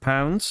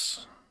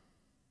 £100,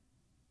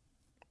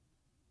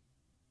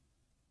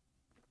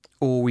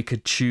 or we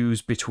could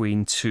choose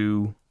between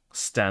 2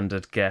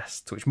 standard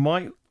guests, which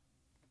might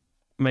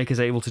make us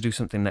able to do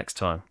something next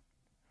time.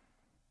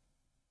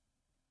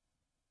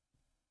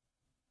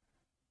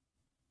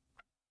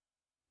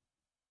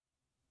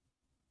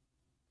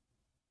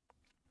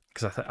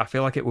 Because I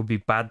feel like it would be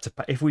bad to...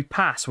 If we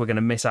pass, we're going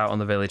to miss out on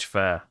the village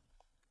fair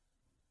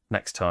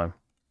next time.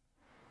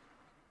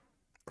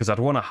 Because I'd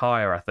want to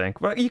hire, I think.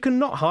 Well, you can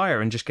not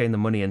hire and just gain the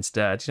money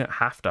instead. You don't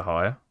have to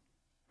hire.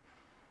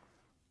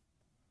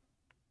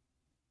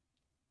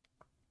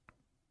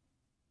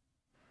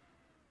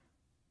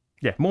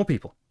 Yeah, more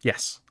people.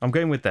 Yes, I'm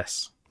going with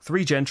this.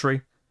 3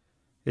 gentry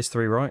is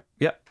 3, right?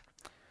 Yep.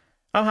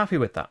 I'm happy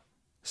with that.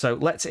 So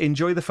let's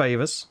enjoy the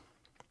favours.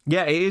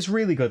 Yeah, it is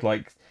really good.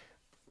 Like,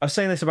 I was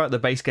saying this about the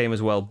base game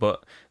as well,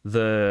 but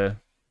they're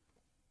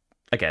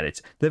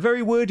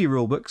very wordy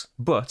rulebooks,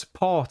 but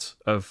part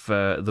of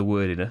the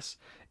wordiness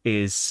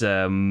is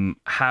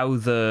how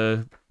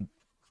the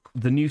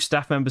new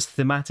staff members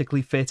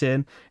thematically fit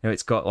in. You know,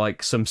 it's got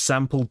like some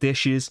sample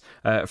dishes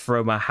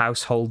from a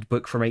household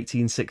book from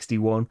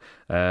 1861,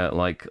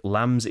 like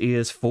lamb's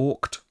ears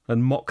forked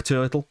and mock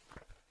turtle.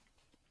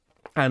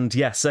 And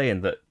yeah,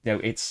 saying that, you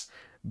know,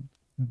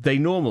 they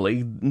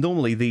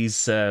normally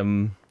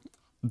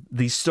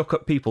these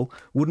stuck-up people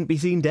wouldn't be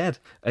seen dead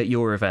at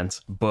your event,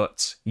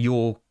 but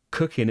your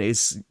cook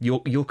is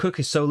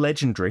so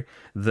legendary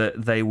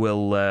that they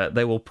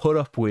will put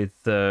up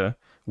with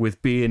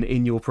being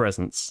in your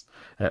presence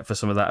for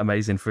some of that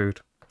amazing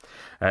food.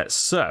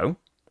 So,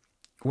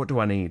 what do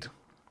I need?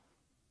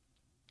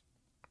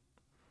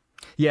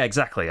 Yeah,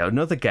 exactly.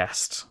 Another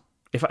guest.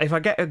 If I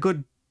get a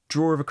good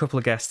draw of a couple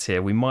of guests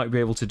here, we might be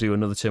able to do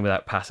another turn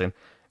without passing,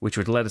 which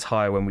would let us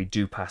higher when we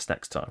do pass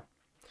next time.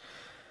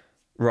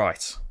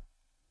 Right.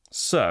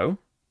 So,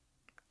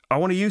 I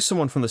want to use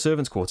someone from the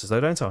servants' quarters,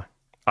 though, don't I?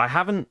 I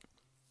haven't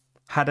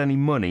had any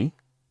money,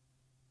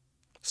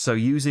 so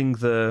using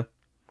the...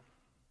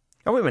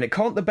 Oh, wait a minute.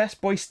 Can't the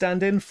best boy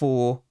stand in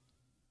for...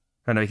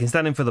 Oh, no, he can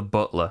stand in for the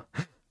butler.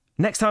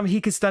 Next time,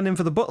 he could stand in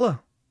for the butler.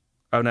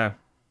 Oh, no.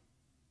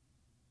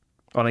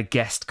 On a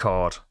guest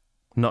card,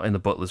 not in the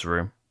butler's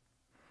room.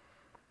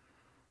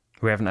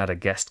 We haven't had a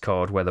guest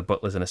card where the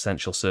butler's an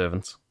essential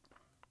servant.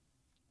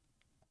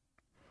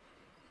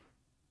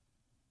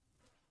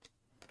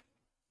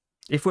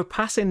 If we're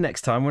passing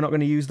next time, we're not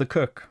going to use the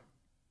cook.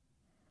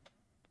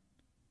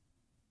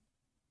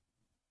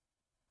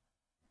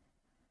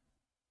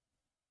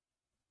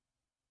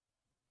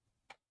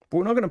 But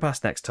we're not going to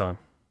pass next time.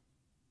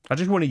 I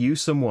just want to use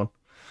someone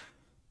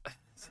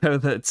so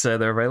that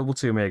they're available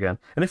to me again.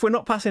 And if we're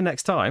not passing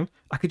next time,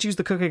 I could use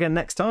the cook again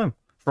next time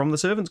from the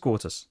servants'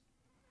 quarters.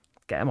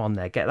 Get him on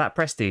there. Get that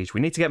prestige.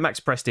 We need to get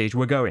max prestige.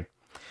 We're going.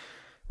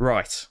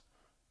 Right.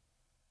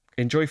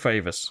 Enjoy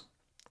favours.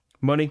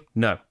 Money?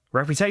 No.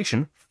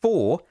 Reputation?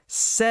 4,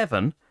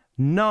 7,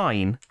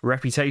 9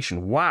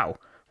 reputation. Wow.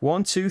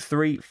 1, 2,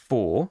 3,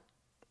 4,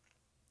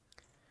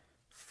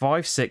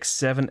 5, 6,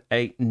 7,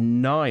 8,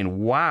 9.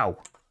 Wow.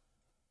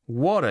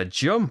 What a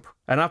jump.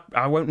 And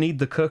I won't need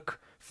the cook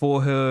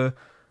for her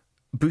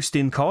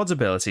boosting cards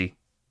ability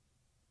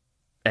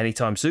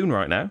anytime soon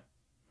right now.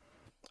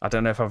 I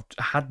don't know if I've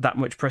had that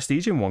much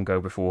prestige in one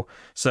go before.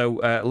 So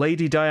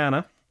Lady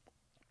Diana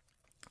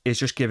is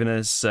just giving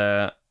us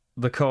the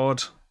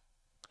card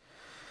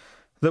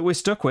that we're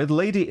stuck with.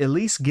 Lady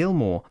Elise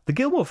Gilmore. The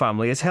Gilmore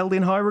family is held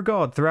in high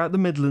regard throughout the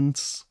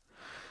Midlands.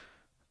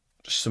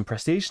 Just some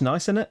prestige.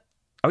 Nice, isn't it?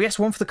 Oh, yes,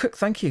 one for the cook.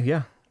 Thank you.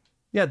 Yeah.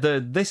 Yeah,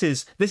 this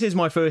is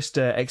my first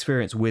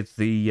experience with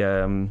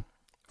the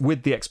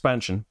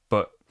expansion,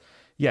 but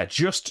yeah,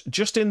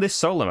 just in this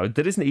solo mode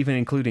that isn't even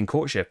including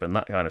courtship and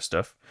that kind of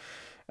stuff.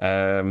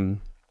 It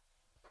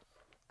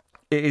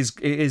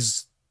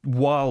is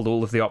wild,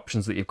 all of the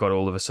options that you've got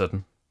all of a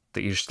sudden.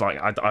 that you're just like,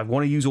 I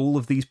want to use all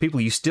of these people.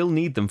 You still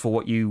need them for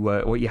what you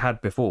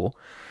had before,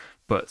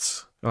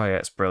 but oh yeah,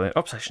 it's brilliant.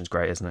 Obsession's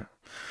great, isn't it?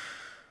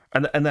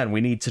 And then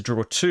we need to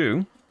draw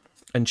 2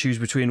 and choose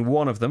between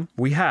one of them.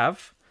 We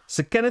have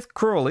Sir Kenneth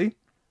Crawley.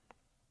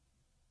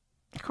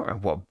 I can't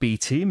remember what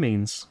BT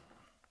means.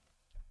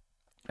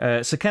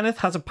 Sir Kenneth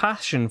has a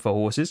passion for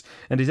horses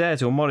and is heir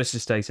to a modest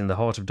estate in the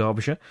heart of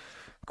Derbyshire.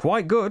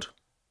 Quite good.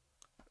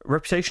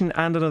 Reputation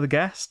and another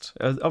guest.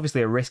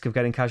 Obviously a risk of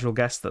getting casual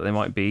guests that they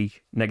might be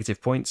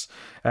negative points.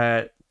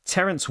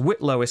 Terence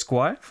Whitlow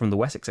Esquire from the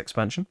Wessex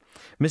expansion.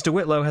 Mr.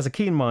 Whitlow has a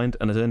keen mind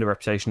and has earned a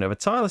reputation of a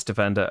tireless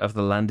defender of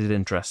the landed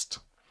interest.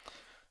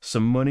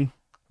 Some money.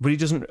 But he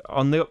doesn't,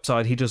 on the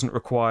upside, he doesn't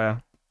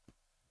require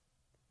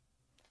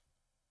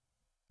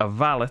a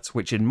valet,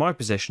 which in my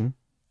position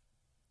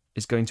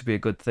is going to be a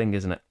good thing,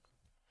 isn't it?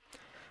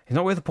 He's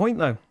not worth a point,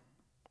 though.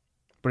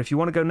 But if you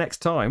want to go next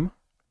time,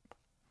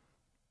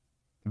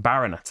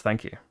 Baronet,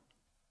 thank you.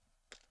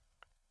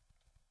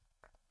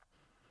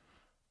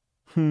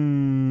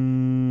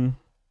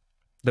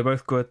 They're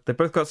both good. They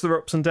both got their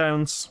ups and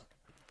downs.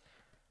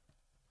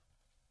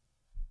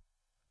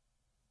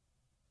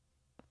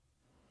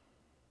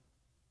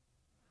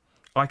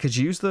 I could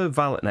use the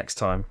valet next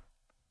time.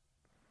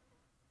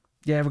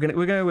 Yeah, we're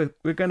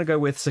gonna go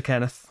with Sir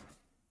Kenneth.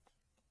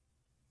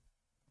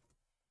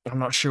 I'm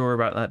not sure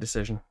about that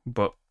decision,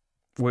 but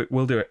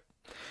we'll do it.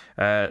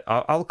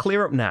 I'll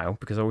clear up now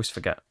because I always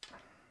forget.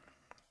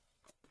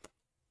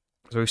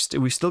 So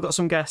we've still got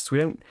some guests. We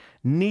don't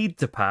need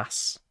to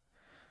pass,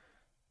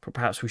 but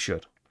perhaps we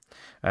should.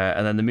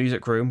 And then the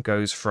music room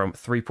goes from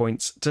 3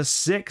 points to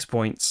 6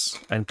 points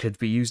and could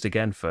be used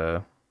again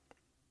for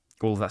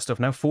all of that stuff.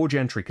 Now 4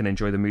 gentry can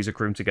enjoy the music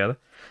room together.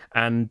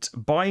 And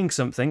buying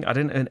something, I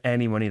didn't earn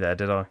any money there,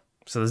 did I?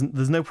 So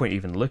there's no point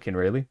even looking,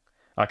 really.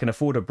 I can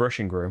afford a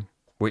brushing room,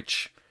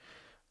 which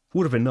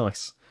would have been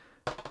nice.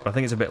 But I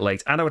think it's a bit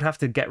late. And I would have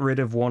to get rid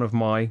of one of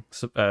my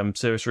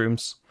service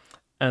rooms.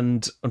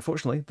 And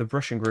unfortunately, the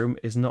brushing room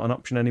is not an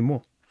option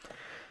anymore.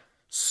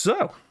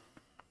 So,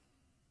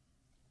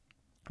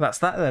 that's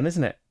that then,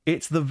 isn't it?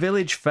 It's the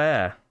village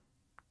fair.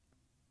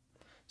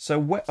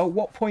 So at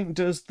what point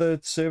does the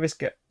service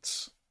get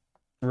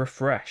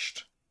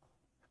refreshed?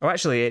 Oh,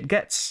 actually, it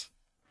gets...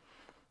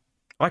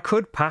 I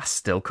could pass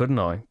still, couldn't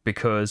I?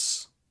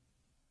 Because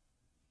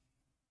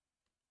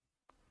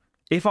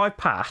if I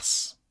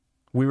pass,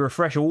 we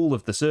refresh all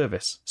of the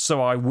service.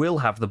 So I will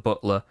have the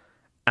butler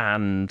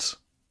and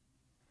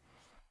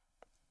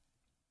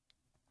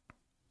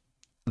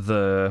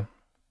the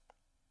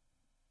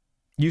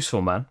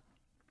useful man.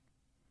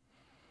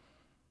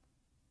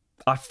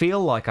 I feel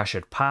like I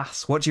should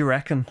pass. What do you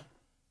reckon?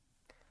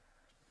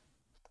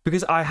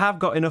 Because I've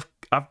got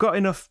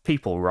enough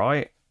people,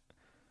 right?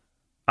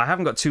 I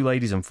haven't got 2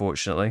 ladies,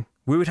 unfortunately.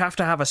 We would have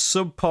to have a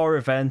subpar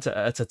event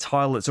at a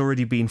tile that's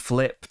already been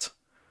flipped.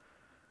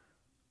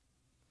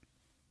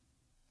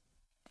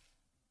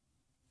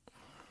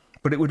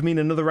 But it would mean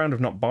another round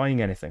of not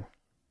buying anything.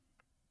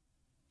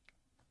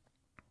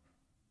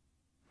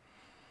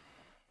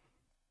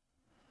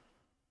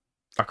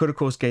 I could, of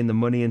course, gain the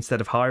money instead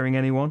of hiring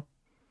anyone.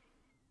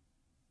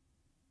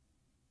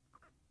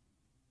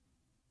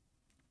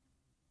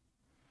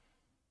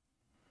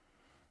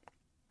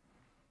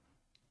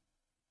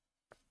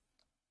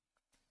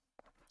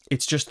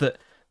 It's just that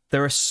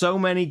there are so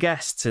many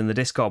guests in the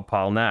discard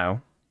pile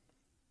now.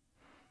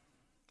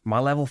 My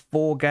level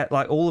 4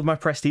 like all of my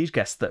prestige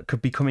guests that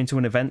could be coming to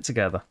an event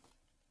together.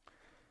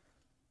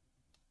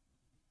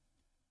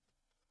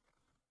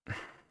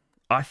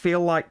 I feel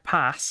like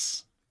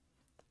pass,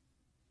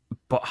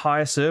 but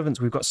hire servants.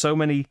 We've got so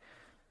many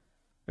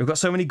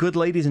good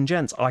ladies and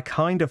gents. I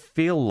kind of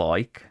feel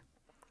like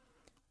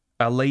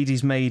a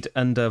lady's maid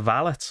and a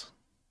valet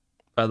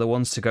are the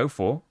ones to go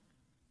for.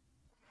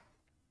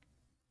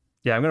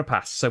 Yeah, I'm going to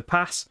pass. So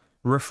pass,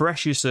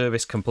 refresh your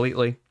service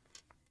completely.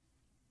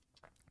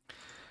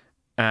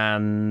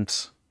 And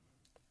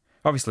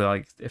obviously,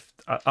 like, if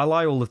I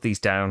lie all of these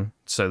down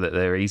so that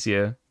they're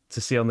easier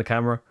to see on the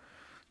camera,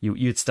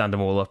 you'd stand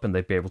them all up and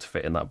they'd be able to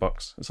fit in that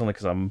box. It's only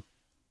because I'm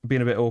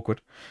being a bit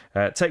awkward.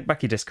 Take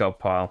back your discard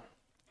pile.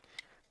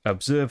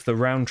 Observe the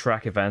round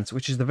track event,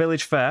 which is the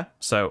village fair.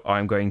 So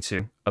I'm going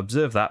to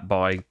observe that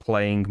by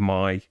playing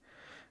my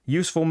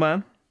useful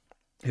man,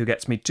 who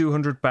gets me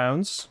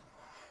 £200.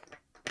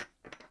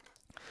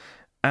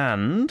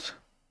 And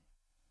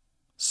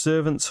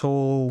Servants'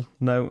 Hall,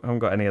 no, I haven't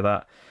got any of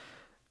that.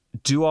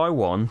 Do I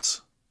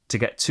want to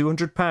get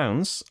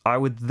 £200? I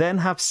would then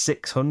have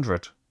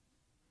 600.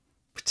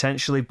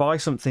 Potentially buy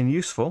something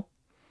useful.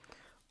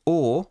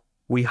 Or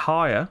we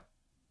hire,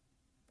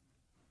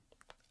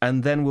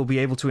 and then we'll be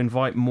able to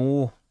invite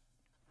more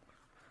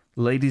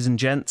ladies and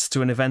gents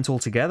to an event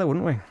altogether,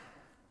 wouldn't we?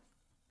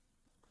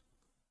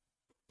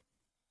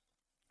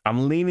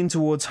 I'm leaning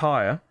towards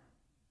hire.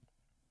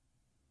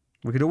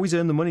 We could always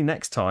earn the money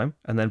next time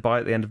and then buy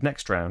at the end of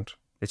next round.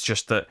 It's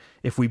just that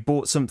if we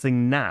bought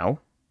something now,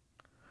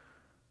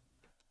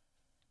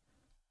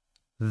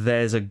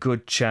 there's a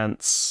good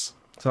chance.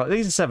 So like,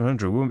 these are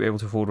 700. We won't be able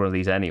to afford one of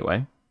these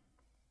anyway.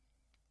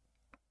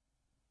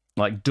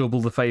 Like,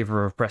 double the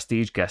favour of a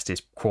prestige guest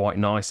is quite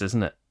nice,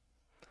 isn't it?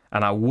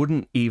 And I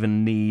wouldn't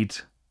even need...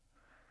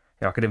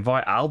 I could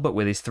invite Albert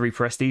with his 3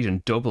 prestige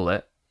and double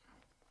it.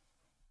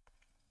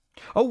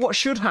 Oh, what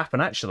should happen,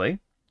 actually,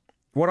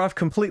 what I've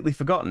completely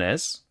forgotten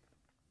is...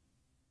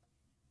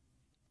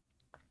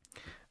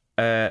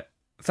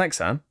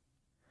 thanks, Anne.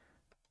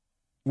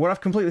 What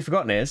I've completely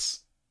forgotten is,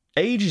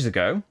 ages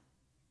ago,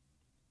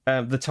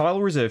 the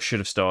tile reserve should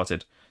have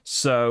started.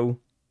 So...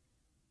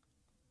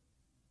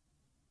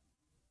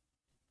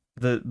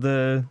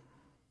 The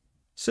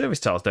service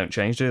tiles don't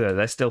change, do they?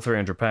 They're still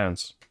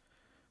 £300.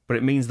 But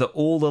it means that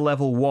all the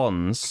level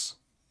 1s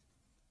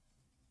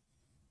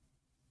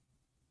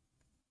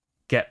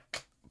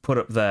get put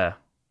up there.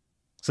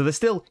 So there's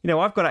still,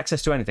 I've got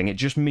access to anything. It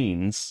just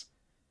means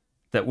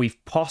that we've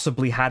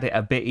possibly had it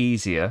a bit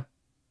easier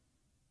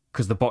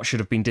because the bot should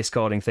have been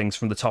discarding things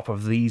from the top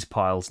of these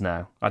piles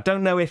now. I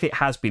don't know if it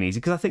has been easy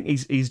because I think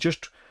he's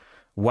just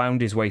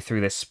wound his way through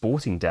this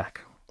sporting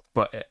deck.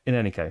 But in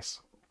any case...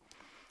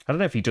 I don't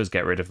know if he does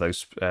get rid of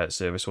those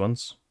service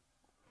ones.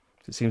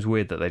 It seems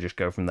weird that they just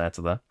go from there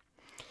to there.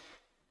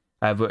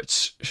 But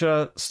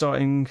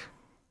starting...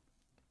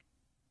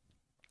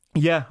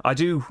 Yeah, I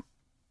do.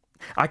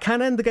 I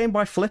can end the game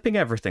by flipping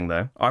everything,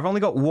 though. I've only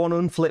got one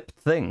unflipped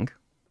thing.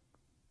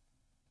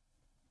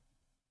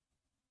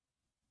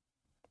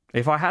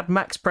 If I had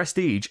max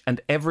prestige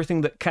and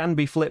everything that can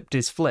be flipped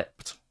is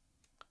flipped,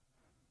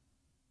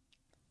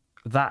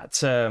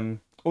 that... or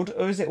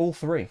is it all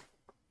 3?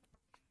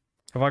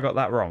 Have I got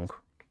that wrong?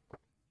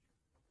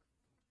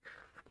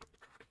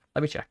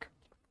 Let me check.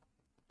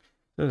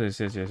 You're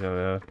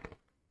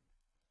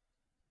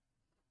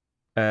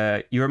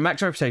at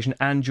max reputation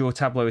and your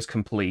tableau is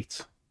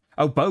complete.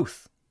 Oh,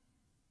 both.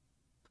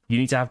 You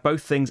need to have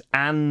both things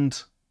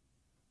and...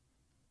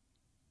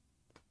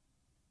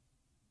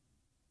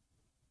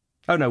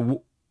 Oh,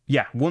 no.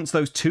 Yeah, once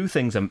those 2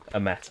 things are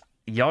met.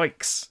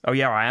 Yikes. Oh,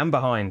 yeah, I am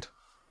behind.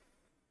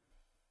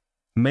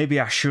 Maybe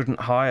I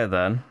shouldn't hire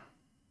then.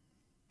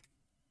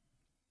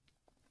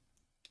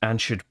 And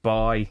should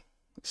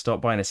start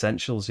buying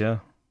essentials, yeah.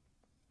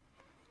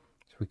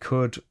 So we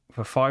could,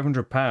 for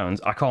 £500,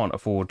 I can't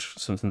afford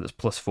something that's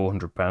plus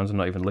 £400. I'm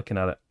not even looking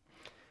at it.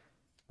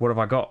 What have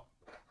I got?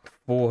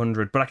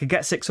 400, but I could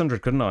get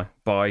 600, couldn't I?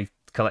 By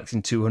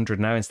collecting 200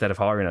 now instead of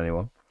hiring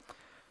anyone.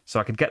 So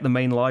I could get the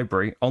main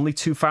library. Only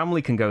 2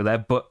 family can go there,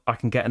 but I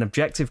can get an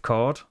objective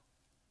card.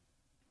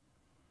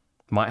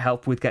 Might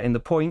help with getting the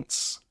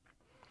points.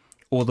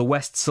 Or the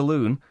West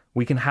Saloon.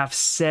 We can have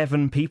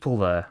 7 people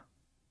there.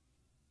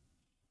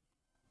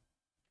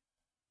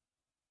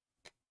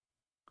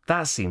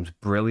 That seems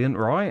brilliant,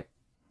 right?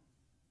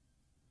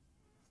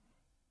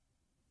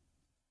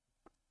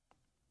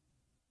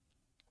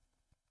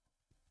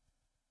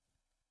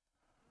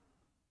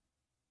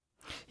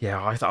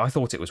 Yeah, I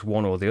thought it was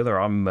one or the other.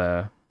 I'm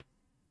going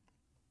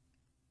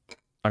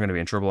to be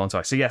in trouble, aren't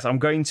I? So yes, I'm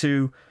going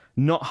to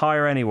not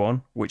hire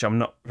anyone, which I'm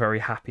not very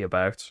happy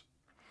about.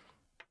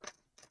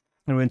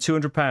 I'm going to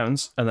win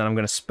 £200, and then I'm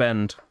going to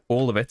spend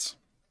all of it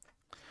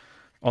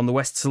on the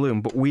West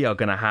Saloon. But we are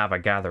going to have a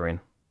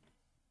gathering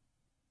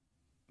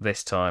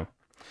this time.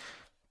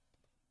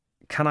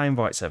 Can I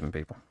invite 7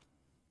 people?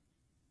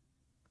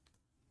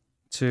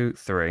 2,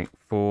 3,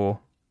 4,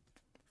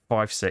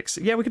 5, 6.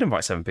 Yeah, we can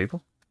invite 7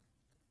 people.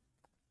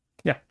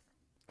 Yeah.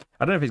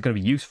 I don't know if it's going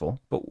to be useful,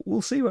 but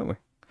we'll see, won't we?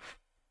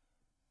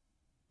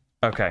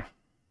 Okay.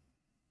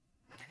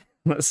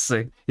 Let's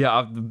see.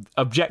 Yeah,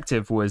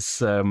 objective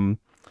was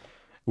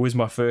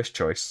my first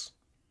choice.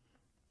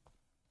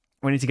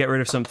 We need to get rid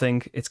of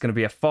something. It's going to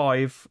be a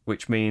 5,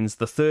 which means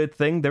the third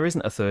thing. There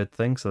isn't a third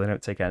thing, so they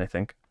don't take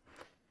anything.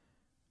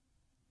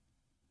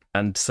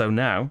 And so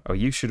now,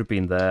 you should have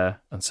been there,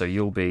 and so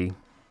you'll be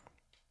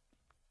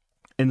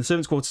in the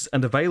servants' quarters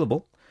and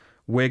available.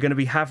 We're going to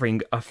be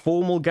having a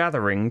formal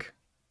gathering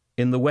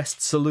in the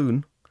West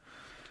Saloon.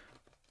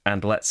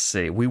 And let's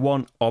see, we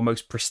want our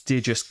most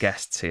prestigious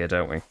guests here,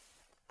 don't we?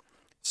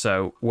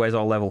 So, where's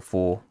our level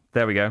 4?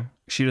 There we go.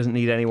 She doesn't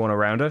need anyone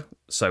around her,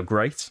 so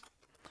great.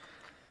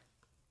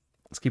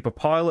 Let's keep a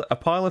pile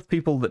of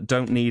people that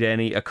don't need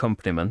any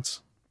accompaniment,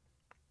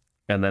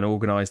 and then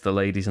organise the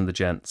ladies and the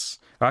gents.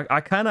 I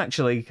can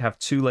actually have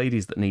 2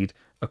 ladies that need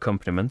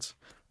accompaniment,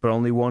 but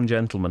only 1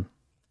 gentleman.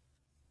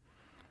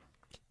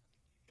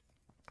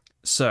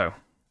 So,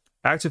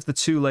 out of the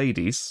 2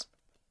 ladies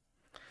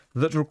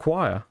that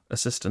require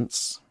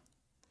assistance,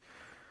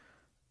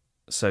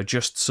 so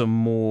just some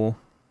more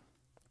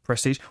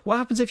prestige. What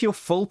happens if you're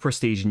full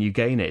prestige and you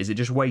gain it? Is it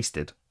just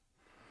wasted?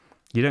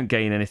 You don't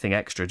gain anything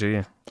extra, do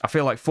you? I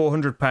feel like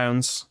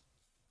 £400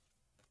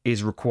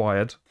 is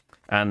required,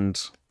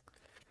 and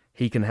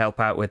he can help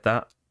out with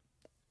that.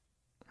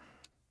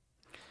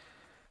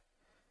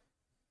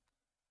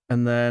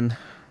 And then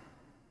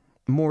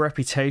more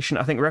reputation.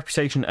 I think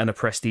reputation and a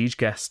prestige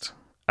guest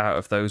out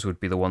of those would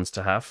be the ones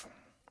to have.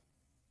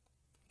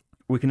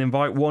 We can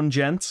invite 1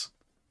 gent.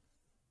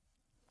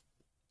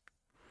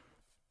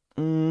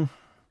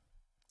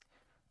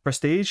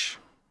 Prestige,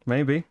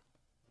 maybe.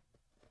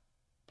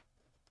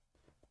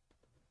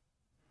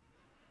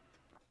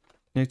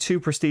 You know, 2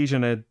 prestige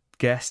and a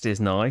guest is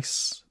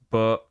nice,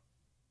 but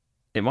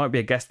it might be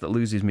a guest that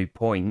loses me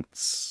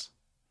points.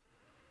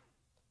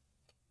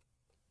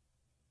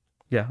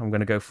 Yeah, I'm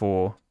going to go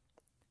for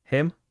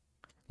him.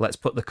 Let's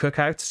put the cook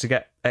out to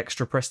get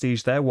extra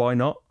prestige there. Why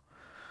not?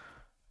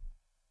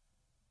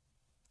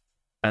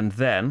 And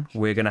then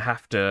we're going to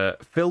have to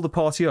fill the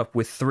party up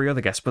with 3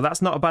 other guests. But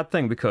that's not a bad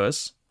thing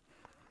because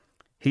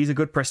he's a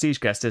good prestige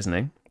guest, isn't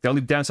he? The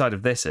only downside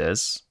of this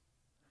is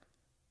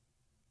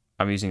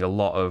I'm using a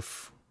lot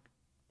of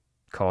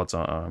cards.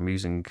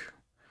 I'm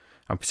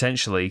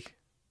potentially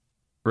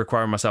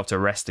requiring myself to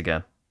rest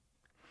again.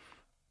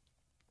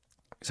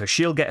 So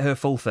she'll get her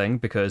full thing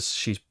because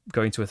she's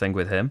going to a thing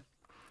with him.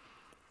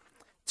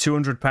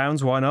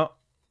 £200, why not?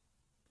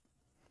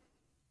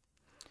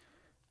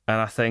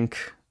 And I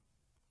think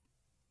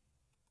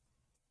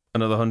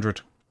another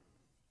 100.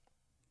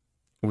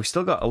 We've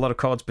still got a lot of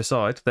cards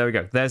beside. There we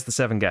go. There's the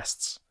 7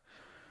 guests.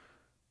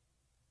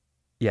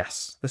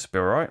 Yes, this will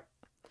be alright.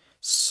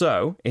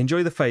 So,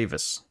 enjoy the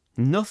favours.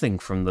 Nothing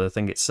from the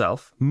thing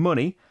itself.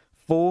 Money,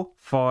 4,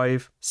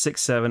 5,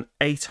 6, 7,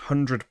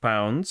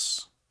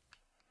 £800.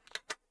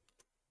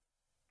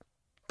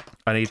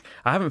 I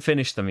haven't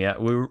finished them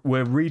yet. We're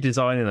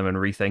redesigning them and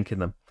rethinking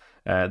them.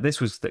 This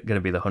was going to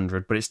be the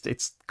 100, but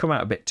it's come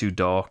out a bit too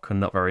dark and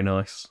not very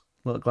nice.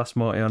 Little glass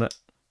Marty on it.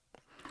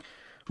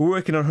 We're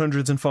working on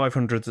 100s and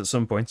 500s at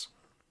some point.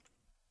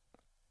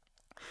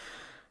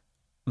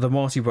 The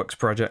Marty Bucks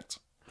project.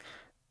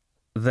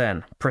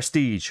 Then,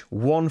 prestige.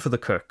 1 for the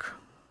cook.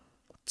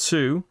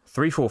 2,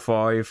 3, 4,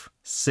 5,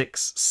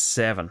 6,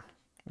 7.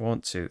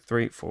 1, 2,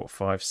 3, 4,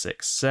 5,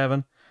 6,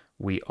 7.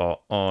 We are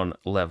on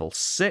level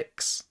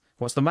 6.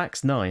 What's the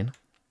max? 9.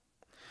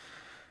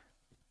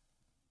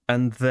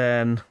 And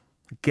then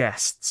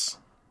guests.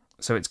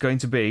 So it's going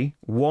to be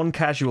 1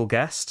 casual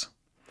guest.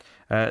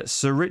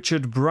 Sir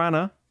Richard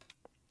Baronet.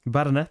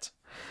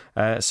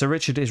 Sir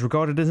Richard is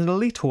regarded as an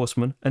elite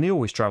horseman, and he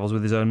always travels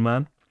with his own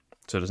man,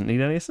 so doesn't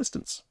need any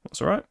assistance.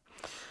 That's all right.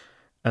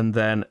 And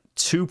then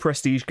 2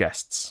 prestige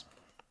guests.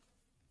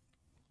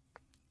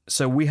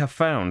 So we have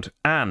found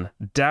Anne,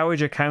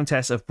 Dowager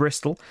Countess of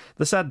Bristol.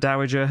 The sad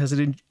Dowager has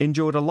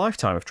endured a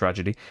lifetime of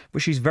tragedy,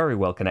 but she's very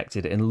well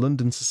connected in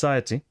London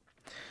society.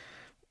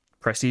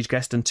 Prestige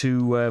guest and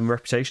 2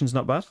 reputations,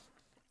 not bad.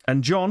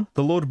 And John,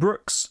 the Lord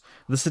Brooks,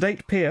 the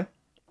sedate peer,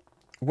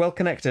 well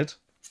connected.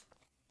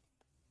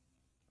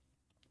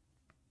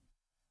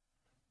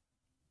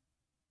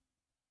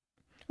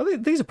 Well,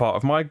 these are part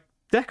of my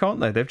deck,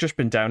 aren't they? They've just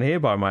been down here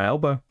by my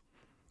elbow.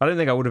 I don't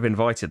think I would have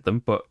invited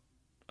them, but...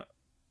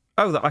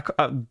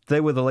 Oh, they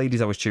were the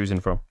ladies I was choosing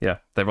from. Yeah,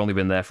 they've only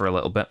been there for a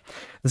little bit.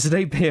 The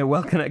sedate peer,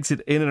 well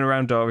connected in and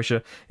around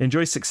Derbyshire,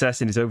 enjoys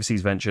success in his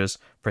overseas ventures.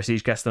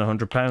 Prestige guest than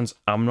 £100.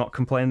 I'm not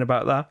complaining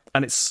about that.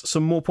 And it's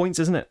some more points,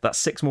 isn't it? That's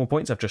 6 more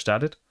points I've just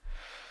added.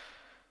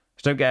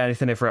 Just don't get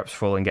anything if reps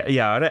full and get...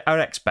 Yeah, I'd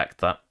expect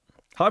that.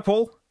 Hi,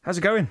 Paul. How's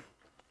it going?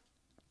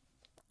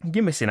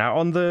 You're missing out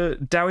on the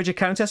Dowager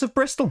Countess of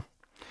Bristol.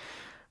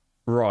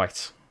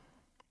 Right.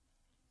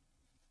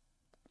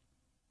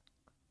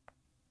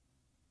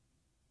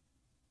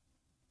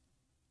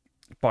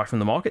 Buy from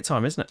the market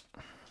time, isn't it?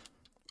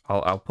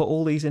 I'll put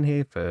all these in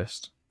here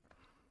first.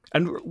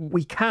 And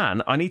we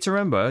can, I need to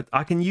remember,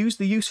 I can use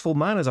the useful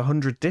man as a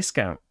 100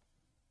 discount.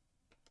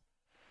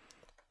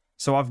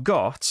 So I've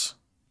got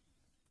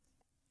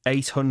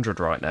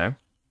 800 right now.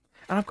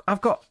 And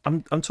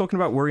I'm talking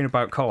about worrying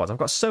about cards. I've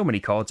got so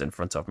many cards in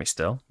front of me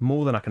still.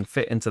 More than I can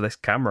fit into this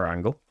camera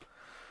angle.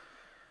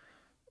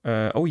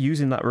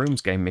 Using that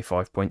room's gained me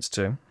 5 points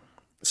too.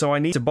 So I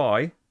need to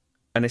buy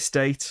an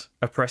estate,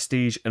 a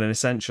prestige, and an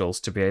essentials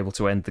to be able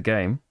to end the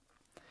game.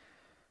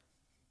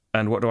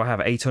 And what do I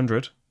have?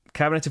 800.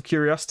 Cabinet of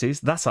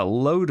Curiosities. That's a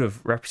load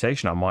of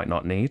reputation I might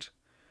not need.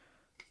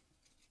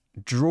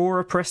 Draw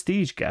a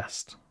prestige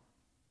guest.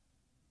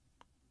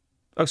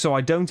 Oh, so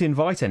I don't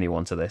invite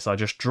anyone to this. I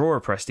just draw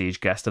a prestige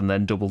guest and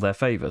then double their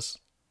favours.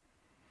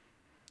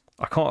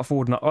 I can't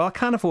afford... Well, I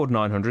can afford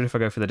 900 if I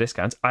go for the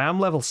discount. I am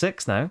level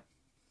 6 now.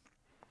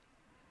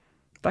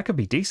 That could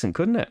be decent,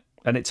 couldn't it?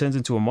 And it turns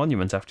into a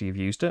monument after you've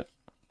used it.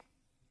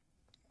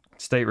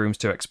 Stateroom's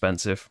too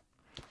expensive.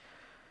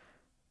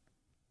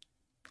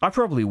 I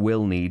probably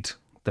will need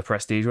the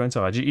prestige, won't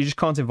I? You just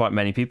can't invite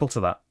many people to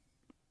that.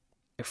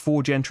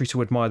 4 gentry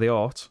to admire the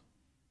art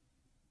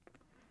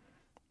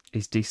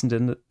is decent,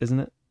 isn't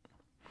it?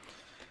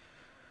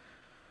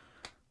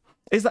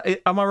 Is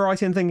that? Am I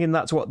right in thinking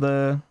that's what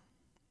the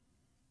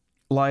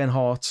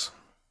Lionheart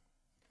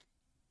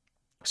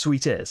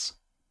suite is?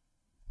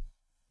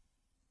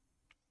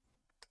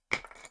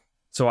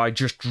 So I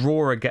just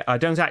draw a guest. I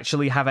don't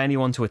actually have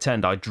anyone to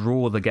attend. I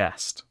draw the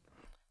guest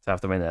to have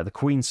them in there. The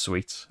Queen's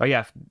suite. Oh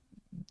yeah,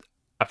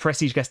 a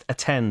prestige guest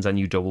attends and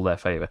you double their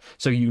favour.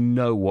 So you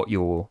know what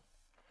you're...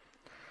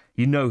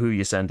 You know who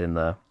you're sending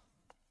there.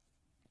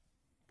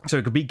 So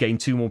it could be gain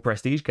 2 more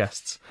prestige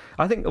guests.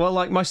 I think, well,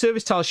 like, my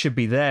service tiles should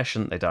be there,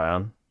 shouldn't they,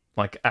 Diane?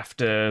 Like,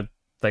 after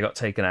they got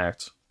taken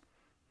out.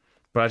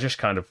 But I just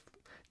kind of...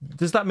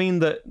 Does that mean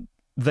that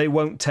they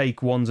won't take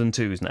 1s and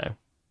 2s now?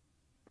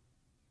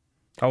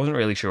 I wasn't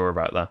really sure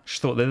about that.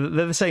 Just thought they're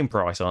the same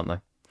price, aren't they?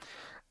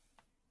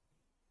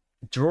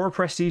 Draw a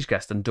prestige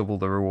guest and double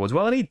the rewards.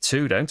 Well, I need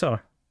 2, don't I?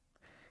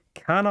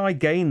 Can I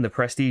gain the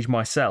prestige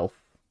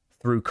myself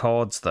through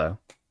cards, though,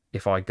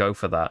 if I go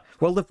for that?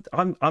 Well,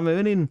 I'm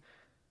earning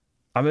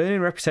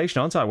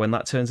reputation, aren't I, when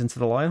that turns into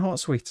the Lionheart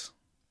Suite?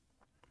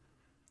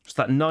 It's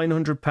that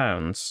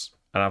 £900,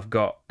 and I've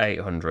got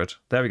 800.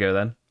 There we go,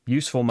 then.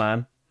 Useful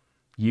man.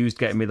 Used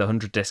getting me the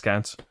 100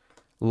 discount.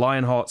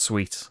 Lionheart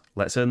Suite.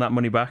 Let's earn that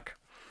money back.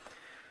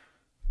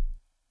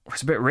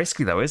 It's a bit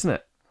risky, though, isn't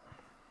it?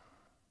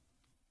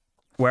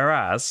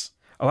 Whereas,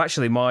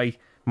 actually, my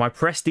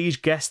prestige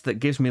guest that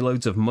gives me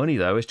loads of money,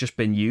 though, has just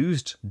been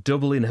used.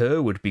 Doubling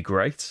her would be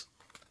great.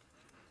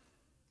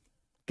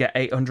 Get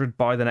 800,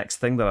 buy the next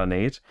thing that I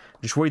need.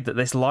 I'm just worried that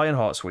this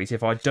Lionheart Suite,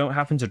 if I don't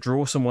happen to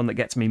draw someone that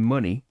gets me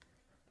money,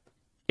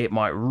 it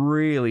might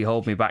really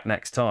hold me back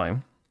next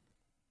time.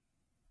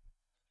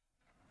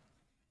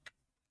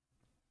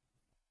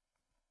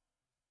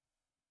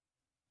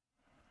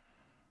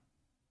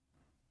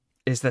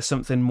 Is there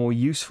something more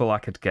useful I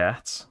could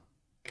get?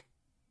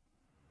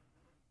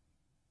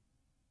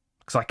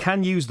 Because I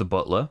can use the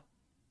butler.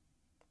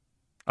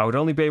 I would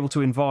only be able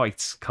to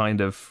invite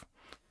kind of...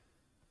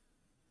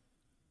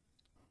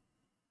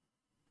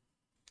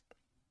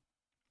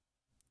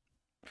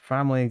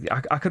 family.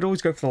 I could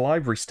always go for the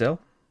library still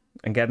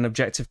and get an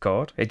objective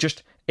card.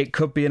 It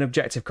could be an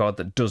objective card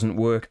that doesn't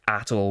work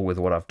at all with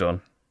what I've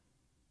done.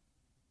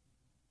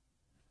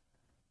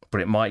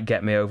 But it might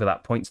get me over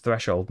that points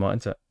threshold,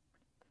 mightn't it?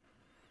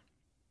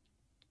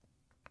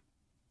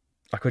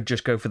 I could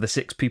just go for the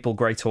 6 people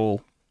Great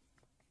Hall.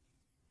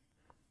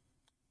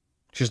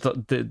 Just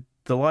the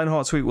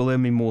Lionheart Suite will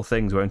earn me more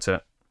things, won't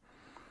it?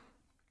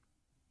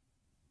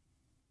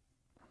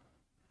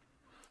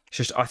 It's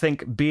just, I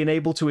think being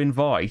able to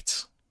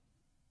invite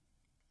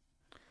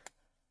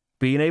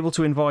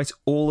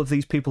all of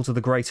these people to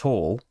the Great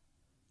Hall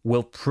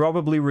will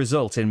probably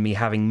result in me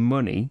having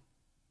money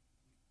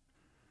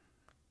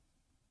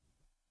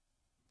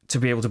to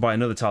be able to buy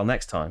another tile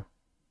next time.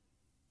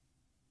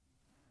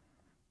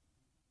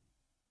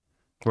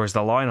 Whereas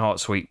the Lionheart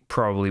Suite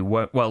probably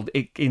won't. Well,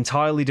 it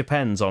entirely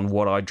depends on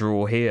what I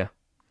draw here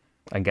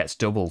and gets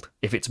doubled.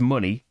 If it's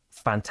money,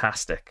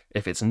 fantastic.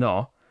 If it's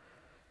not,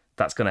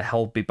 that's going to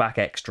hold me back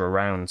extra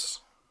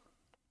rounds.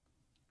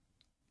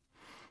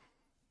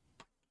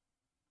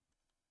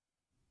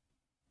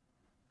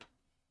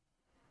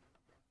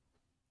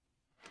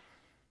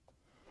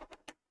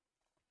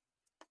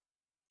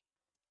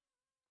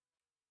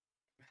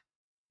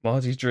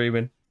 Marty's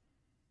dreaming.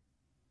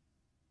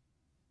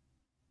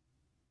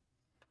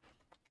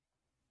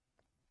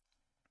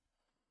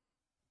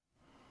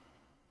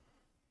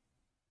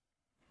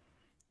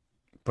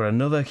 But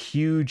another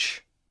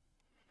huge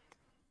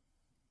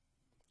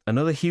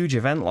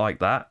event like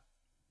that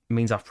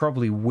means I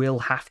probably will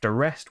have to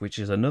rest, which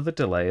is another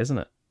delay, isn't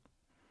it?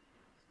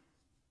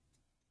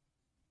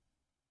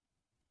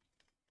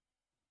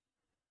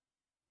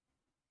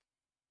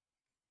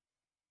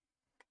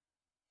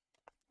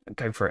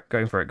 Going for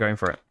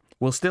it.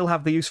 We'll still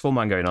have the useful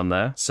man going on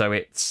there, so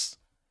it's...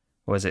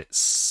 what is it?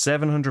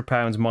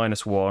 £700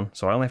 minus 1,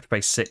 so I only have to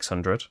pay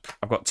 600.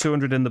 I've got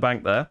 200 in the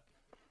bank there.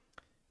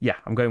 Yeah,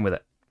 I'm going with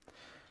it.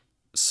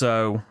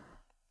 So...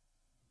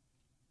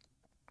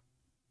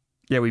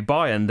 yeah, we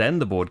buy and then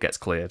the board gets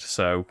cleared,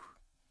 so...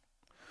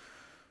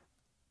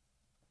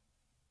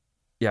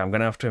 yeah, I'm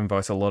going to have to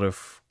invite a lot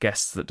of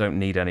guests that don't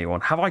need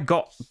anyone. Have I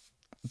got...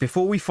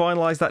 before we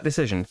finalise that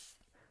decision,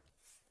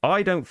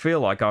 I don't feel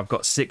like I've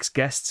got 6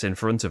 guests in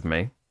front of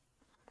me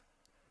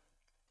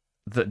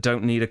that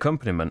don't need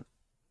accompaniment.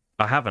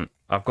 I haven't.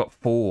 I've got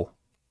 4.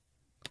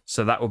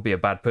 So that would be a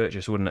bad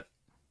purchase, wouldn't it?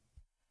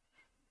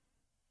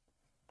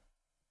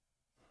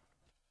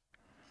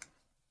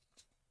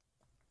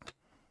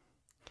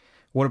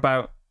 What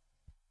about...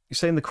 you're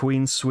saying the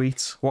Queen's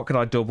Suite? What could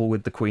I double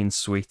with the Queen's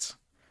Suite?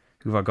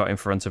 Who have I got in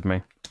front of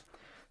me?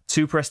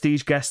 2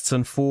 prestige guests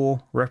and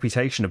 4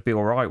 reputation would be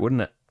alright,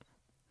 wouldn't it?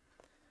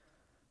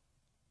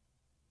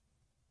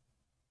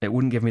 It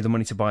wouldn't give me the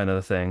money to buy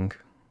another thing.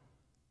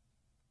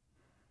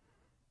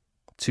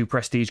 2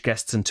 prestige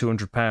guests and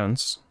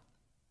 £200.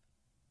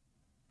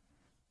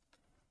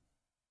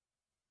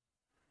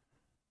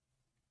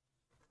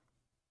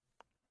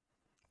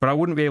 But I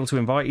wouldn't be able to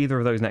invite either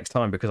of those next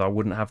time because I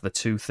wouldn't have the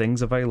 2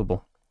 things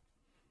available.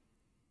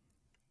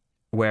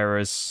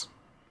 Whereas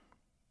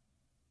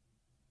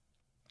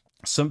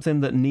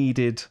something that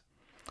needed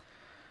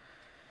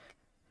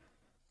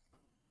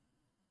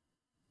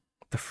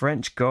the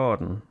French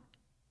Garden,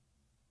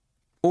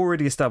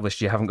 already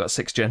established you haven't got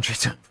 6 gentry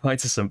to invite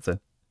to something.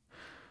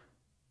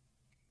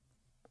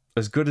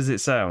 As good as it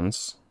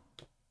sounds,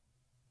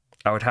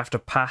 I would have to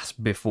pass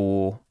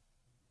before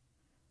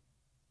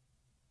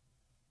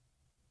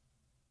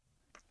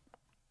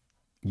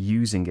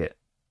using it.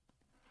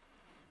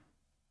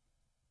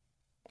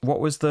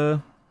 What was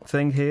the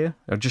thing here?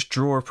 I'll just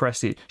draw a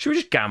prestige. Should we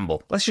just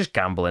gamble? Let's just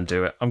gamble and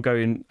do it. I'm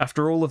going,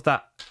 after all of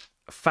that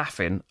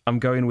faffing, I'm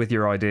going with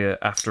your idea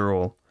after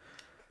all.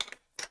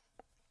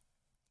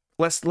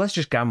 let's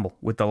just gamble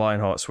with the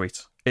Lionheart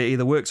Suite. It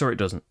either works or it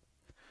doesn't.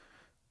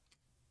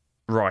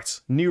 Right,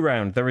 new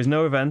round. There is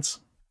no event.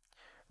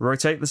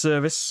 Rotate the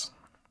service.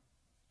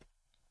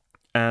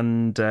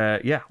 And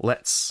yeah,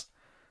 let's...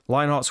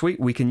 Lionheart Suite,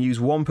 we can use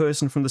one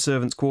person from the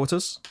servants'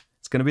 quarters.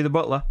 It's going to be the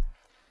butler.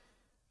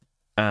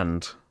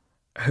 And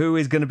who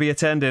is going to be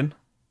attending?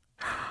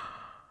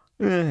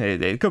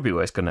 It could be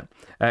worse, couldn't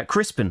it?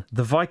 Crispin,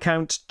 the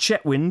Viscount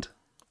Chetwynd,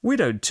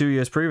 widowed 2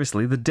 years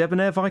previously, the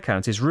debonair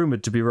Viscount is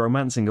rumoured to be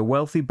romancing a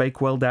wealthy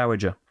Bakewell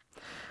dowager.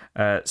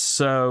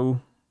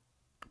 So,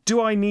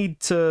 do I need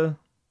to...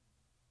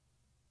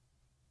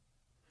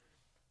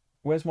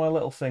 Where's my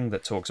little thing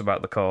that talks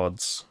about the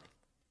cards?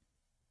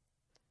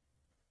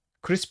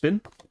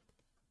 Crispin.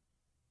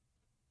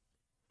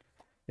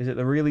 Is it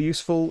the really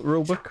useful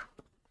rulebook?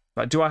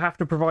 Like, do I have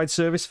to provide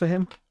service for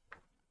him?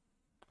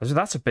 So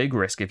that's a big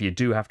risk if you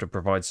do have to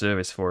provide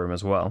service for him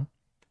as well.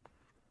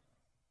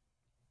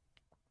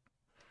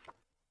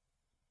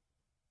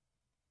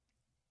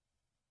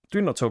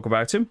 Do not talk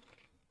about him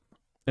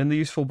in the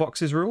useful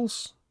boxes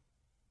rules.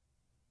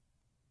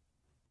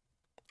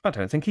 I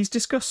don't think he's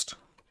discussed.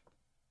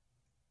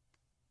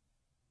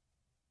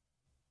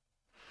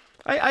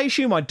 I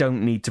assume I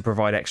don't need to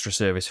provide extra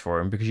service for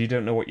him because you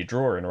don't know what you're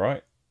drawing,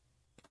 right?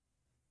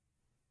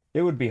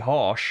 It would be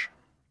harsh.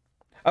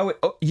 Oh,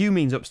 you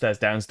means upstairs,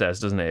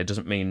 downstairs, doesn't it? It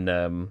doesn't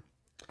mean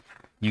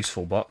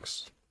useful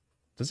box.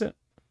 Does it?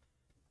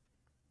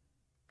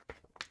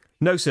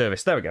 No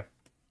service. There we go.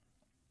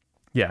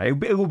 Yeah,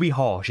 it will be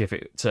harsh if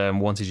it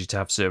wanted you to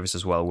have service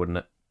as well, wouldn't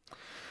it?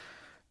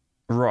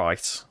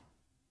 Right.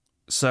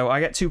 So I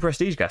get 2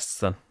 prestige guests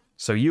then.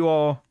 So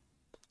you're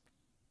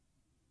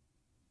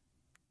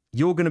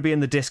going to be in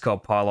the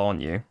discard pile,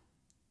 aren't you?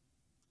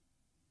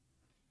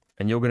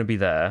 And you're going to be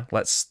there.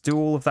 Let's do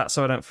all of that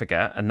so I don't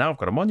forget. And now I've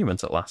got a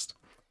monument at last.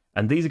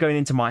 And these are going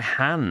into my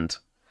hand.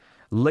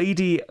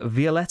 Lady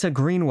Violetta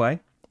Greenway,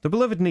 the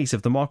beloved niece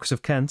of the Marquis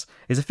of Kent,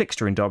 is a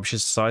fixture in Derbyshire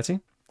society.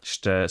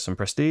 Just some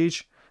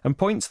prestige. And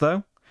points,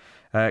 though.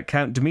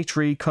 Count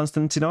Dmitry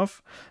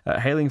Konstantinov,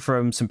 hailing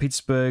from St.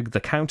 Petersburg,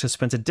 the Count has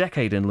spent a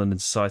decade in London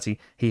society.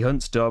 He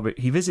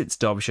visits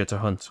Derbyshire to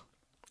hunt.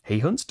 He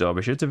hunts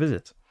Derbyshire to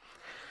visit.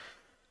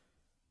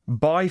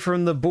 Buy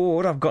from the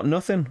board, I've got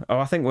nothing. Oh,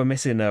 I think we're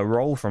missing a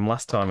roll from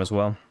last time as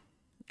well.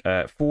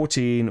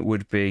 14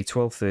 would be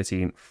 12,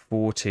 13,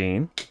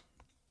 14.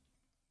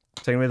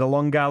 Taking away the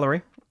long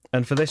gallery.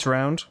 And for this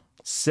round,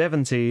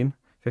 17,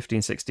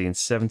 15, 16,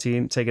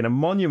 17. Taking a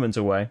monument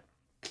away.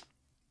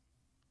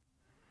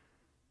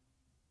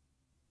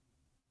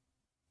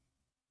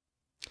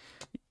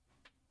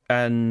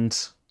 And...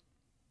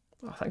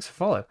 oh, thanks for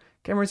follow.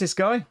 Camera is this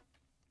guy.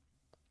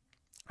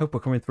 Hope we're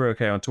coming through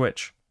okay on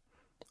Twitch.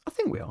 I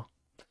think we are.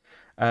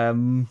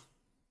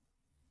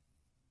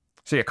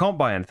 So yeah, can't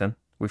buy anything.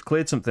 We've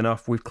cleared something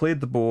off. We've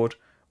cleared the board.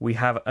 We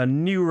have a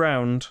new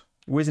round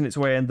whizzing its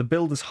way in. The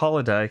Builder's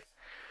Holiday.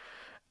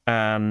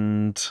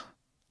 And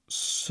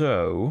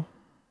so...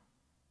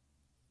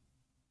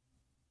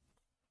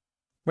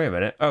 wait a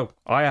minute. Oh,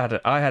 I had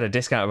a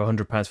discount of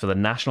 £100 for the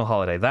National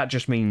Holiday. That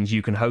just means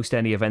you can host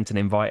any event and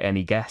invite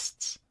any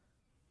guests.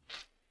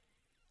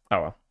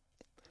 Oh well.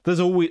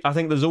 I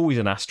think there's always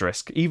an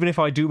asterisk. Even if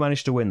I do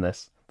manage to win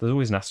this, there's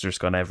always an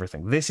asterisk on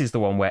everything. This is the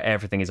one where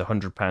everything is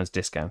 £100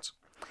 discount.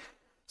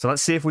 So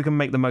let's see if we can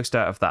make the most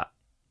out of that.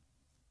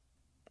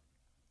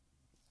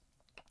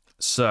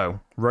 So,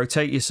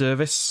 rotate your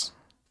service.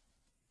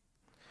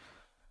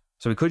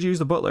 So we could use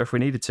the butler if we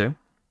needed to.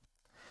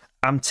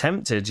 I'm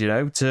tempted,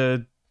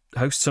 to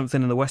host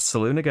something in the West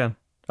Saloon again.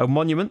 Oh,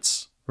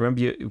 monuments.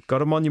 Remember, you've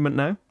got a monument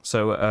now,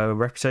 so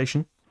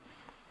reputation.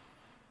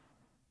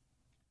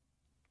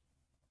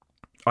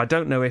 I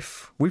don't know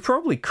if... we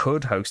probably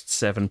could host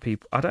 7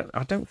 people. I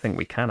don't think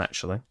we can,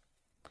 actually.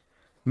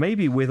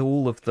 Maybe with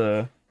all of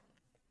the...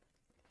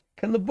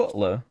 can the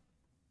butler...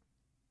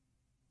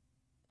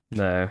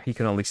 no, he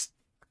can only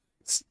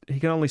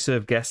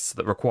serve guests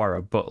that require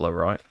a butler,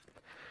 right?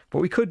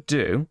 But we could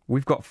do...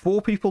 we've got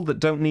 4 people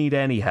that don't need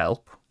any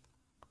help.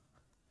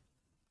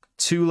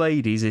 2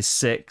 ladies is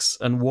 6,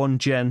 and 1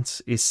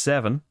 gent is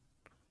 7.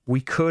 We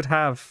could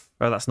have...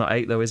 oh, that's not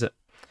 8, though, is it?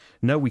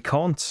 No, we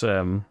can't...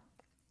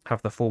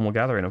 have the formal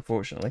gathering,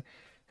 unfortunately.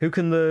 Who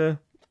can the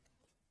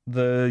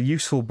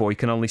useful boy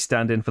can only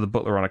stand in for the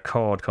butler on a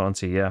card, can't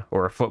he? Yeah,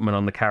 or a footman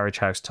on the carriage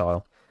house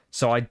tile.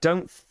 So I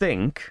don't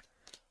think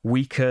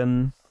we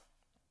can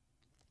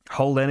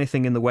hold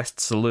anything in the West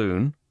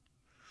Saloon.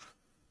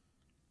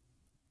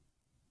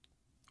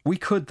 We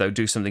could, though,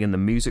 do something in the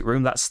music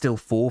room. That's still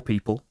 4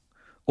 people.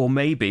 Or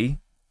maybe...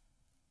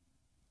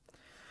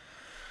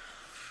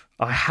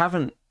 I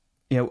haven't,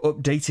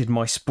 updated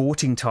my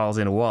sporting tiles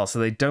in a while, so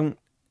they don't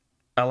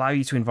allow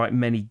you to invite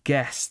many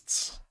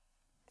guests.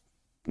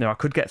 Now, I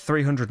could get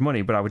 300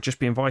 money, but I would just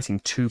be inviting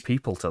 2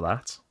 people to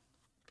that.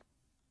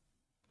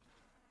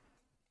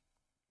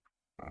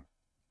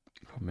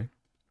 Pardon me.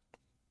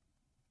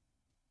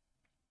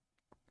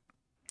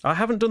 I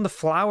haven't done the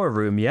flower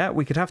room yet.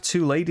 We could have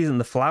 2 ladies in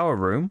the flower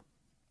room.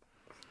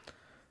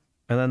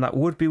 And then that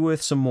would be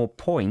worth some more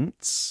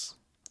points.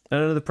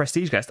 And another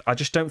prestige guest. I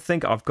just don't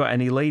think I've got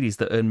any ladies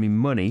that earn me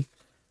money.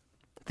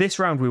 This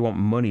round we want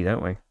money,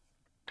 don't we?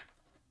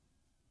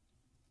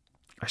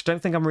 I just don't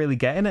think I'm really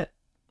getting it.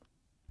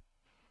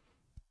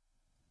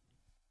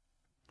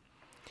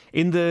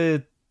 In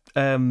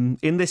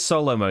this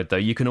solo mode though,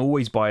 you can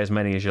always buy as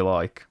many as you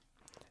like.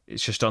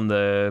 It's just on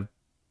the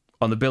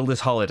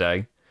builder's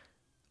holiday,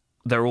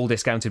 they're all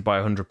discounted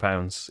by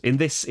 £100. In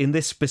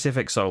this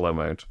specific solo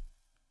mode.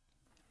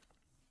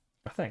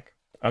 I think.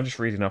 I'm just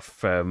reading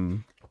off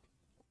an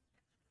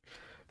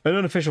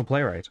unofficial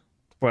play rate.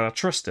 But I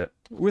trust it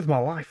with my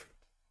life.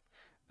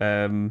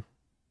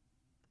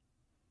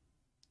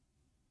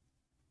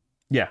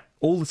 Yeah,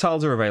 all the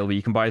tiles are available.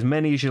 You can buy as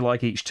many as you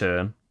like each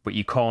turn, but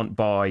you can't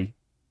buy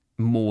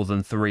more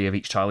than 3 of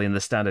each tile in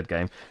the standard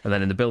game. And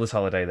then in the Builder's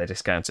Holiday, they're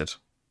discounted.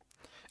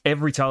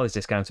 Every tile is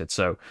discounted,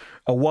 so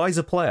a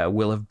wiser player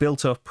will have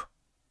built up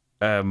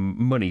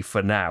money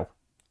for now,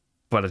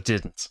 but I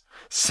didn't.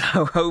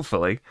 So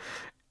hopefully,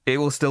 it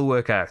will still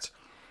work out.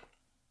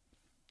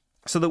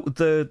 So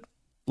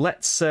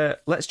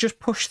let's just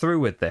push through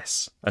with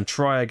this and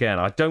try again.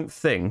 I don't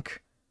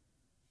think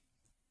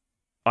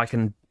I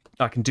can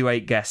do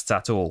 8 guests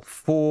at all.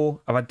 4.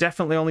 I've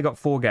definitely only got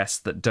 4 guests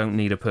that don't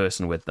need a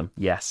person with them.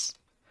 Yes.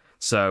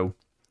 So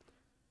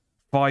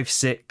 5,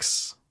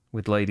 6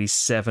 with ladies.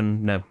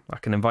 7. No, I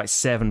can invite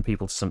 7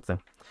 people to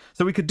something.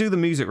 So we could do the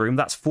music room.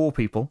 That's 4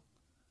 people.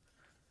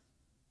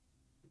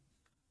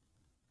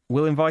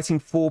 Will inviting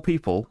 4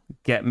 people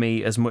get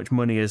me as much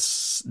money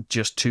as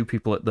just 2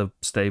 people at the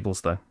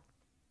stables, though?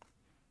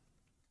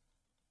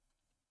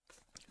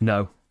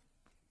 No.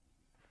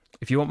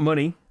 If you want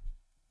money...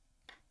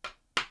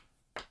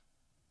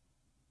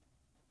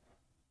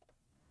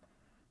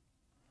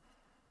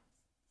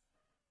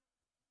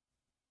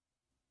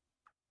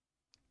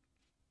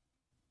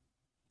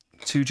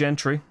 Two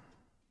gentry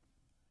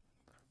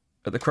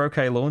at the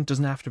croquet lawn.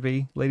 Doesn't have to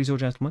be ladies or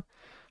gentlemen.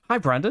 Hi,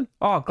 Brandon.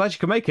 Oh, glad you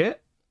could make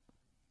it.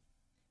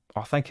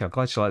 Oh, thank you. I'm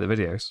glad you like the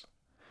videos.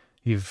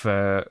 You've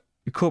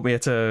you caught me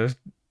at a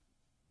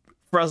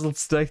frazzled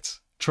state,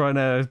 trying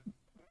to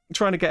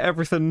get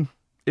everything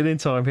in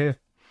time here.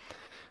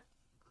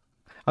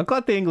 I'm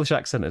glad the English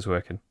accent is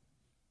working.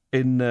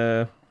 In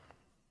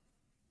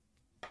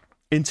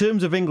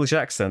terms of English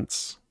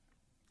accents,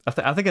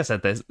 I think I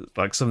said this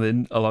like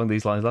something along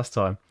these lines last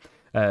time.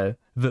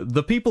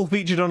 The people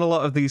featured on a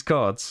lot of these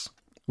cards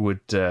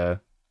would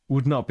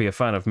not be a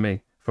fan of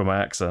me for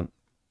my accent.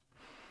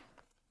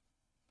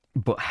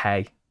 But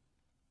hey,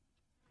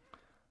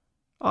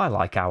 I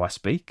like how I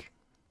speak.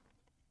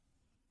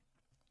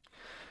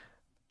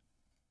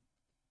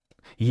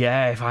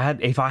 Yeah, if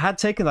I had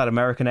taken that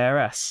American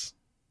Heiress,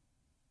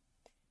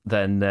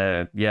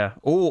 then yeah,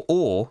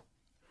 or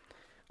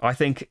I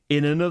think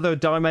in another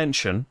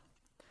dimension,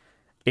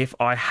 if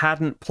I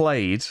hadn't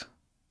played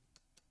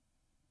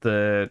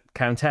the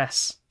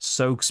Countess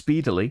so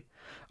speedily,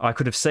 I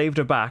could have saved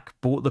her back,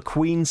 bought the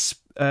Queen's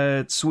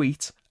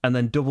suite, and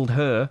then doubled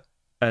her,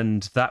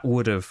 and that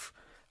would have,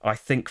 I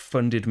think,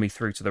 funded me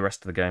through to the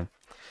rest of the game.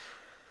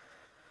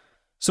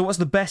 So what's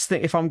the best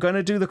thing? If I'm going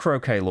to do the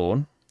croquet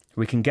lawn,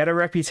 we can get a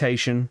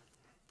reputation.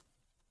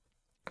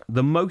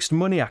 The most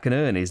money I can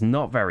earn is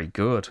not very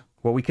good.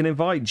 Well, we can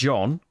invite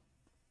John,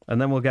 and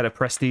then we'll get a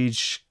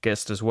prestige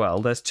guest as well.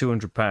 There's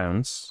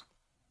 £200.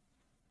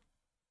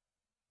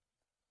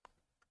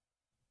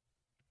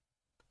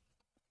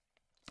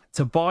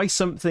 To buy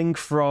something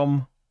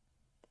from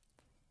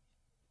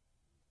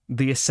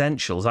the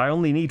essentials, I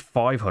only need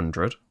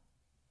 500.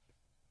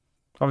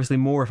 Obviously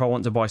more if I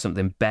want to buy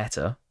something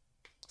better.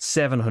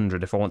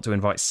 700 if I want to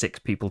invite 6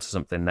 people to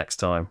something next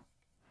time.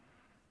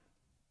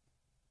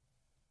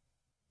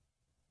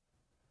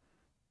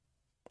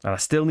 And I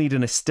still need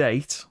an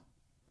estate.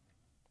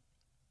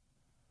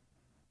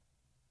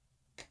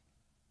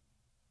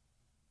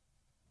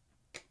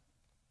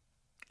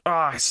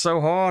 Ah, it's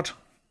so hard.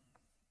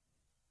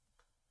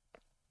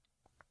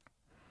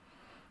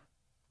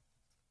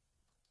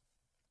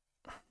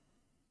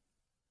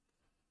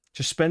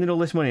 Just spending all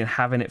this money and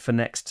having it for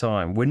next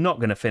time. We're not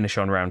going to finish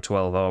on round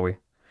 12, are we?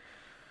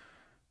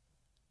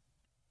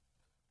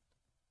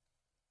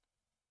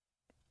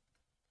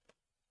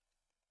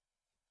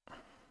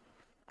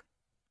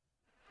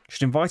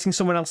 Just inviting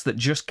someone else that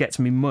just gets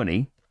me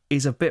money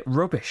is a bit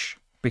rubbish,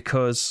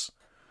 because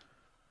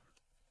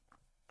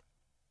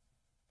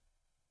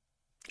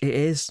it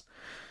is.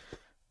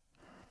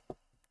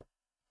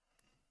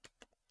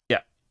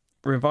 Yeah.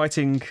 We're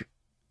inviting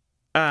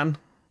Anne,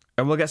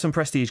 and we'll get some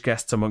prestige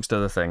guests amongst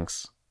other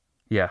things.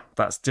 Yeah,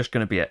 that's just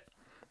going to be it.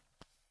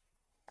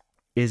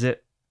 Is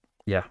it?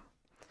 Yeah.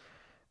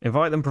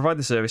 Invite them, provide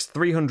the service,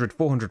 300,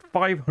 400,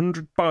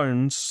 500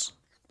 pounds,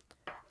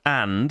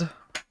 and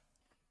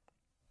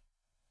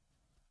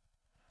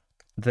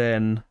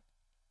then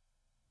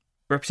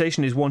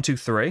reputation is 1, 2,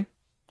 3.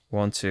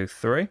 1, 2,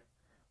 3.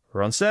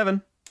 We're on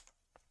 7.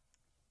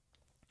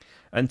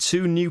 And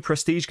 2 new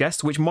prestige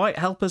guests, which might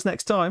help us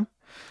next time.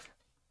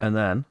 And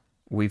then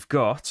we've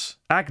got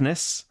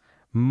Agnes,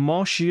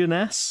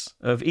 Marchioness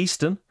of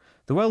Easton.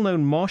 The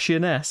well-known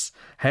Marchioness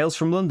hails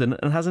from London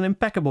and has an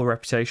impeccable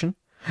reputation.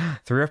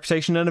 3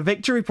 reputation and a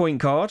victory point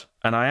card,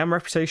 and I am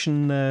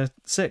reputation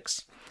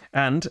 6.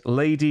 And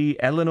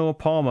Lady Eleanor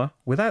Palmer,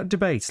 without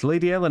debate,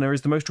 Lady Eleanor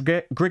is the most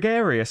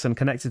gregarious and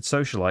connected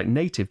socialite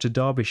native to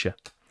Derbyshire.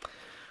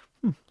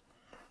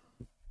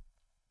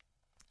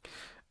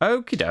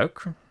 Okie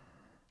doke.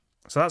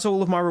 So that's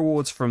all of my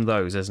rewards from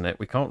those, isn't it?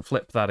 We can't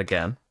flip that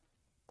again.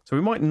 So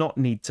we might not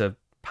need to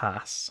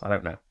pass. I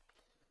don't know.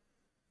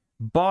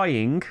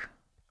 Buying.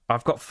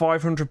 I've got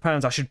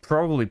 £500. I should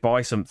probably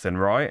buy something,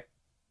 right?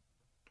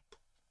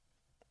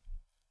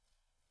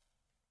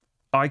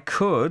 I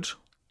could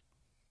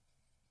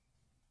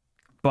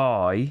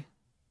buy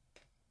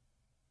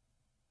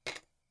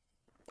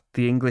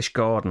the English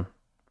garden.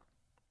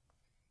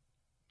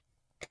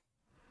 I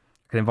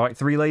can invite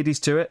 3 ladies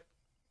to it.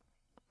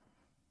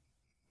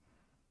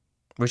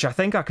 Which I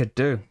think I could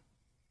do.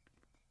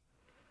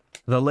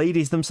 The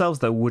ladies themselves,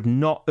 though, would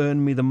not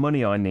earn me the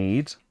money I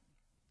need.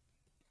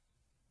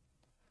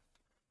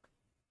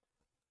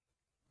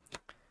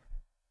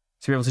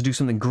 To be able to do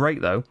something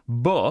great, though.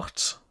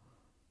 But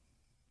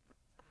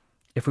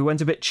if we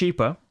went a bit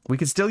cheaper, we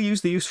could still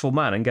use the useful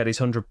man and get his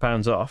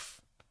 £100 off.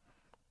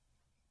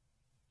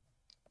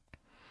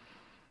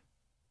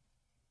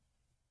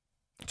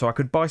 So I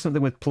could buy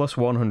something with plus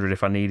 100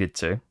 if I needed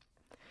to.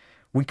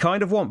 We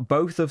kind of want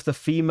both of the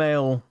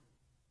female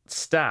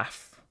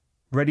staff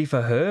ready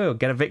for her.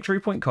 Get a victory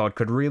point card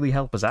could really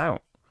help us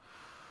out.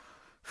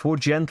 For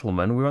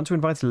gentlemen, we want to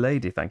invite a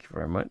lady. Thank you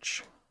very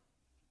much.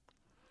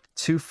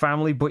 2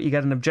 family, but you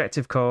get an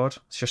objective card.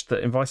 It's just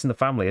that inviting the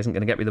family isn't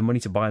going to get me the money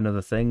to buy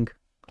another thing.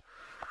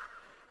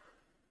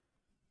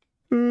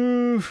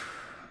 I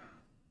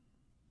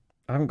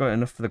haven't got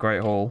enough for the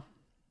Great Hall.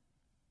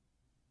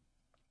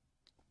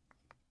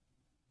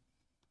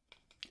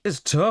 It's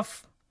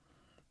tough.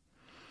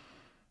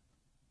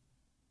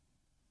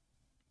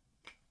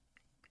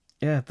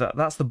 Yeah,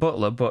 that's the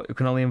butler, but you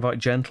can only invite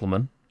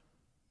gentlemen.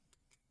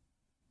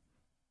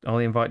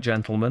 Only invite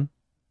gentlemen.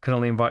 Can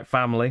only invite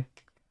family.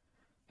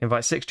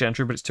 Invite 6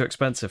 gentry, but it's too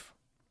expensive.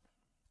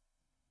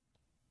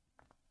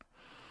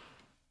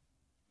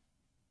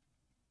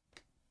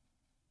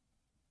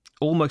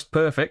 Almost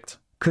perfect.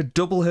 Could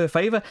double her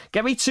favour.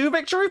 Get me 2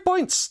 victory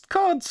points!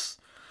 Cards!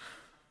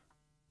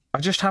 I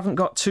just haven't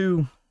got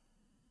 2...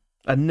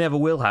 I never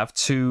will have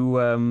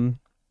 2...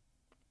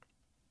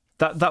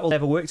 That will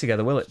never work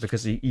together, will it?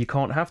 Because you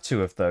can't have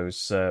 2 of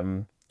those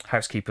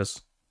housekeepers.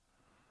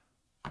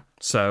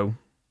 So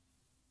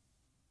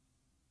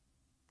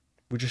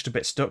we're just a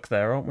bit stuck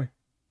there, aren't we? I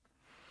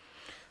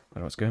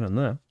don't know what's going on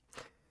there.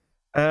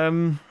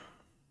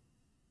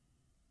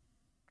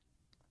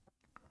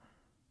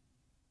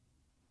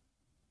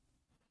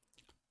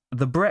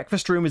 The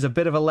breakfast room is a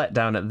bit of a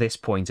letdown at this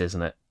point,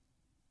 isn't it?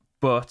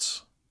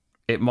 But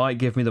it might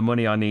give me the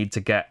money I need to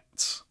get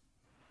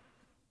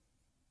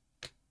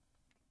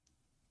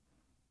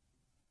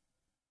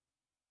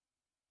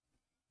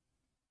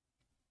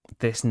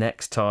this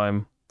next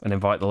time and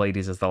invite the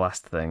ladies as the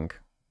last thing.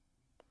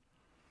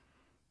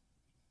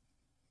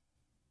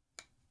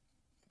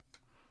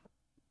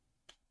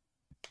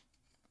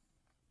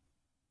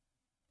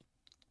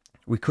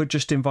 We could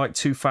just invite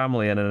 2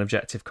 family and an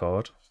objective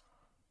card.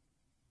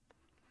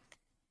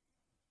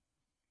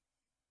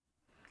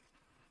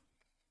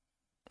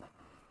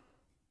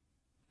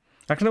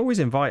 I can always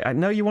invite. I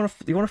know you want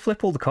to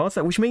flip all the cards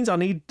there, which means I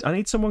need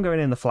someone going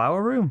in the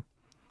flower room.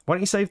 Why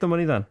don't you save the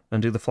money then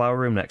and do the flower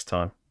room next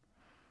time?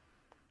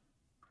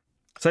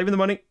 Saving the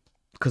money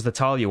because the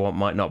tile you want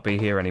might not be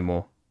here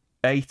anymore.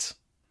 8,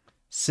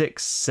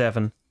 6,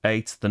 7,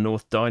 8. The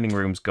north dining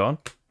room's gone.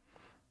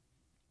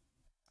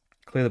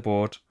 Clear the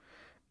board.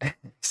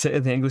 Sit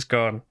in the English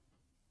garden.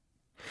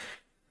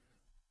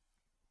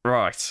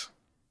 Right.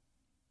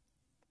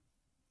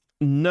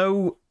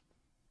 No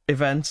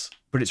event,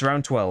 but it's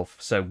round 12.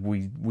 So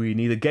we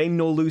neither gain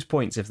nor lose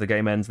points if the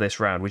game ends this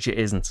round, which it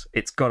isn't.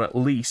 It's got at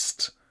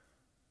least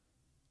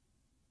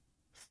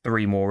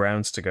 3 more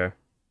rounds to go,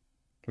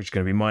 which is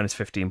going to be minus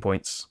 15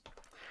 points.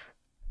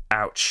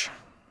 Ouch.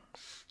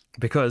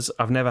 Because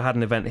I've never had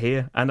an event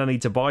here, and I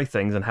need to buy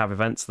things and have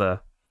events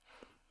there.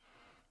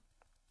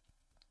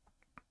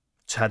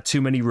 Had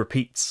too many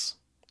repeats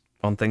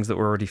on things that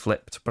were already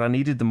flipped, but I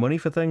needed the money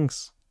for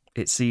things,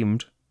 it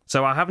seemed.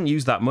 So I haven't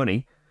used that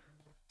money.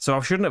 So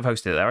I shouldn't have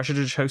hosted it there. I should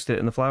have just hosted it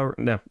in the flower.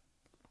 No.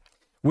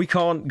 We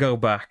can't go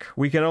back.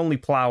 We can only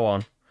plow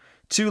on.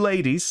 2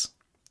 ladies.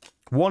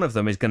 One of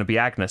them is going to be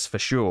Agnes for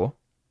sure.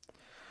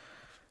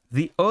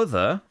 The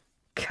other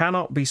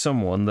cannot be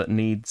someone that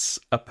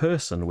needs a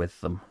person with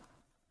them.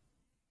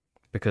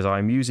 Because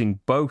I'm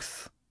using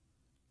both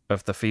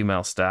of the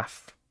female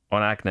staff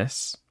on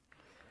Agnes.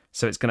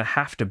 So it's going to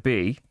have to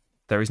be...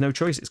 There is no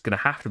choice. It's going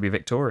to have to be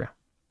Victoria.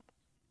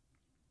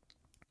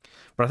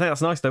 But I think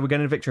that's nice, though. We're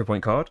getting a victory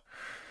point card.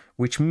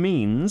 Which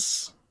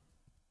means...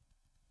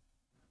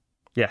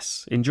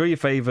 Yes. Enjoy your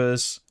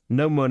favours.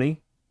 No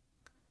money.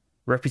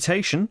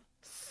 Reputation.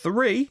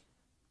 3.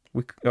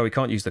 We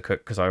can't use the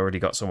cook because I already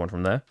got someone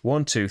from there.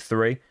 1, 2,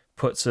 3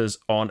 puts us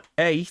on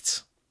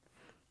 8.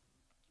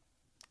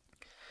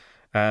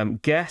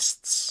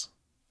 Guests.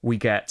 We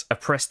get a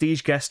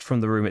prestige guest from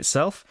the room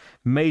itself.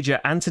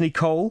 Major Anthony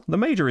Cole. The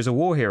Major is a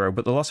war hero,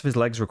 but the loss of his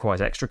legs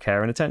requires extra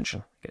care and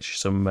attention. Gets you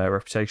some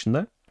reputation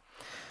there.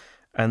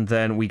 And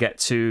then we get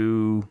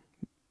to...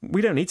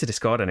 We don't need to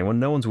discard anyone.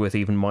 No one's worth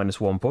even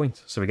 -1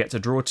 point. So we get to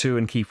draw 2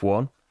 and keep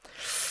 1.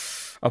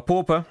 A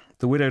pauper.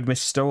 The widowed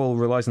Miss Stowell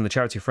relies on the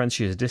charity of friends.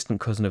 She is a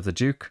distant cousin of the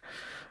Duke.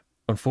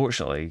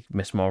 Unfortunately,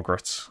 Miss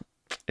Margaret,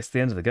 it's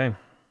the end of the game.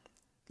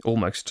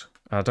 Almost.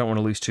 I don't want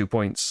to lose 2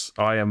 points.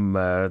 I am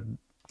at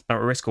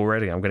risk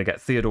already. I'm going to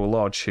get Theodore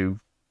Lodge, who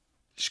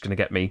is going to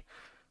get me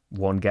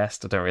 1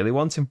 guest. I don't really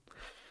want him.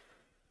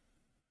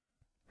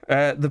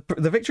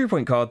 The victory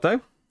point card,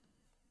 though.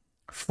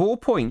 4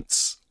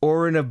 points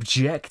or an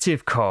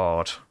objective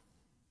card.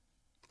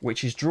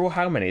 Which is draw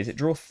how many? Is it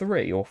draw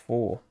 3 or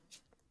 4?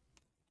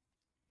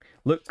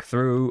 Look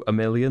through a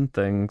million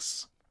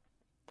things.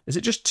 Is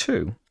it just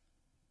 2?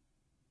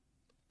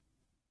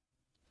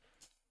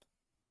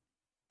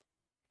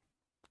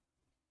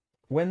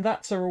 When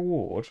that's a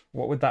reward,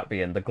 what would that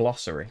be in? The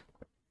glossary.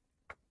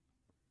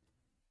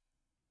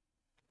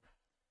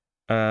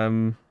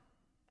 So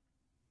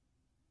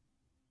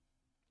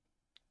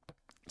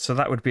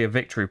that would be a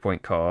victory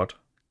point card.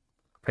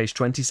 Page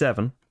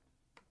 27.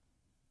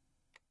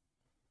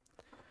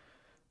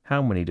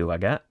 How many do I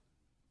get?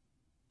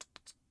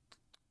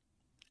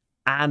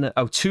 And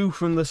 2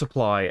 from the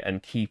supply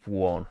and keep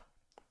 1.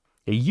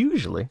 Yeah,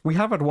 usually, we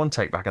have had 1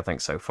 take back, I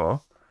think, so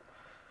far.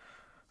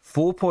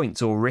 4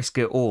 points or risk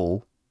it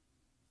all.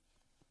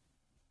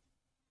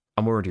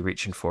 I'm already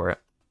reaching for it.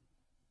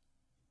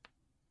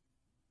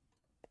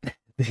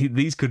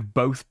 These could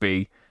both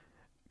be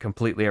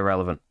completely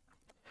irrelevant.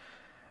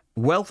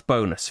 Wealth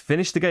bonus.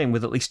 Finish the game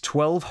with at least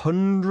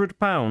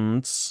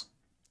 £1,200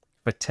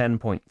 for 10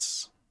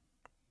 points.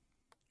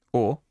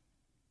 Or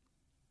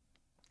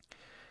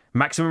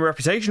maximum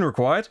reputation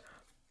required.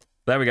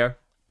 There we go.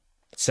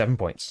 7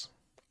 points.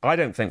 I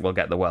don't think we'll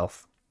get the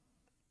wealth.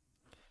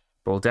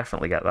 But we'll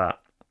definitely get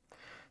that.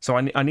 So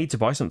I need to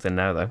buy something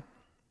now, though.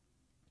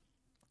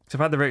 So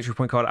I've had the victory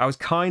point card. I was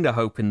kind of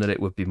hoping that it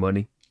would be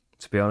money,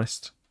 to be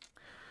honest.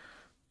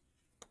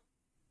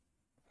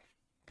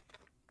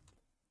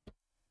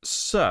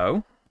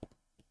 So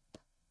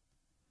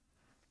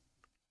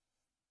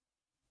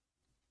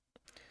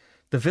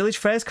the village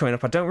fair's coming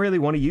up. I don't really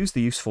want to use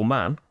the useful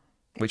man,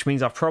 which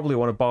means I probably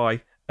want to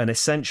buy an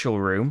essential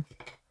room.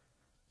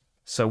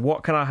 So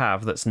what can I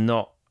have that's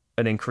not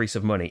an increase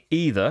of money?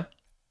 Either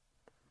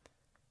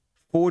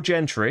 4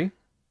 gentry,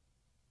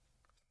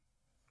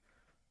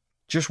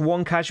 just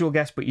 1 casual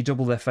guest but you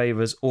double their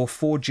favours, or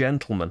 4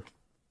 gentlemen.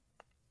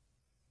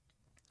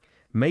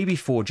 Maybe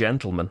 4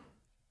 gentlemen.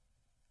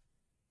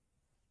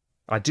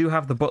 I do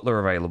have the butler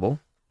available,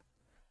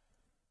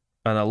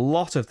 and a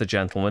lot of the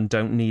gentlemen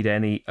don't need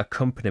any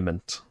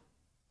accompaniment.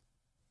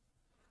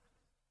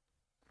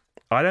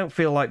 I don't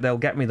feel like they'll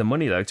get me the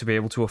money, though, to be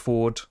able to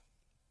afford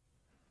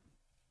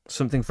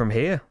something from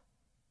here.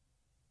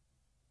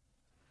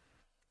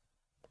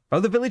 Oh,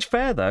 the village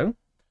fair, though,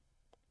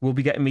 will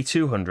be getting me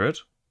 200.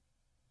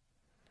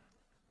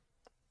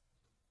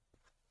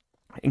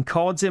 In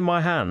cards in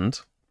my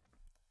hand,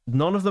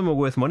 none of them are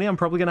worth money. I'm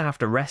probably going to have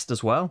to rest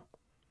as well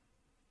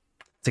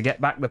to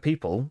get back the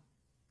people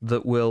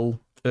that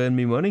will earn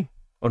me money,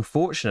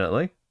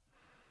 unfortunately.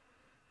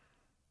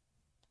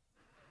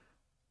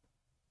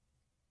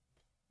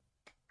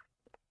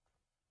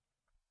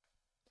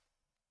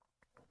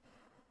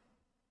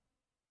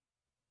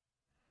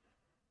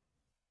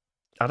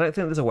 I don't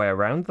think there's a way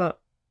around that.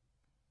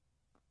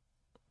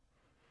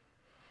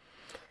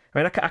 I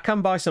mean, I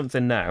can buy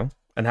something now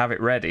and have it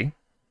ready.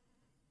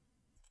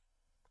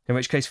 In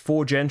which case,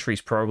 4 gentry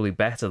is probably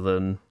better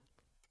than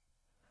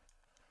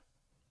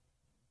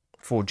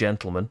 4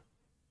 gentlemen.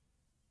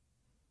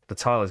 The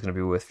tile is going to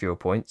be worth fewer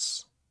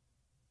points.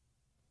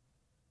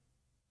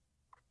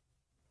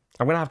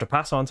 I'm going to have to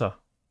pass, aren't I?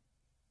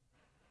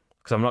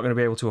 Because I'm not going to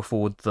be able to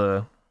afford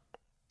the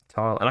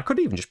tile. And I could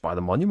even just buy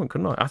the monument,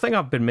 couldn't I? I think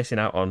I've been missing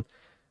out on...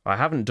 I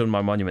haven't done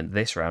my monument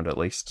this round, at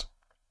least.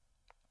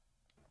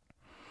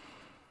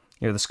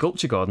 You know, the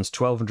sculpture garden's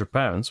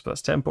 £1,200, but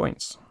that's 10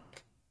 points.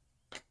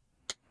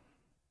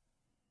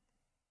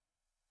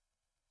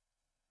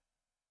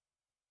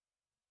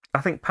 I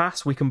think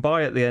pass we can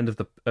buy at the end of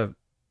the...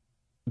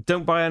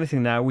 don't buy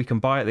anything now, we can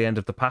buy at the end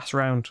of the pass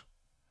round.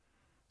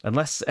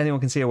 Unless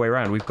anyone can see a way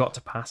around, we've got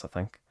to pass, I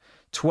think.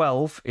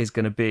 12 is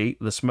going to be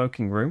the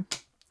smoking room.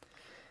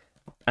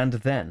 And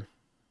then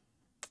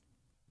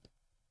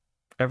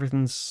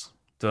everything's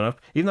done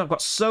up. Even though I've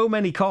got so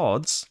many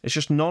cards, it's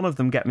just none of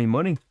them get me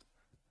money.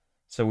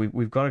 So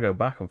we've got to go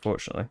back,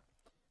 unfortunately.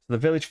 The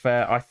village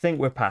fair, I think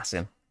we're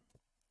passing.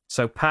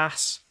 So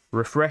pass,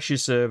 refresh your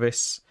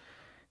service,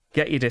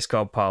 get your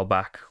discard pile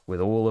back with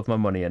all of my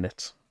money in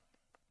it.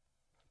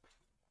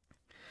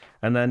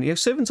 And then,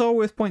 servants are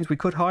worth points. We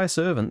could hire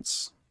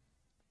servants.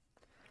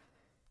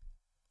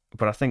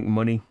 But I think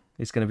money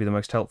is going to be the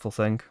most helpful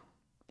thing.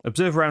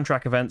 Observe round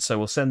track events, so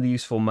we'll send the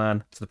useful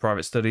man to the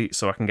private study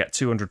so I can get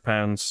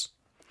 £200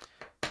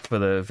 for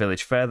the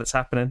village fair that's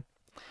happening.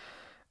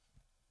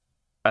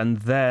 And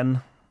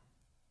then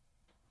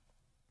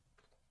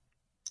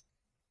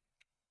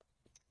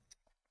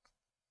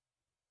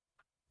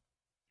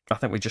I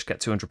think we just get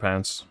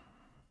 £200.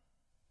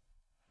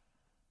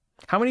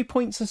 How many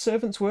points are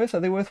servants worth? Are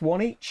they worth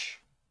 1 each?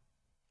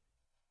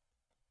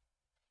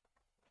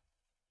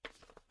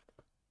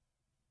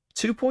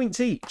 2 points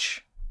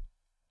each.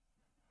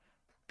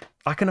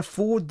 I can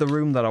afford the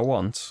room that I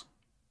want,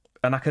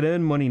 and I can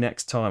earn money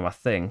next time, I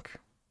think.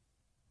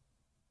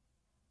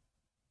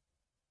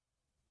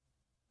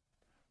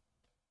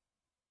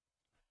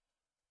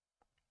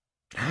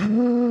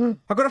 I've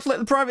got to flip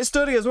the private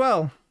study as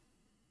well.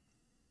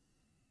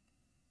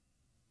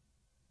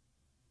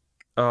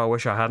 Oh, I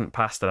wish I hadn't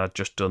passed it. I'd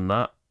just done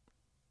that.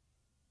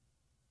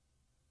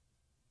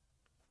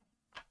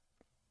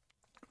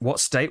 What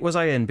state was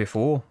I in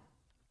before?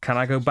 Can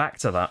I go back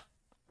to that?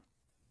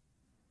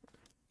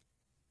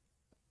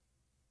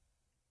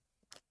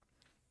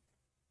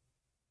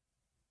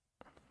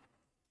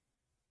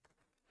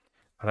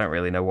 I don't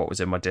really know what was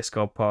in my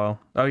discard pile.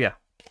 Oh, yeah.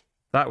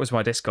 That was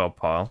my discard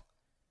pile.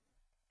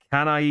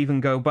 Can I even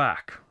go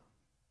back?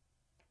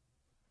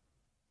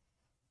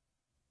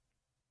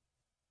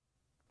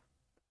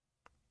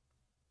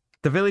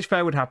 The village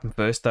fair would happen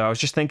first, though. I was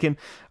just thinking,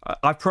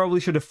 I probably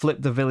should have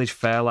flipped the village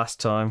fair last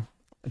time.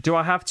 Do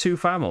I have 2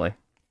 family?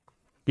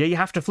 Yeah, you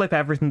have to flip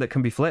everything that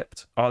can be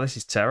flipped. Oh, this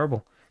is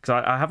terrible.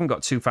 Because I haven't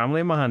got 2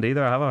 family in my hand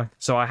either, have I?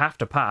 So I have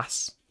to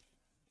pass.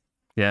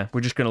 Yeah,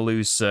 we're just going to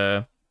lose...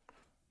 I'm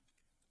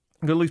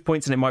going to lose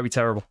points and it might be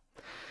terrible.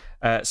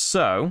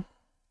 So...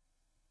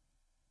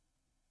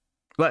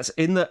 Let's,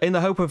 in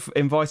the hope of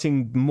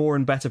inviting more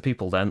and better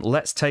people then,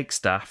 let's take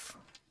staff.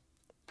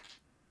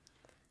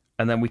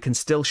 And then we can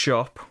still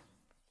shop.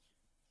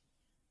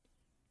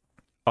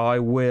 I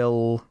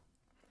will...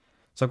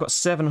 So I've got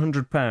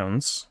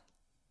 £700.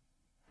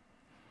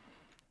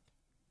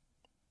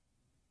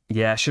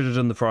 Yeah, should have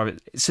done the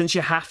private... Since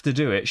you have to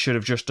do it, should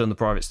have just done the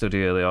private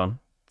study early on.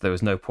 There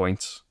was no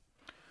point.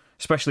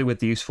 Especially with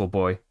the useful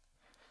boy.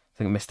 I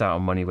think I missed out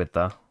on money with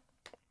that.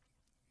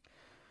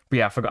 But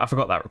yeah, I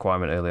forgot that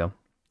requirement early on.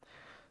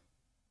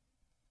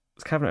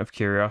 Cabinet of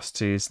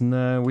Curiosities.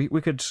 No,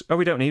 we could... Oh,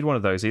 we don't need one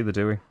of those either,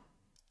 do we?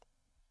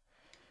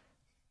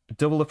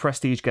 Double the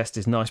prestige guest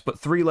is nice, but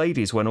 3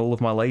 ladies when all of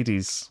my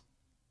ladies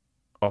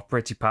are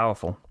pretty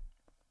powerful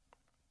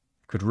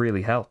could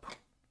really help.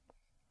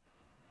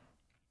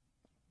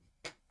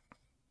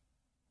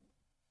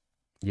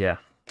 Yeah.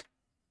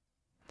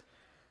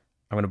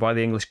 I'm going to buy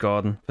the English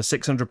garden for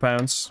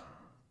 £600.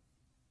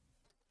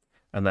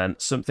 And then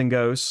something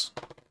goes.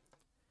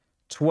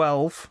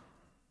 12.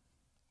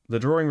 The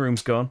drawing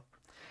room's gone.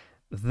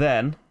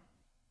 Then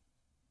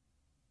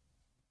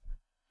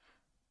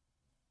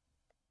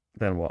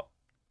what?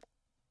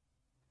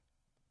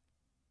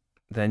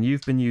 Then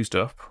you've been used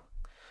up.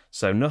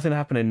 So nothing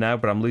happening now,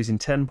 but I'm losing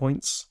 10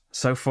 points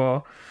so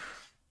far.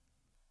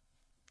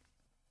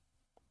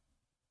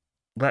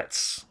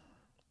 Let's...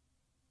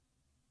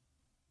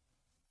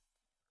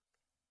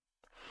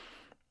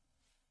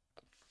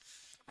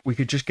 We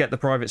could just get the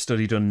private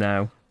study done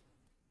now.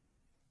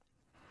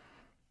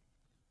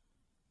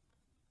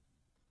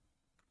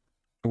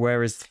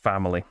 Where is the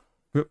family?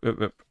 Whoop, whoop,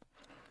 whoop.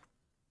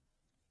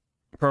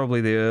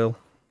 Probably the Earl.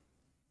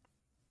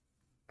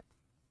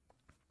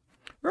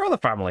 Where are the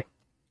family?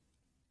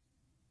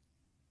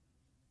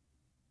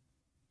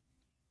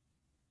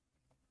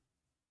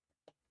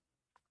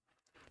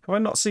 Have I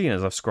not seen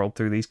as I've scrolled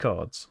through these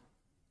cards?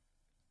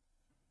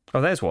 Oh,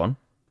 there's one.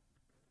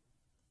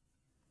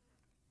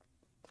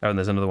 Oh, and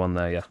there's another one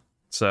there, yeah.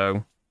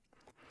 So,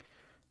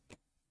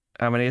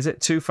 how many is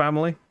it? 2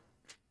 family?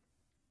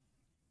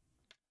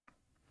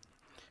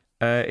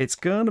 It's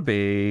going to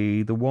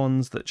be the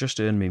ones that just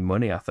earn me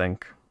money, I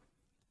think.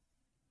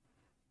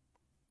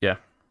 Yeah.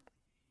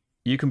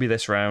 You can be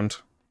this round.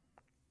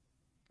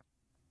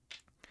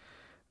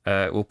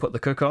 We'll put the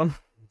cook on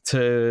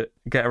to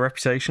get a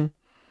reputation.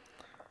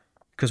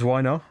 Because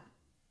why not?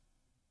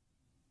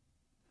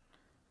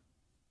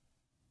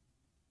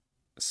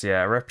 So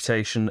yeah, a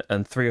reputation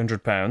and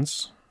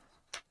 £300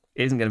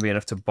 isn't going to be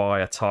enough to buy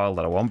a tile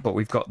that I want, but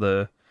we've got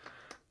the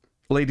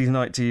ladies'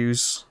 night to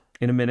use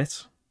in a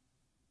minute.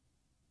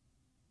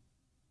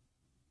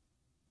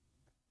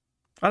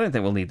 I don't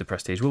think we'll need the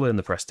prestige. We'll earn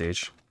the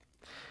prestige.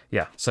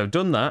 Yeah, so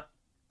done that.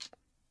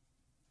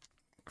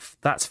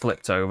 That's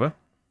flipped over.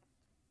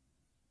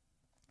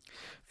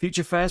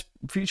 Future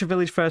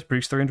village fairs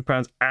produce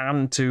 £300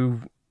 and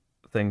 2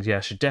 things. Yeah,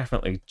 I should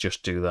definitely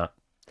just do that.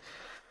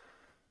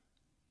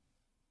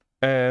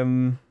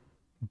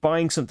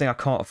 Buying something I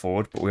can't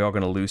afford, but we are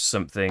going to lose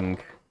something.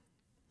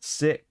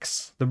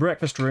 6. The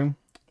breakfast room.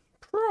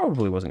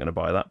 Probably wasn't going to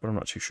buy that, but I'm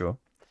not too sure.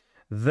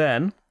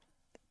 Then,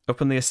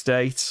 up on the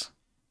estate,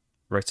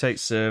 rotate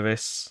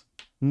service.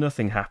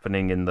 Nothing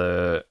happening in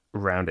the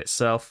round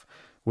itself.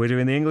 We're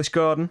doing the English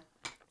garden.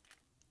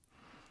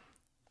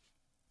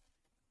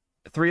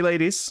 3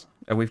 ladies,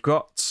 and we've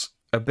got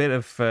a bit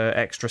of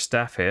extra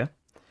staff here.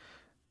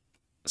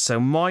 So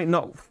might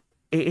not...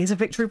 It is a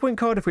victory point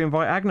card if we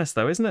invite Agnes,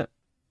 though, isn't it?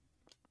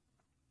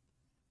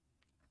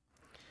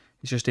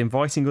 It's just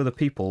inviting other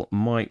people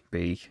might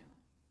be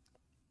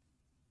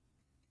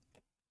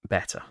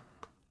better.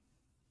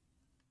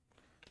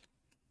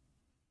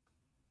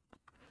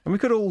 And we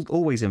could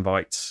always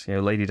invite, you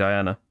know, Lady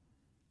Diana.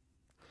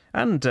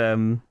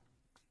 And,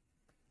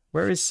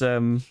 where is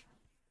the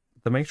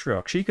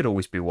matriarch? She could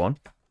always be one.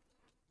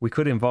 We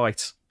could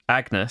invite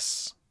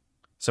Agnes.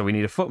 So we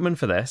need a footman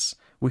for this.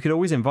 We could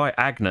always invite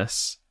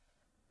Agnes.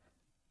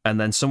 And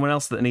then someone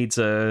else that needs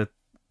a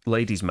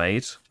lady's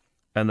maid.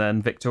 And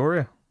then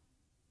Victoria.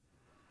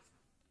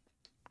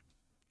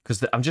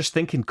 Because I'm just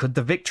thinking, could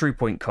the victory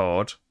point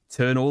card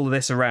turn all of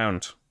this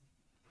around?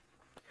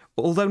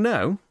 Although,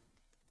 no.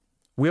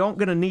 We aren't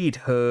going to need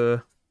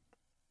her...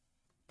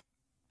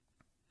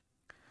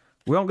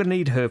 We aren't going to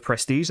need her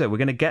prestige, though. We're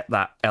going to get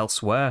that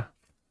elsewhere.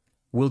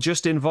 We'll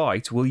just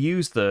invite... We'll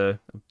use the...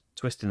 I'm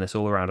twisting this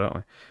all around, aren't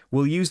we?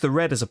 We'll use the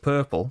red as a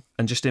purple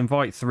and just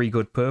invite 3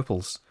 good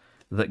purples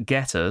that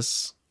get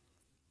us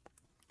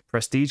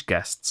prestige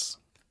guests.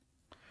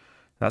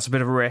 That's a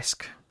bit of a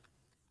risk.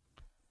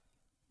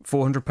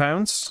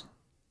 £400.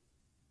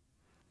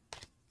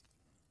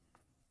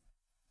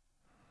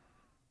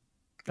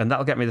 And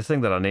that'll get me the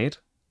thing that I need.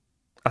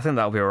 I think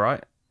that'll be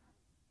alright.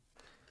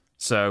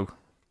 So...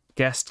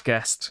 Guest,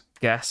 guest,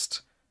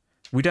 guest.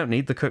 We don't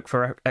need the cook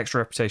for extra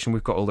reputation.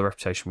 We've got all the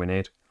reputation we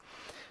need.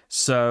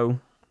 So,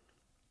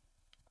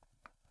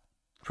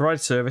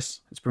 provided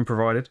service. It's been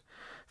provided.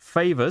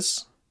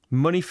 Favours.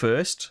 Money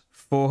first.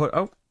 400.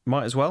 Oh,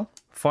 might as well.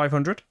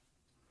 500.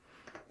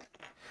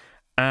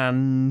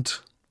 And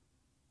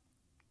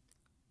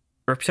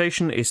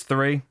reputation is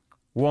 3.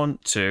 1,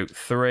 2,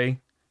 3.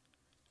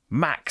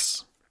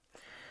 Max.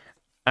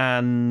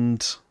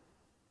 And...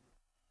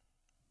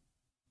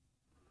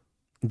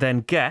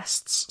 then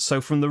guests. So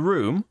from the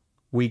room,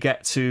 we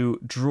get to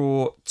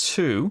draw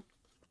 2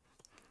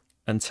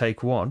 and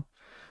take 1.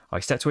 I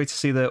stepped away to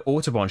see the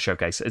Autobahn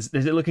showcase. Is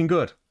it looking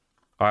good?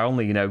 I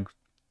only, you know,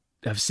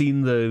 have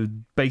seen the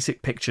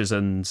basic pictures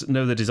and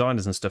know the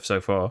designers and stuff so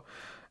far.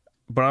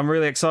 But I'm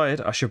really excited.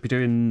 I should be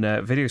doing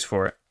videos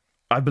for it.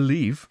 I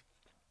believe.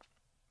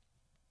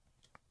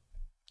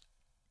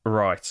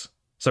 Right.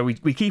 So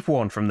we keep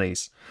 1 from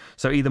these.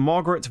 So either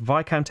Margaret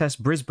Viscountess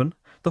Brisbane.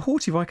 The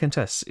haughty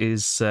Viscountess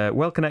is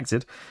well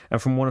connected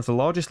and from one of the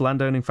largest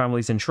landowning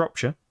families in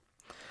Shropshire.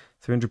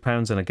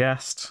 £300 and a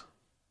guest.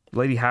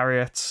 Lady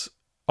Harriet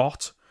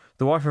Ott,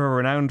 the wife of a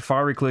renowned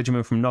fiery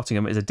clergyman from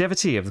Nottingham, is a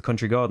devotee of the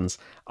country gardens.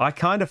 I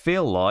kind of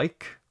feel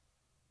like...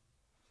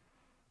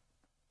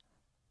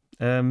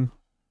 Countess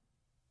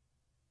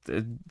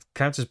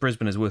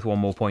Brisbane is worth 1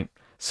 more point.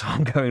 So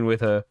I'm going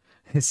with her.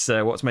 It's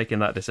what's making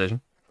that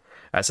decision.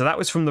 So that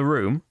was from the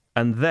room.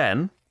 And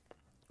then...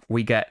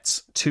 we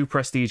get 2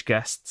 prestige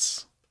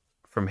guests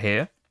from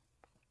here.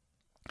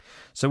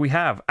 So we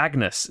have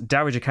Agnes,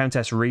 Dowager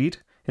Countess Reed.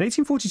 In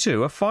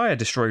 1842, a fire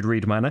destroyed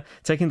Reed Manor,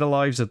 taking the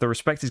lives of the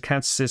respected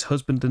countess's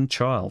husband and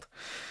child.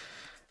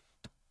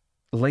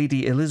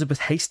 Lady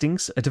Elizabeth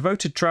Hastings, a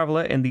devoted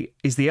traveller,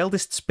 is the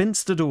eldest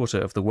spinster daughter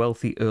of the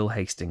wealthy Earl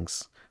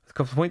Hastings. With a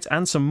couple of points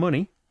and some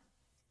money.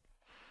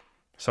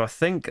 So I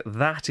think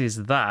that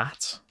is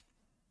that.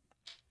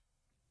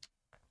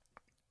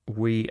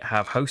 We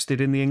have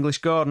hosted in the English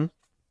Garden.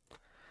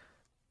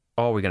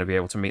 Are we going to be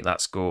able to meet that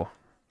score?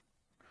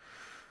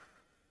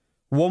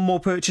 1 more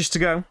purchase to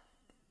go.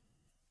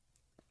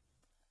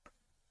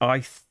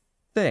 I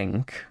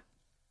think...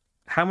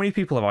 How many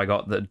people have I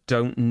got that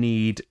don't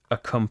need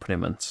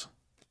accompaniment?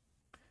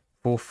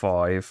 4,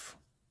 5...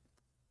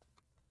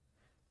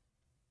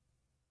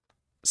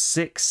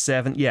 6,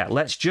 7... Yeah,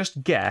 let's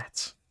just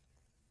get...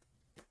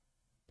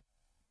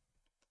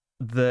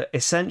 the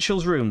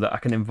essentials room that I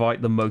can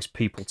invite the most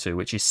people to,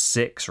 which is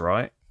 6,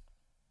 right?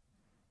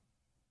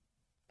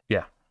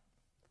 Yeah.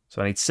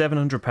 So I need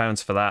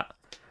 £700 for that.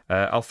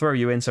 I'll throw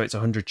you in so it's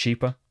 100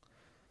 cheaper.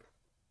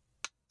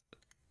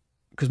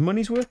 Because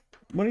money's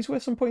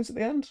worth some points at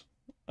the end,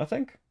 I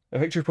think. A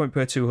victory point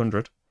per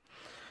 200.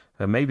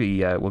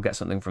 Maybe we'll get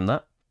something from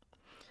that.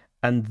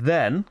 And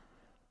then...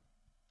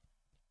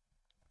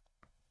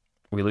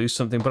 we lose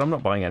something, but I'm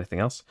not buying anything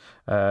else.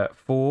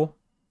 4...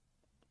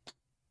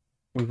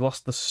 We've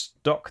lost the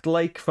stocked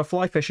lake for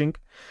fly fishing.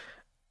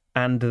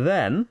 And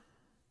then...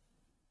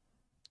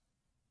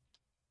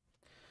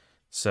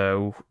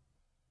 so...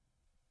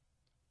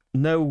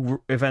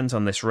 no event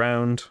on this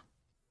round.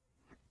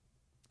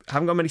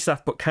 Haven't got many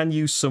staff, but can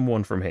use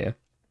someone from here.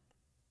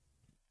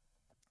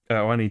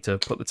 Oh, I need to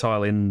put the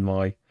tile in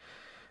my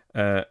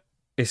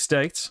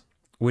estate.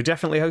 We're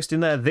definitely hosting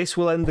there. This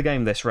will end the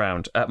game this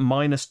round at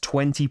minus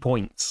 20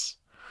 points.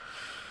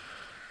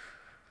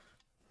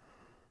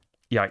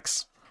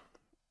 Yikes.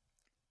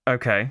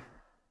 Okay,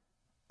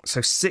 so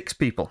 6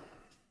 people.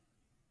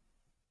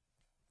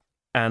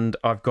 And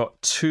I've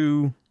got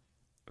 2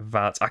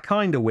 valets. I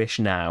kind of wish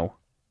now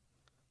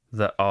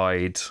that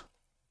I'd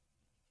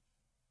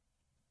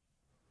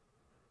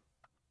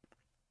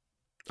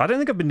I don't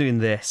think I've been doing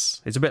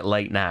this. It's a bit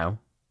late now.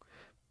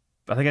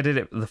 I think I did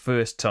it the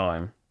first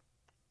time.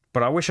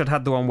 But I wish I'd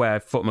had the one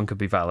where footmen could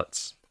be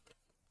valets.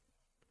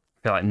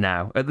 I feel like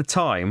now. At the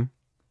time,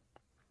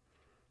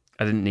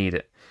 I didn't need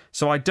it.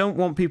 So I don't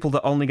want people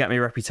that only get me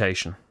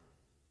reputation.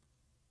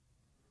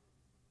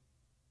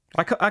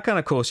 I can,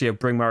 of course,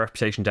 bring my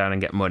reputation down and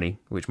get money,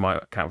 which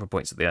might count for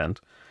points at the end.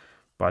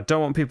 But I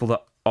don't want people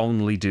that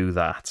only do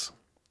that.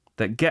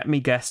 That get me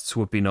guests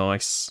would be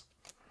nice.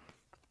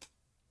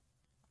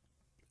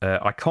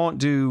 I can't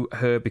do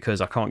her because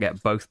I can't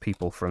get both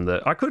people from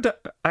the... I could,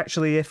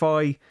 actually, if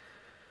I...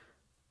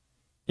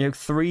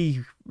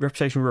 3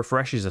 reputation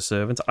refreshes a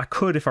servant. I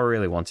could if I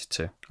really wanted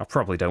to. I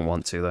probably don't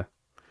want to, though.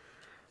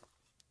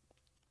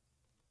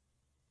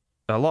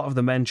 A lot of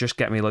the men just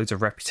get me loads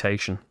of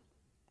reputation.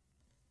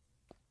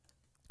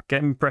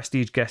 Getting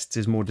prestige guests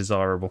is more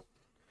desirable.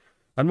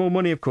 And more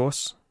money, of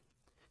course.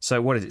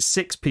 So what is it?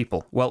 6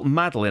 people. Well,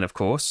 Madeline, of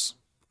course,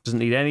 doesn't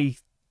need any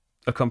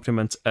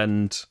accompaniment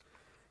and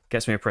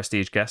gets me a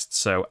prestige guest,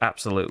 so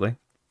absolutely.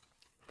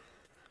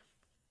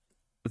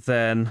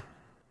 Then...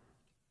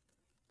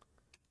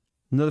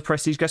 another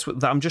prestige guest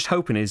that I'm just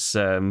hoping is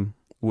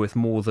worth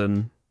more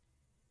than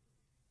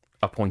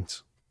a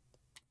point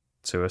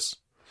to us.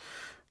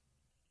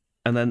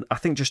 And then I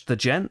think just the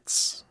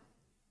gents.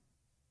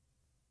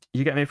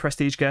 You get me a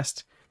prestige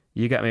guest.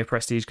 You get me a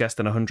prestige guest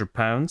and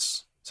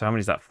 £100. So how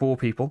many is that? 4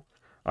 people.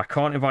 I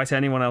can't invite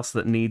anyone else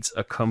that needs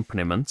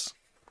accompaniment.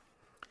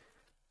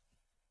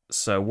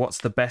 So what's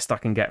the best I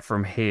can get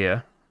from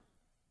here?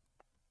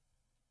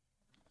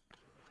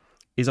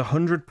 Is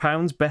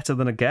 £100 better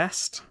than a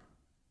guest?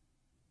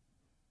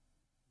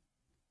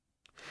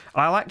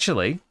 I'll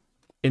actually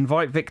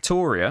invite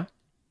Victoria,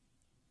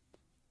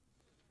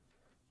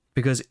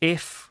 because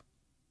if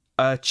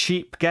a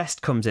cheap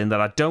guest comes in that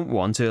I don't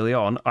want early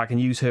on, I can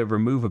use her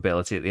remove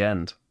ability at the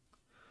end.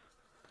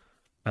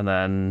 And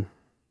then...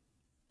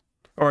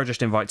 or I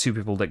just invite 2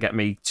 people that get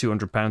me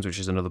 £200, which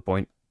is another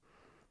point.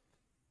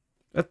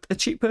 A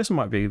cheap person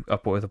might be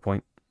up worth a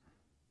point.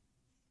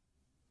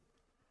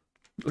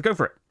 Let's go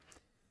for it.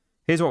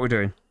 Here's what we're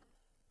doing.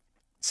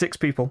 6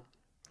 people.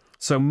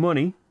 So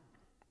money...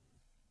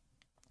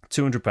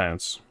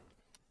 £200.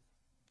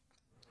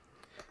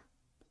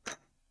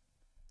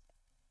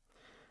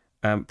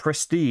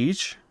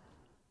 Prestige.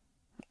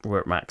 We're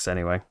at max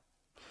anyway.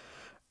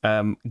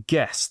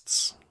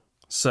 Guests.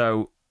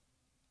 So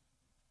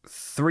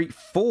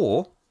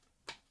 4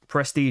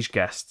 prestige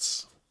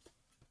guests.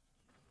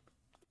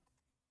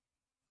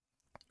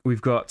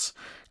 We've got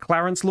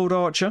Clarence Lord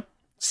Archer.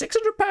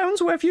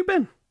 £600. Where have you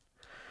been?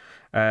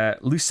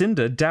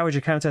 Lucinda,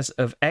 Dowager Countess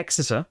of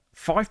Exeter,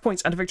 5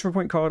 points and a victory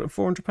point card of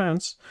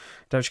 £400.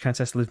 Dowager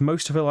Countess lived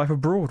most of her life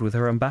abroad with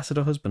her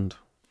ambassador husband.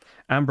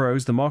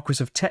 Ambrose, the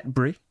Marquis of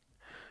Tetbury,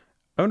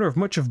 owner of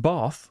much of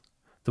Bath,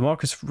 the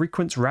Marquis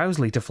frequents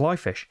Rowsley to fly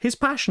fish. His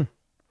passion.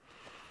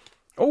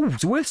 Oh,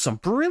 it's worth some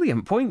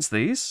brilliant points,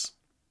 these.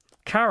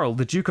 Carol,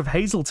 the Duke of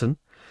Hazelton,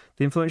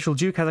 the influential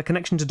Duke has a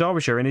connection to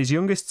Derbyshire and his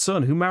youngest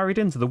son, who married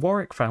into the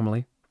Warwick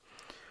family.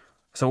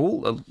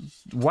 So,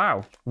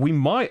 wow, we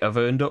might have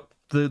earned up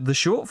the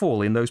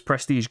shortfall in those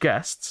prestige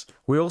guests.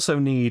 We also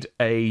need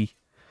a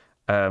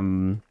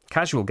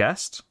casual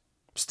guest.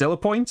 Still a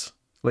point.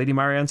 Lady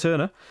Marianne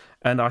Turner.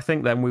 And I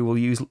think then we will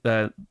use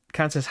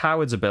Countess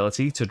Howard's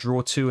ability to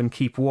draw 2 and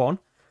keep 1.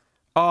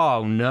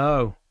 Oh,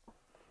 no.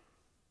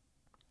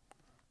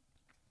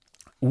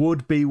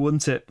 Would be,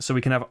 wouldn't it? So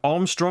we can have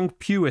Armstrong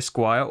Pugh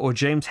Esquire or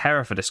James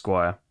Hereford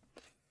Esquire.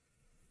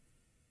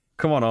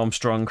 Come on,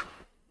 Armstrong.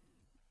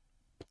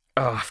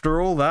 Oh, after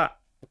all that,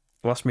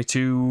 lost me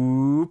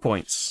 2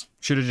 points.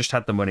 Should have just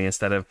had the money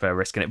instead of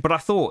risking it. But I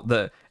thought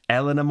that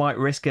Eleanor might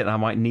risk it and I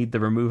might need the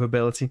remove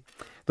ability.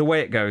 The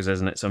way it goes,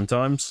 isn't it,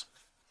 sometimes?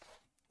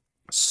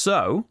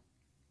 So,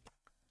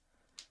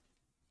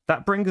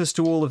 that brings us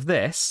to all of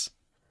this.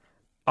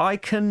 I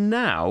can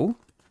now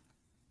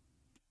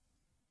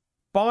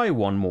buy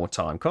one more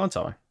time, can't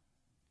I?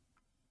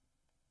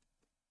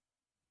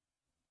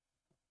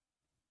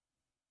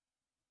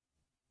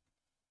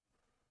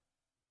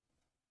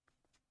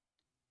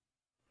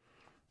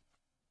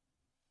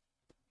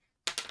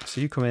 So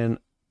you come in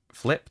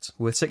flipped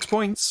with 6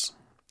 points.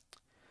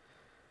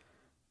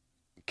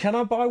 Can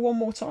I buy one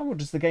more time, or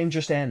does the game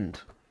just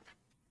end?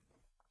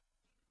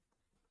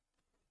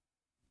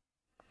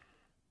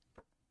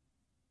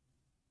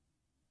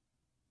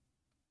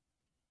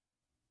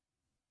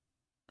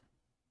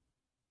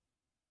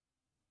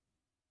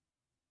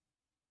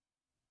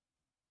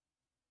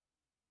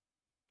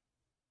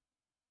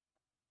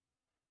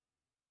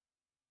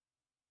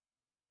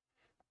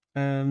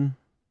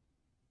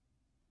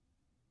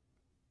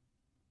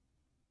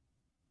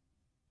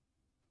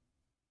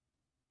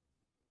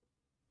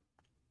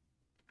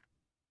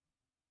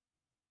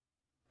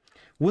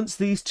 Once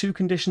these 2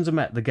 conditions are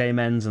met, the game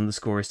ends and the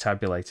score is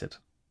tabulated.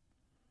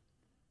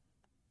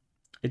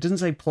 It doesn't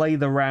say play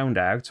the round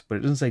out, but it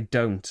doesn't say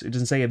don't. It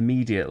doesn't say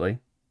immediately.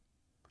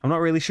 I'm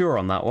not really sure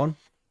on that one.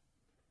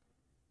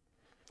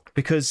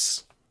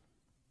 Because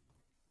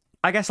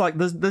I guess like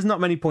there's not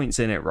many points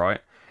in it,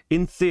 right?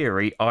 In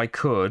theory, I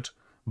could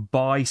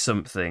buy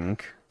something.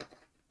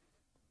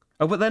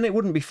 Oh, but then it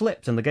wouldn't be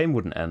flipped and the game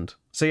wouldn't end.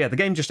 So yeah, the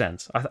game just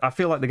ends. I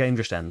feel like the game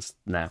just ends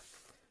now.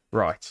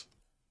 Right.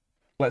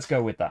 Let's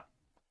go with that.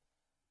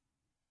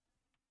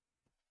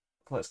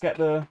 Let's get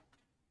the...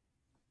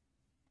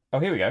 Oh,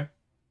 here we go.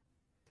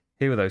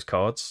 Here are those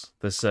cards.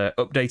 There's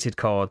updated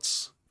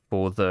cards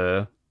for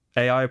the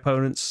AI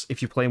opponents.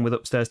 If you're playing with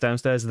upstairs,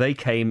 downstairs, they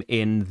came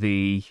in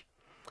the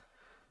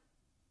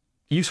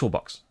useful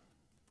box.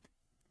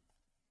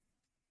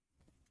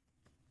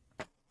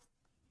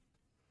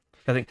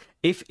 I think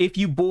if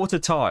you bought a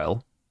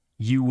tile,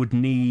 you would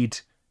need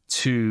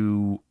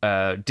to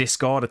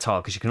discard a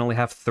tile because you can only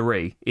have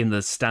 3 in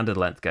the standard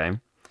length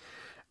game.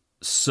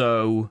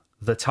 So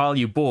the tile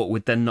you bought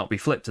would then not be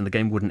flipped and the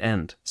game wouldn't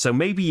end. So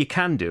maybe you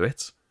can do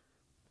it,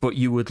 but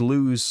you would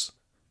lose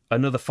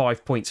another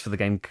 5 points for the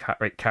game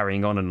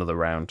carrying on another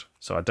round.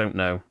 So I don't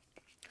know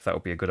if that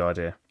would be a good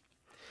idea.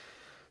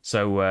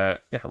 So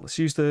yeah, let's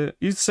use the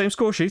same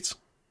score sheets.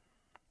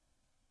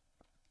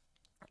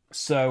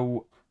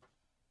 So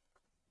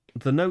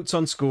the notes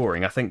on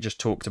scoring, I think, just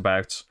talked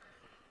about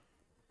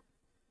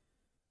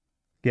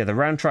the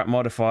round trap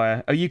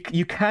modifier. Oh, you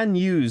can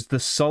use the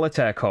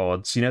solitaire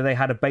cards. You know, they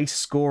had a base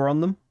score on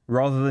them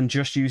rather than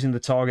just using the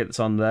target that's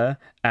on there,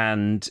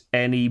 and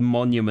any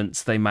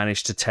monuments they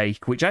managed to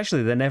take, which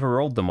actually they never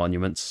rolled the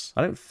monuments,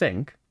 I don't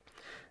think,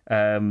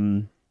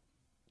 will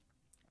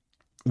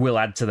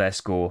add to their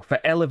score. For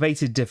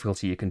elevated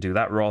difficulty, you can do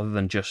that rather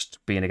than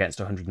just being against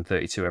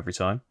 132 every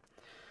time.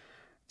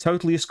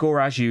 Total your score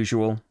as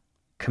usual.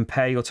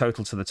 Compare your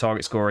total to the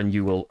target score, and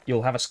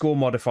you'll have a score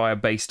modifier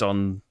based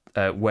on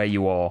where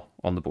you are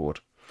on the board.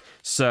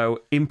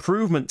 So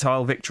improvement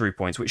tile victory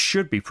points, which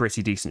should be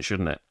pretty decent,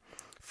 shouldn't it?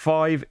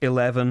 5,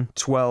 11,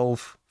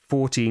 12,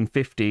 14,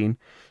 15,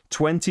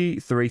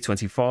 23,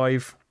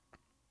 25,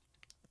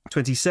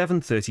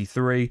 27,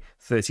 33,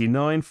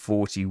 39,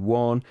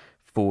 41,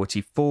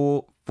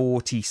 44,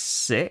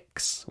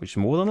 46, which is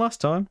more than last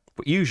time.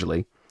 But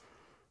usually,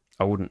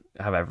 I wouldn't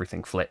have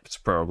everything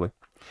flipped, probably.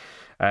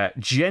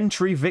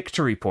 Gentry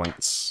victory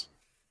points.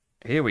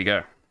 Here we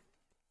go.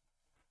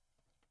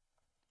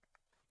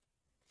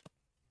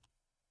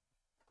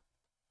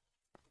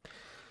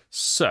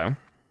 So,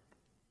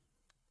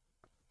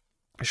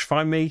 I should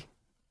find me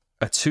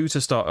a 2 to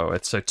start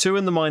with. So 2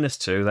 and the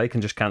 -2, they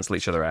can just cancel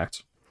each other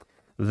out.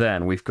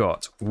 Then we've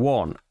got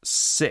 1,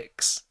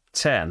 6,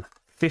 10,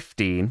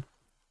 15,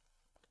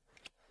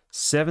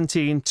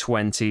 17,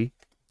 20,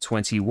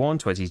 21,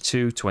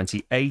 22,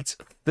 28,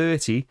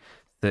 30,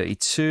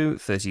 32,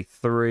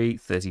 33,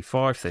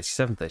 35,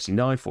 37,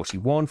 39,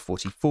 41,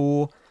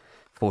 44,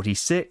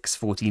 46,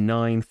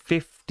 49,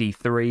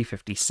 53,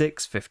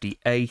 56,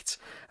 58,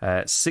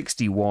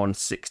 61,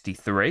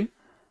 63.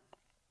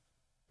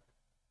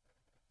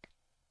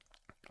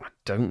 I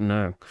don't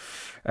know.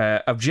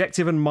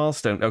 Objective and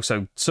milestone. Oh,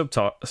 so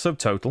subtitle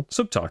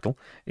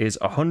is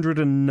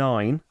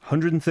 109.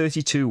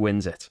 132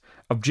 wins it.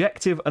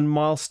 Objective and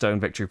milestone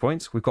victory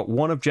points. We've got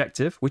 1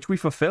 objective, which we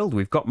fulfilled.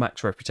 We've got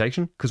max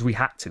reputation because we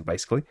had to,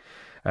 basically,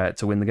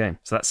 to win the game.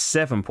 So that's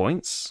 7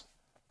 points.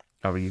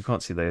 Oh, you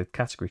can't see the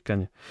category,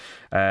 can you?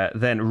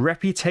 Then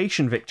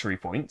reputation victory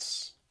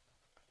points.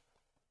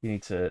 You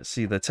need to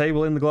see the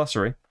table in the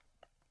glossary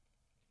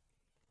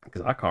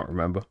because I can't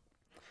remember.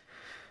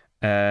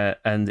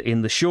 And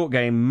in the short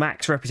game,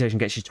 max reputation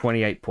gets you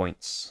 28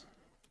 points,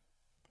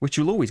 which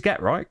you'll always get,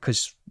 right?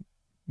 Because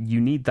you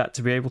need that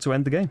to be able to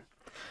end the game.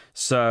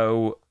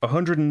 So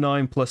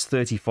 109 plus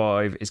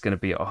 35 is going to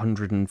be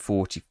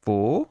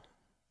 144,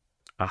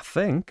 I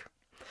think.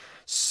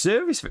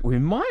 Service, we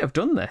might have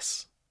done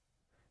this.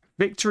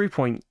 Victory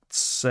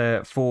points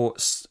for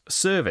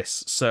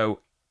service. So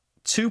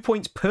 2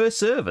 points per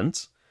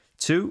servant.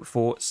 2,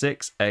 4,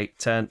 6, 8,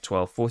 10,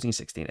 12, 14,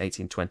 16,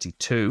 18,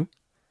 22.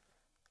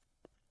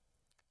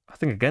 I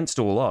think against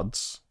all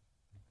odds,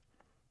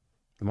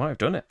 we might have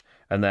done it.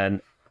 And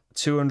then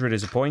 200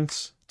 is a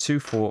point. 2,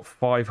 4,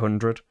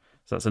 500.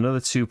 So that's another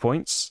 2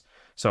 points.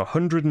 So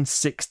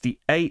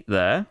 168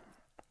 there.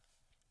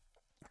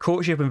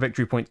 Courtship and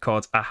victory point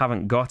cards, I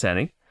haven't got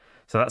any.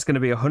 So that's going to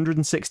be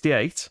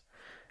 168.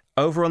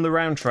 Over on the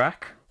round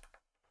track,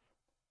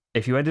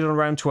 if you ended on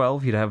round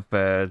 12, you'd have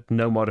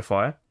no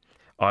modifier.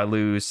 I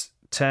lose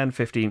 10,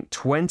 15,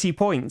 20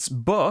 points,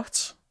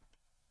 but...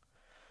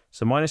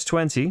 So minus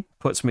 20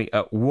 puts me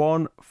at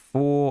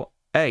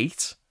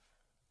 148,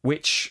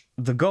 which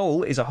the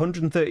goal is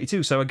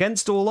 132. So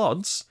against all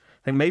odds,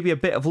 I think maybe a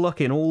bit of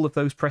luck in all of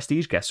those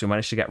prestige guests who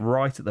managed to get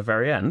right at the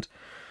very end.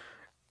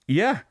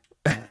 Yeah.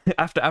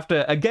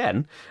 after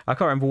again, I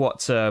can't remember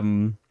what...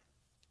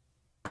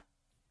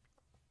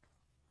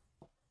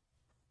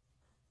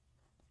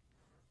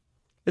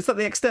 Is that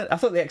the extent? I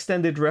thought the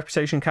extended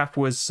reputation cap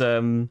was...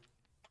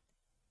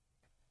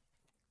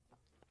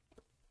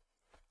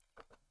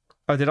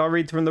 Oh, did I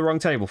read from the wrong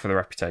table for the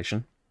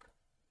reputation?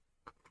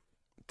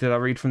 Did I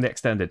read from the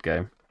extended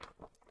game?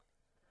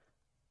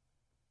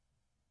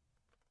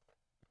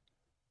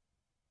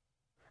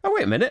 Oh,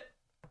 wait a minute.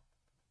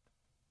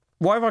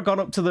 Why have I gone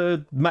up to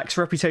the max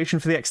reputation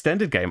for the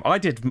extended game? I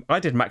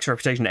did max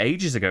reputation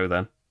ages ago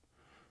then.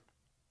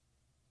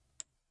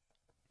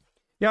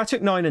 Yeah, I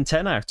took 9 and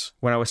 10 out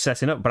when I was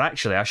setting up, but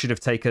actually I should have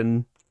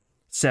taken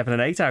 7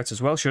 and 8 out as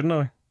well, shouldn't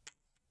I?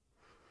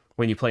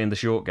 When you're playing the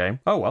short game.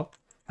 Oh well.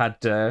 Had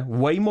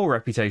way more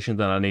reputation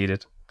than I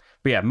needed.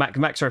 But yeah,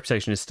 max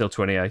reputation is still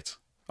 28.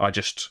 I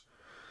just...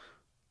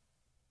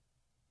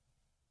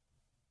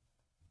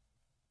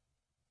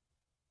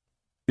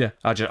 Yeah,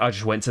 I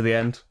just went to the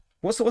end.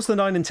 What's the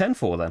 9 and 10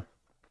 for then?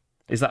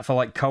 Is that for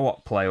like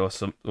co-op play or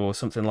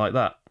something like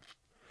that?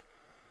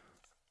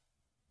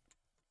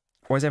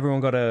 Why has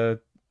everyone got a...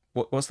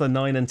 What's the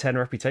 9 and 10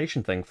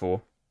 reputation thing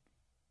for?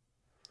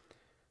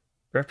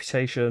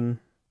 Reputation...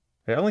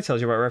 It only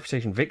tells you about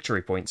reputation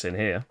victory points in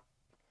here.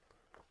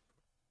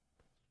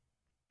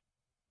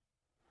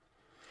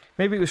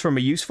 Maybe it was from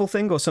a useful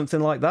thing or something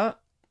like that.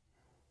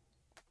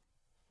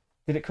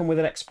 Did it come with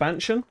an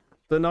expansion?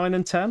 The 9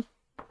 and 10?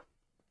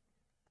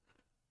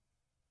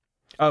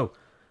 Oh.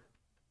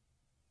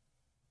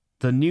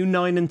 The new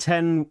 9 and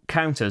 10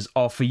 counters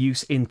are for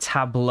use in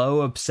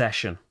Tableau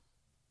Obsession.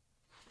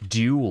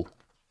 Duel.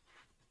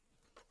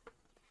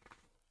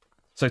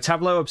 So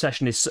Tableau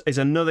Obsession is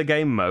another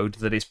game mode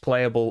that is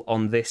playable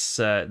on this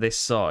this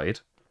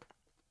side.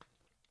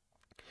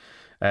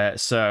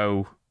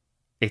 So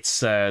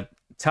it's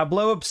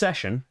Tableau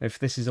Obsession, if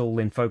this is all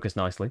in focus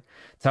nicely.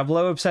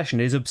 Tableau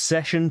Obsession is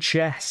obsession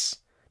chess,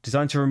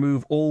 designed to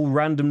remove all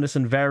randomness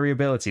and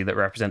variability that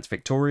represents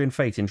Victorian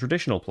fate in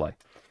traditional play.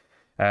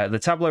 The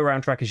Tableau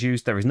round track is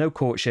used, there is no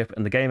courtship,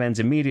 and the game ends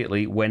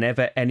immediately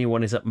whenever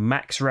anyone is at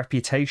max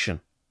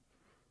reputation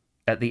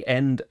at the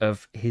end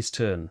of his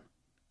turn.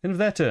 End of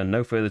their turn,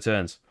 no further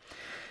turns.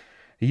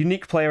 A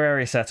unique player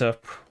area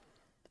setup.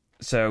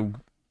 So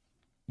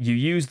you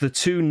use the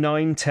two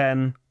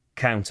 9-10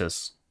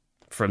 counters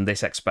from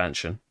this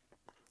expansion,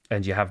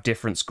 and you have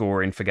different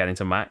scoring for getting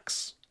to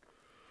max.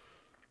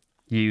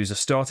 You use a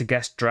starter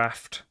guest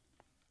draft.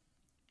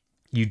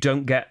 You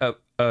don't get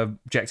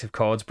objective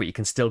cards, but you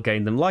can still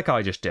gain them like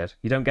I just did.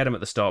 You don't get them at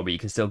the start, but you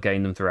can still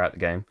gain them throughout the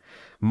game.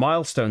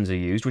 Milestones are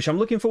used, which I'm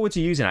looking forward to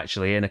using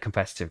actually in a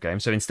competitive game.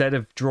 So instead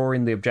of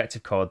drawing the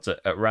objective cards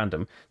at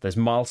random, there's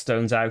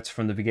milestones out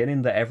from the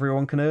beginning that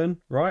everyone can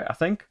earn, right? I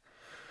think.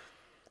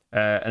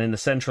 And in the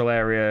central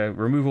area,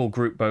 remove all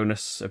group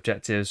bonus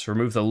objectives,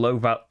 remove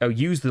the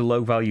use the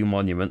low value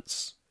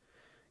monuments,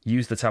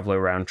 use the Tableau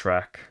round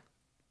track.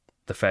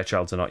 The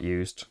Fairchilds are not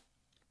used.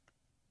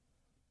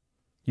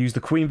 Use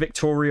the Queen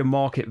Victoria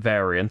Market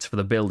variant for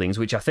the buildings,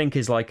 which I think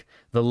is like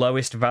the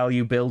lowest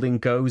value building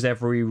goes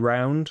every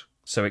round,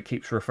 so it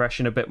keeps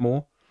refreshing a bit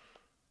more.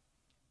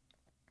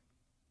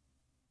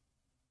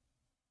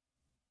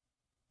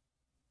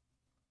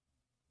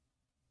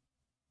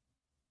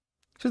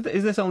 So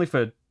is this only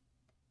for...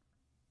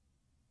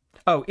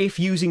 Oh, if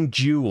using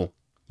Duel,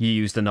 you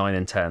use the 9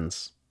 and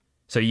 10s.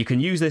 So you can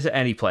use this at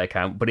any play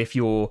account, but if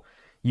you're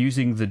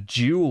using the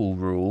Duel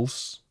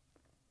rules...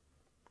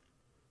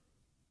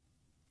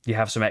 You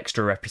have some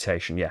extra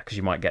reputation, yeah, because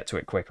you might get to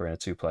it quicker in a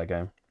 2-player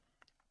game.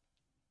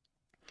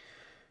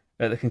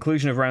 At the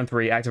conclusion of round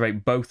 3,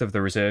 activate both of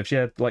the reserves.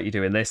 Yeah, like you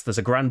do in this. There's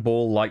a grand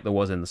ball like there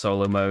was in the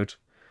solo mode,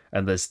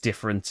 and there's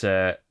different...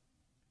 in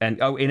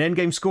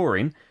endgame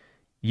scoring,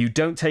 you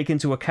don't take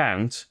into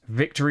account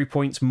victory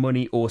points,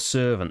 money, or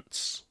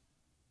servants.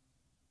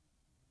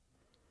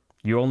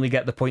 You only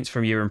get the points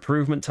from your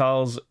improvement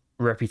tiles,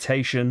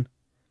 reputation,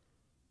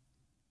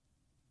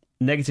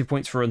 negative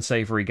points for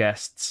unsavory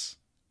guests,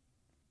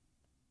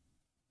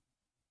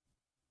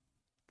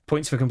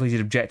 points for completed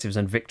objectives,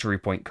 and victory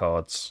point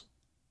cards.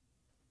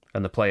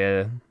 And the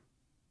player...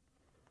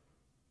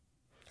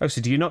 Oh, so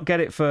do you not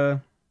get it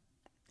for...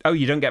 Oh,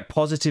 you don't get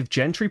positive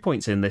gentry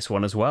points in this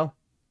one as well.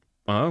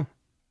 Oh.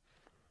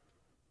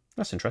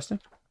 That's interesting.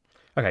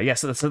 Okay, yeah,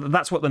 so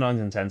that's what the 9s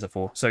and 10s are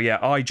for. So yeah,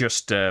 I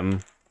just...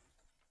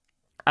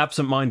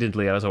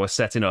 absent-mindedly, as I was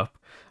setting up,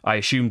 I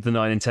assumed the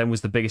 9 and 10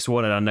 was the biggest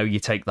one, and I know you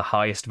take the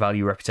highest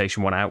value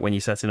reputation one out when you're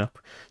setting up.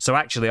 So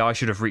actually, I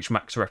should have reached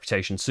max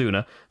reputation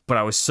sooner, but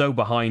I was so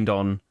behind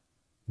on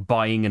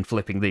buying and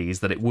flipping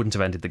these that it wouldn't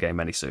have ended the game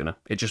any sooner.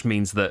 It just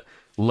means that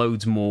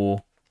loads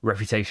more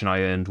reputation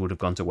I earned would have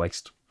gone to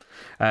waste.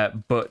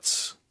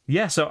 But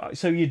yeah, so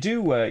you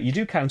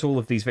do count all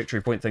of these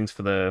victory point things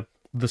for the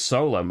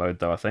solo mode,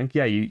 though, I think.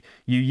 Yeah, you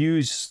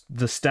use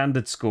the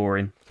standard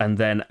scoring and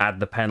then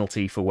add the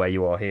penalty for where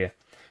you are here.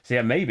 So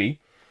yeah, maybe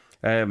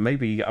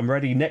I'm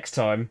ready next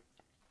time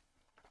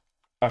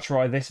I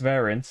try this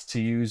variant to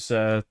use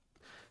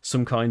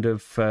some kind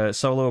of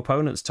solo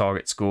opponent's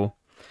target score,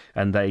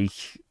 and they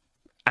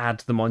add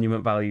the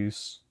monument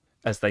values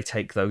as they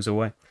take those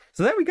away.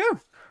 So there we go.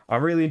 I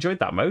really enjoyed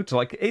that mode.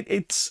 Like,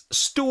 it's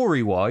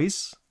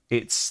story-wise,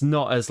 it's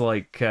not as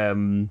like...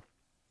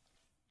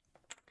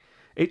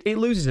 It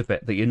loses a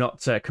bit that you're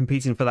not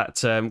competing for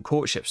that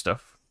courtship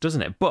stuff,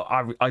 doesn't it? But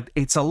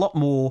it's a lot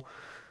more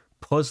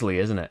puzzly,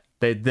 isn't it?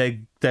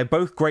 They're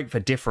both great for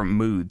different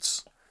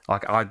moods.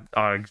 Like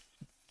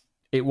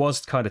it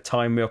was kind of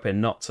tying me up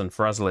in knots and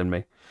frazzling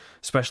me,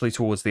 especially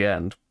towards the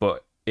end.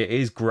 But it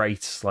is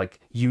great. Like,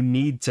 you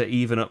need to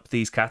even up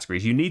these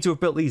categories. You need to have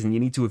built these, and you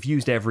need to have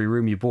used every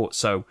room you bought.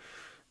 So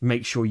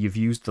make sure you've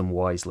used them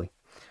wisely.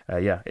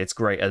 Yeah, it's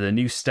great. And the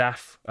new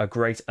staff are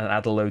great and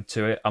add a load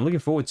to it. I'm looking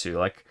forward to,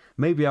 like,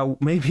 maybe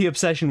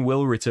Obsession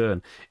will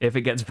return if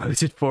it gets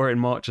voted for in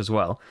March as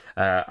well.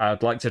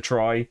 I'd like to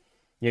try,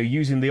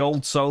 using the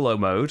old solo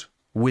mode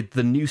with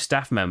the new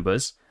staff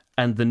members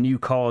and the new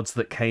cards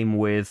that came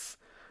with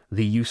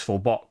the useful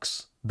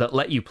box that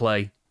let you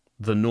play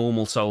the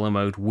normal solo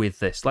mode with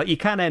this. Like, you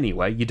can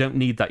anyway, you don't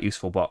need that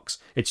useful box.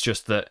 It's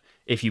just that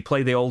if you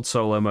play the old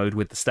solo mode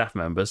with the staff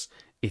members,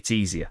 it's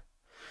easier.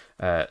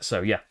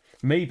 So yeah,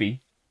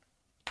 maybe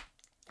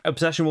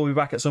Obsession will be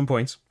back at some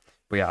point.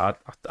 But yeah,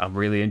 I'm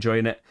really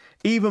enjoying it.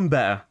 Even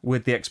better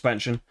with the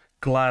expansion.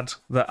 Glad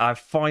that I've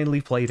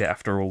finally played it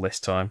after all this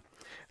time.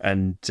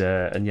 And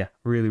yeah,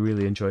 really,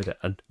 really enjoyed it.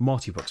 And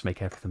Marty books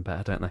make everything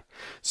better, don't they?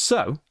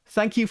 So,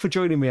 thank you for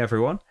joining me,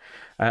 everyone.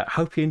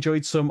 Hope you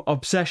enjoyed some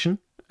Obsession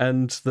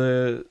and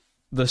the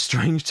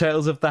strange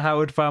tales of the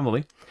Howard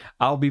family.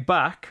 I'll be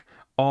back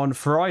on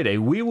Friday.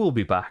 We will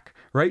be back.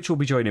 Rachel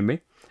will be joining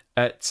me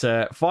at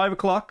 5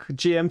 o'clock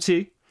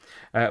GMT,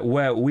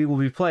 where we will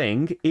be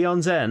playing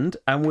Eon's End,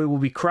 and we will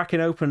be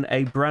cracking open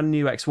a brand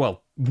new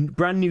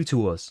brand new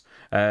to us.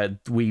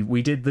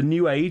 We did the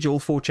New Age, all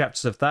 4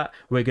 chapters of that.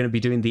 We're going to be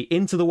doing the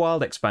Into the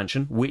Wild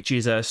expansion, which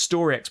is a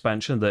story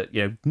expansion that,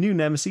 new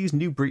nemesis,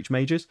 new breach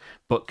mages,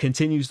 but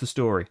continues the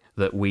story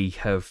that we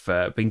have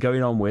been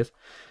going on with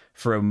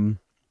from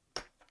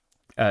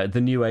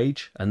the New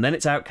Age, and then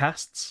it's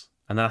Outcasts,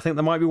 and then I think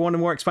there might be one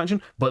more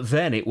expansion, but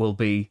then it will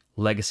be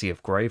Legacy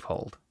of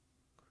Gravehold.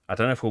 I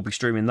don't know if we'll be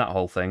streaming that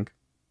whole thing,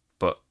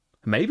 but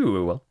maybe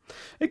we will.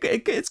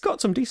 It's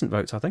got some decent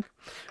votes, I think.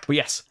 But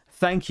yes,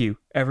 thank you,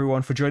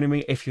 everyone, for joining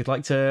me. If you'd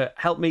like to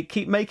help me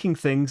keep making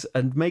things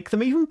and make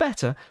them even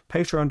better,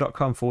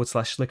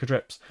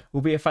 patreon.com/slickerdrips will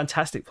be a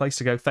fantastic place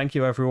to go. Thank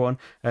you, everyone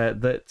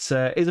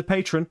that is a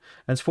patron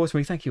and supporting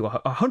me. Thank you,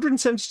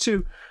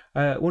 172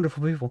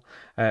 wonderful people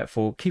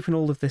for keeping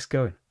all of this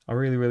going. I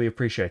really, really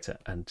appreciate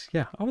it. And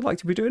yeah, I would like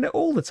to be doing it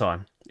all the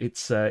time.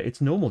 It's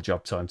normal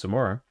job time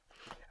tomorrow.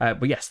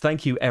 But yes,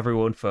 thank you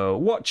everyone for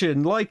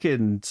watching,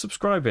 liking,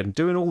 subscribing,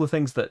 doing all the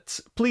things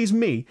that please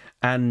me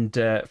and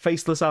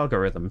faceless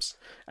algorithms.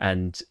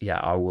 And yeah,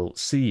 I will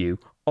see you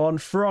on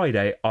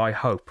Friday, I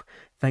hope.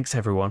 Thanks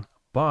everyone.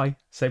 Bye.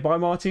 Say bye,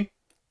 Marty.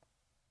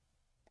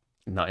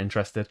 Not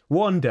interested.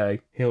 One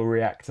day he'll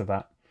react to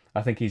that.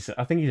 I think he's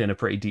in a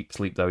pretty deep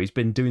sleep though. He's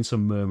been doing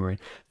some murmuring.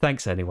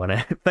 Thanks everyone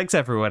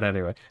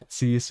anyway.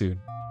 See you soon.